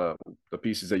just the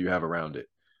pieces that you have around it.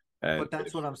 But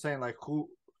that's what I'm saying. Like who?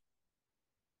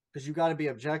 Because you got to be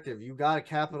objective. You got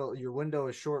to your window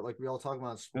is short, like we all talk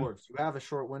about in sports. You have a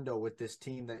short window with this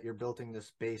team that you're building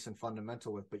this base and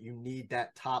fundamental with, but you need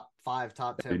that top 5,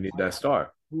 top 10. You need that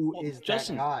star. Who is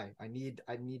Justin. That guy? I need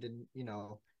a,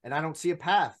 and I don't see a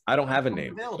path. I don't have a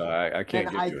name, so I can't.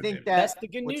 And I think that's the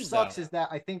good news. What sucks is that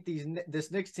I think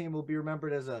this Knicks team will be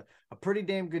remembered as a pretty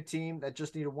damn good team that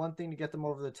just needed one thing to get them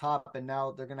over the top, and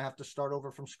now they're gonna have to start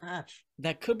over from scratch.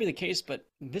 That could be the case, but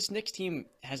this Knicks team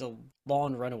has a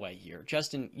long runaway here.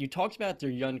 Justin, you talked about their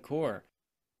young core.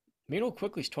 Emmanuel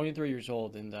Quickley's 23 years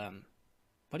old, and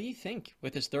What do you think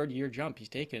with his third-year jump he's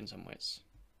taken in some ways?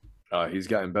 He's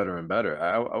gotten better and better.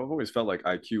 I've always felt like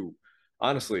IQ.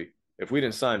 Honestly, if we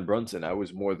didn't sign Brunson, I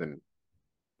was more than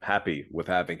happy with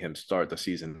having him start the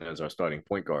season as our starting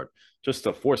point guard, just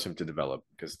to force him to develop.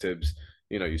 Because Tibbs,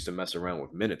 used to mess around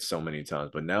with minutes so many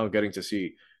times, but now getting to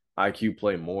see IQ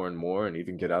play more and more, and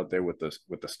even get out there with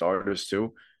the starters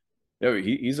too.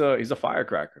 He's a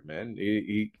firecracker, man.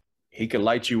 He can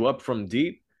light you up from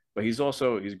deep, but he's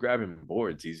grabbing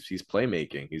boards. He's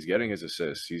playmaking. He's getting his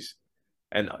assists.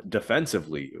 And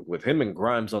defensively, with him and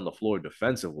Grimes on the floor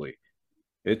defensively,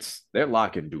 they're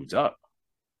locking dudes up.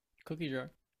 Cookie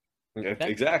jar.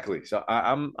 Exactly. So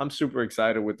I'm super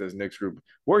excited with this Knicks group.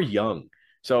 We're young,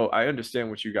 so I understand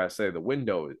what you guys say. The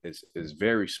window is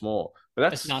very small,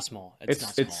 but It's not small.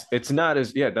 it's not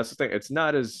as that's the thing. It's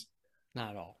not as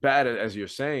not at all bad as you're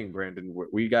saying, Brandon.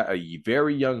 We got a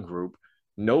very young group.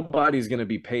 Nobody's gonna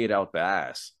be paid out the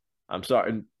ass. I'm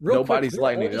sorry, nobody's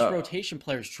lighting it up. Rotation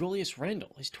player is Julius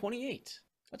Randle. He's 28.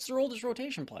 That's their oldest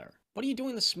rotation player. What are you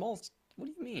doing the small? What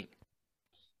do you mean?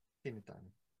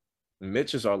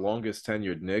 Mitch is our longest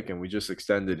tenured Nick, and we just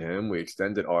extended him. We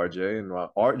extended RJ, and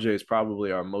RJ is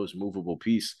probably our most movable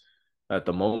piece at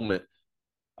the moment.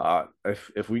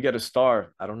 If we get a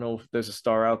star, I don't know if there's a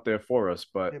star out there for us,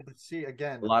 but see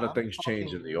again, a lot of things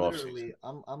change in the offseason.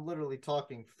 I'm literally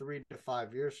talking 3 to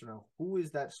 5 years from now. Who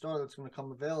is that star that's going to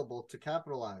come available to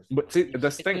capitalize? But see,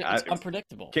 that's the thing. It's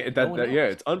unpredictable.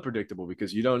 It's unpredictable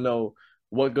because you don't know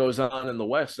what goes on in the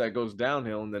West that goes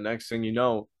downhill, and the next thing you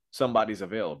know, somebody's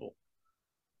available.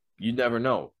 You never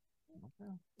know.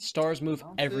 Stars move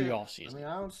every offseason. I mean,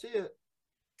 I don't see it.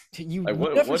 You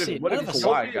never see it. What if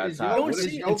Kawhi got tied?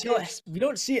 We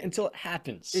don't see it until it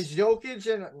happens. Is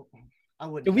Jokic and I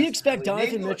wouldn't. Did we expect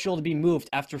Donovan Mitchell to be moved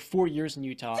after 4 years in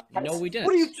Utah? No, we didn't.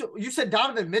 What you said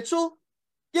Donovan Mitchell?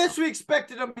 Yes, we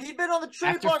expected him. He'd been on the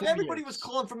trade block. Everybody was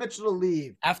calling for Mitchell to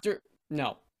leave.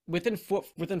 Within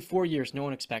 4 years, no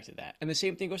one expected that. And the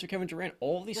same thing goes for Kevin Durant.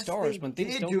 All of these stars, when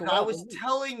things don't go well, I was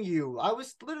telling you. I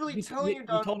was literally telling you.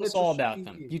 You told us all about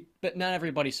them. But not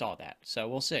everybody saw that. So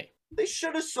we'll see. They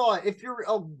should have saw it. If you're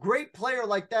a great player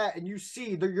like that and you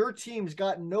see that your team's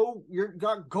you're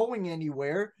not going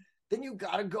anywhere, then you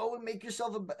got to go and make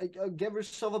yourself give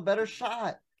yourself a better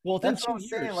shot. Well, that's what I'm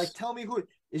saying. Like, tell me who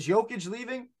is Jokic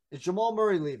leaving? Is Jamal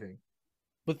Murray leaving?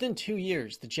 Within 2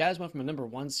 years, the Jazz went from a number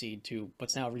 1 seed to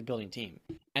what's now a rebuilding team.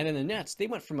 And then the Nets, they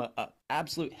went from a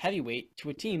absolute heavyweight to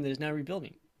a team that is now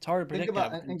rebuilding. It's hard to predict.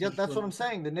 That's what I'm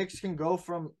saying. The Knicks can go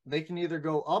they can either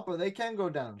go up or they can go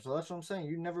down. So that's what I'm saying.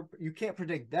 You can't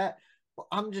predict that. But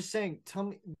I'm just saying, tell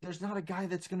me, there's not a guy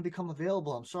that's going to become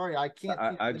available. I'm sorry, I can't.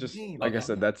 I just like I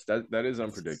said, that is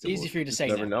unpredictable. It's easy for you to say.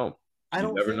 You never know. I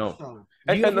don't never know. So.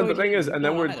 And then the thing is, and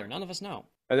then none of us know.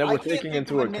 And then we're taking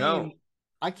into account.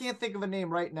 I can't think of a name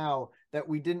right now that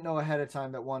we didn't know ahead of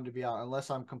time that wanted to be out, unless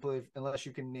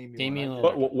you can name me Damian one.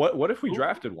 But what if we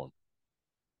drafted one?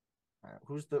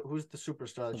 Who's the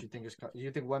superstar that you think is?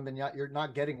 You think Wembanyama? You're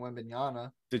not getting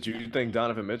Wembanyama. Did you think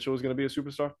Donovan Mitchell was going to be a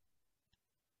superstar?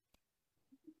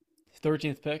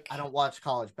 13th pick. I don't watch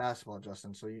college basketball,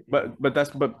 Justin. So but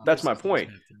that's my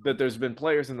point. That there's been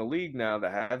players in the league now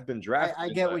that have been drafted. I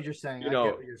get what you're saying. I get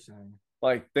what you're saying.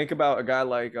 Like, think about a guy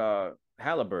like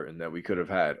Halliburton that we could have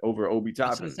had over Obi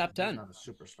Toppin. He's top 10. He's not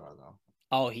a superstar though.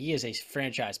 Oh, he is a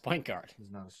franchise point guard.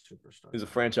 He's not a superstar. He's a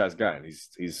franchise guy, and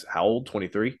he's how old?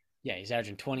 23. Yeah, he's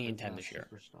averaging 20 and 10 this year.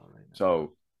 Right,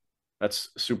 so that's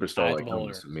superstar like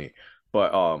numbers to me.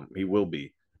 But he will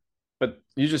be. But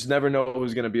you just never know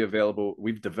who's going to be available.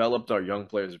 We've developed our young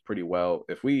players pretty well.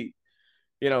 If we,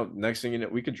 next thing you know,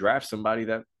 we could draft somebody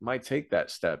that might take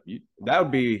that step. That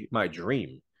would be my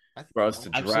dream for us to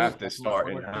draft and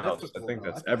start in house. I think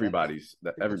that's everybody's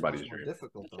dream.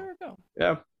 Difficult, though.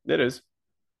 Yeah, it is.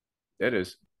 It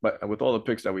is. But with all the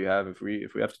picks that we have, if we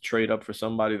have to trade up for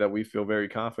somebody that we feel very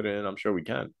confident in, I'm sure we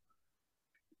can.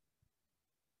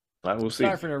 We'll see.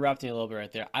 Sorry for interrupting a little bit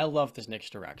right there. I love this Knicks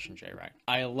direction, Jay. Right?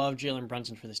 I love Jalen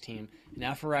Brunson for this team.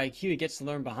 Now for IQ, he gets to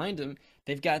learn behind him.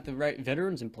 They've got the right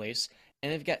veterans in place,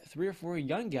 and they've got 3 or 4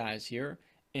 young guys here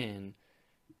in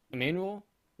Emmanuel,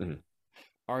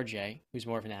 RJ, who's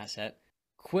more of an asset,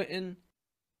 Quentin,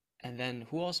 and then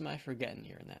who else am I forgetting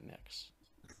here in that mix?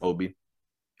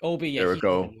 Obi, yeah,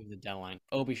 Jericho. He should have moved the deadline.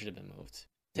 Obi should have been moved.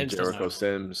 Jericho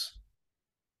Sims.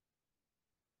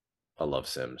 I love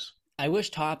Sims. I wish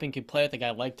Toppin could play with a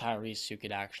guy like Tyrese who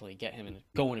could actually get him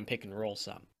going and pick and roll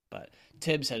some. But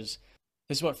Tibbs this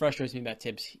is what frustrates me about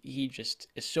Tibbs. He just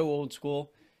is so old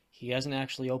school. He doesn't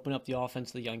actually open up the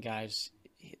offense to the young guys.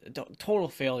 total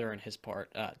failure on his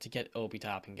part to get Obi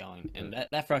Toppin going, and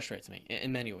that frustrates me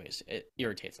in many ways. It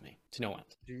irritates me to no end.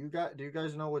 Do you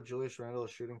guys know what Julius Randle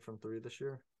is shooting from three this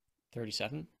year?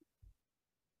 37.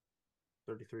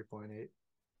 33.8.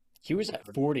 He was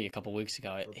at 40 a couple weeks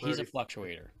ago. So He's a 30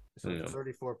 fluctuator. So Yeah.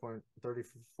 34%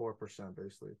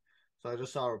 basically. So I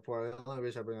just saw a report. The only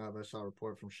reason I bring it up, I saw a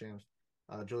report from Shams.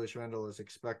 Julius Randle is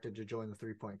expected to join the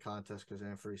 3-point contest because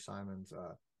Anthony Simons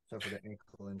suffered an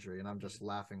ankle injury, and I'm just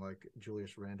laughing like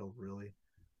Julius Randle really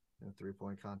in a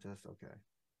 3-point contest. Okay,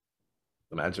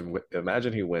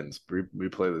 Imagine he wins.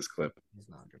 Replay this clip. he's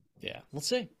not good. Yeah, we'll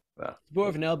see. Yeah. He's more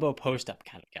of an elbow post up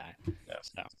kind of guy. Yeah.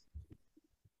 So,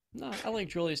 no, I like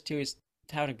Julius too. He's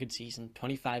had a good season.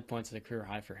 25 points at a career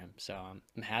high for him. So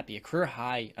I'm happy. A career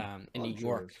high in New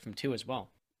York Julius. from 2 as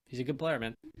well. He's a good player,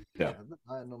 man. Yeah.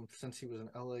 I had known him since he was an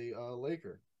LA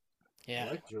Laker. Yeah.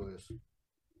 I like Julius.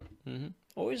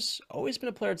 Always been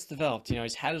a player that's developed. You know,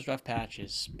 he's had his rough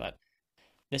patches, but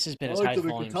this has been I his liked highest him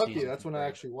in volume Kentucky. season. That's for when I career.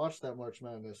 actually watched that March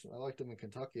Madness. I liked him in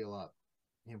Kentucky a lot.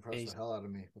 He impressed He's- the hell out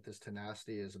of me with his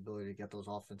tenacity, his ability to get those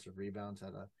offensive rebounds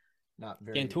at a not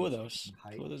very Getting 2 of decent those.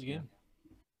 height. 2 of those Yeah. again.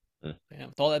 Yeah. Yeah.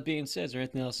 With all that being said, is there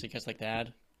anything else you guys like to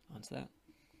add onto that?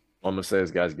 All I'm gonna say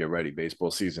is, guys, get ready.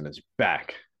 Baseball season is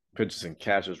back. Pitchers and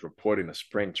catchers reporting to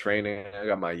spring training. I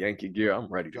got my Yankee gear. I'm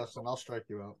ready to Justin, go. I'll strike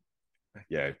you out.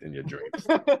 Yeah, in your dreams.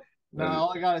 No,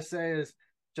 all I gotta say is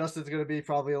Justin's gonna be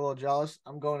probably a little jealous.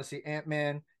 I'm going to see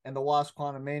Ant-Man and the Wasp: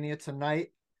 Quantumania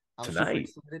tonight. I'm super Tonight?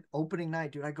 excited. Opening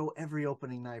night, dude. I go every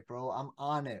opening night, bro. I'm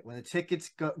on it. When the tickets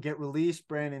get released,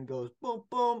 Brandon goes boom,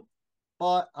 boom.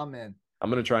 But I'm in. I'm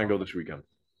gonna try and go this weekend.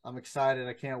 I'm excited.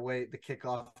 I can't wait. The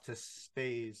kickoff to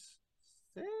phase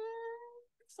 6,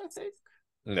 I think.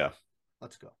 Yeah.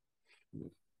 Let's go.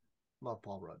 Love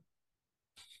Paul Rudd.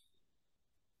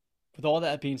 With all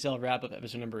that being said, I'll wrap up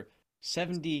episode number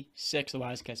 76 of the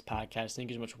Wisecast podcast.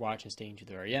 Thank you so much for watching, staying to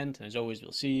the very end. And as always,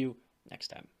 we'll see you next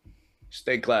time.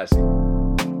 Stay classy.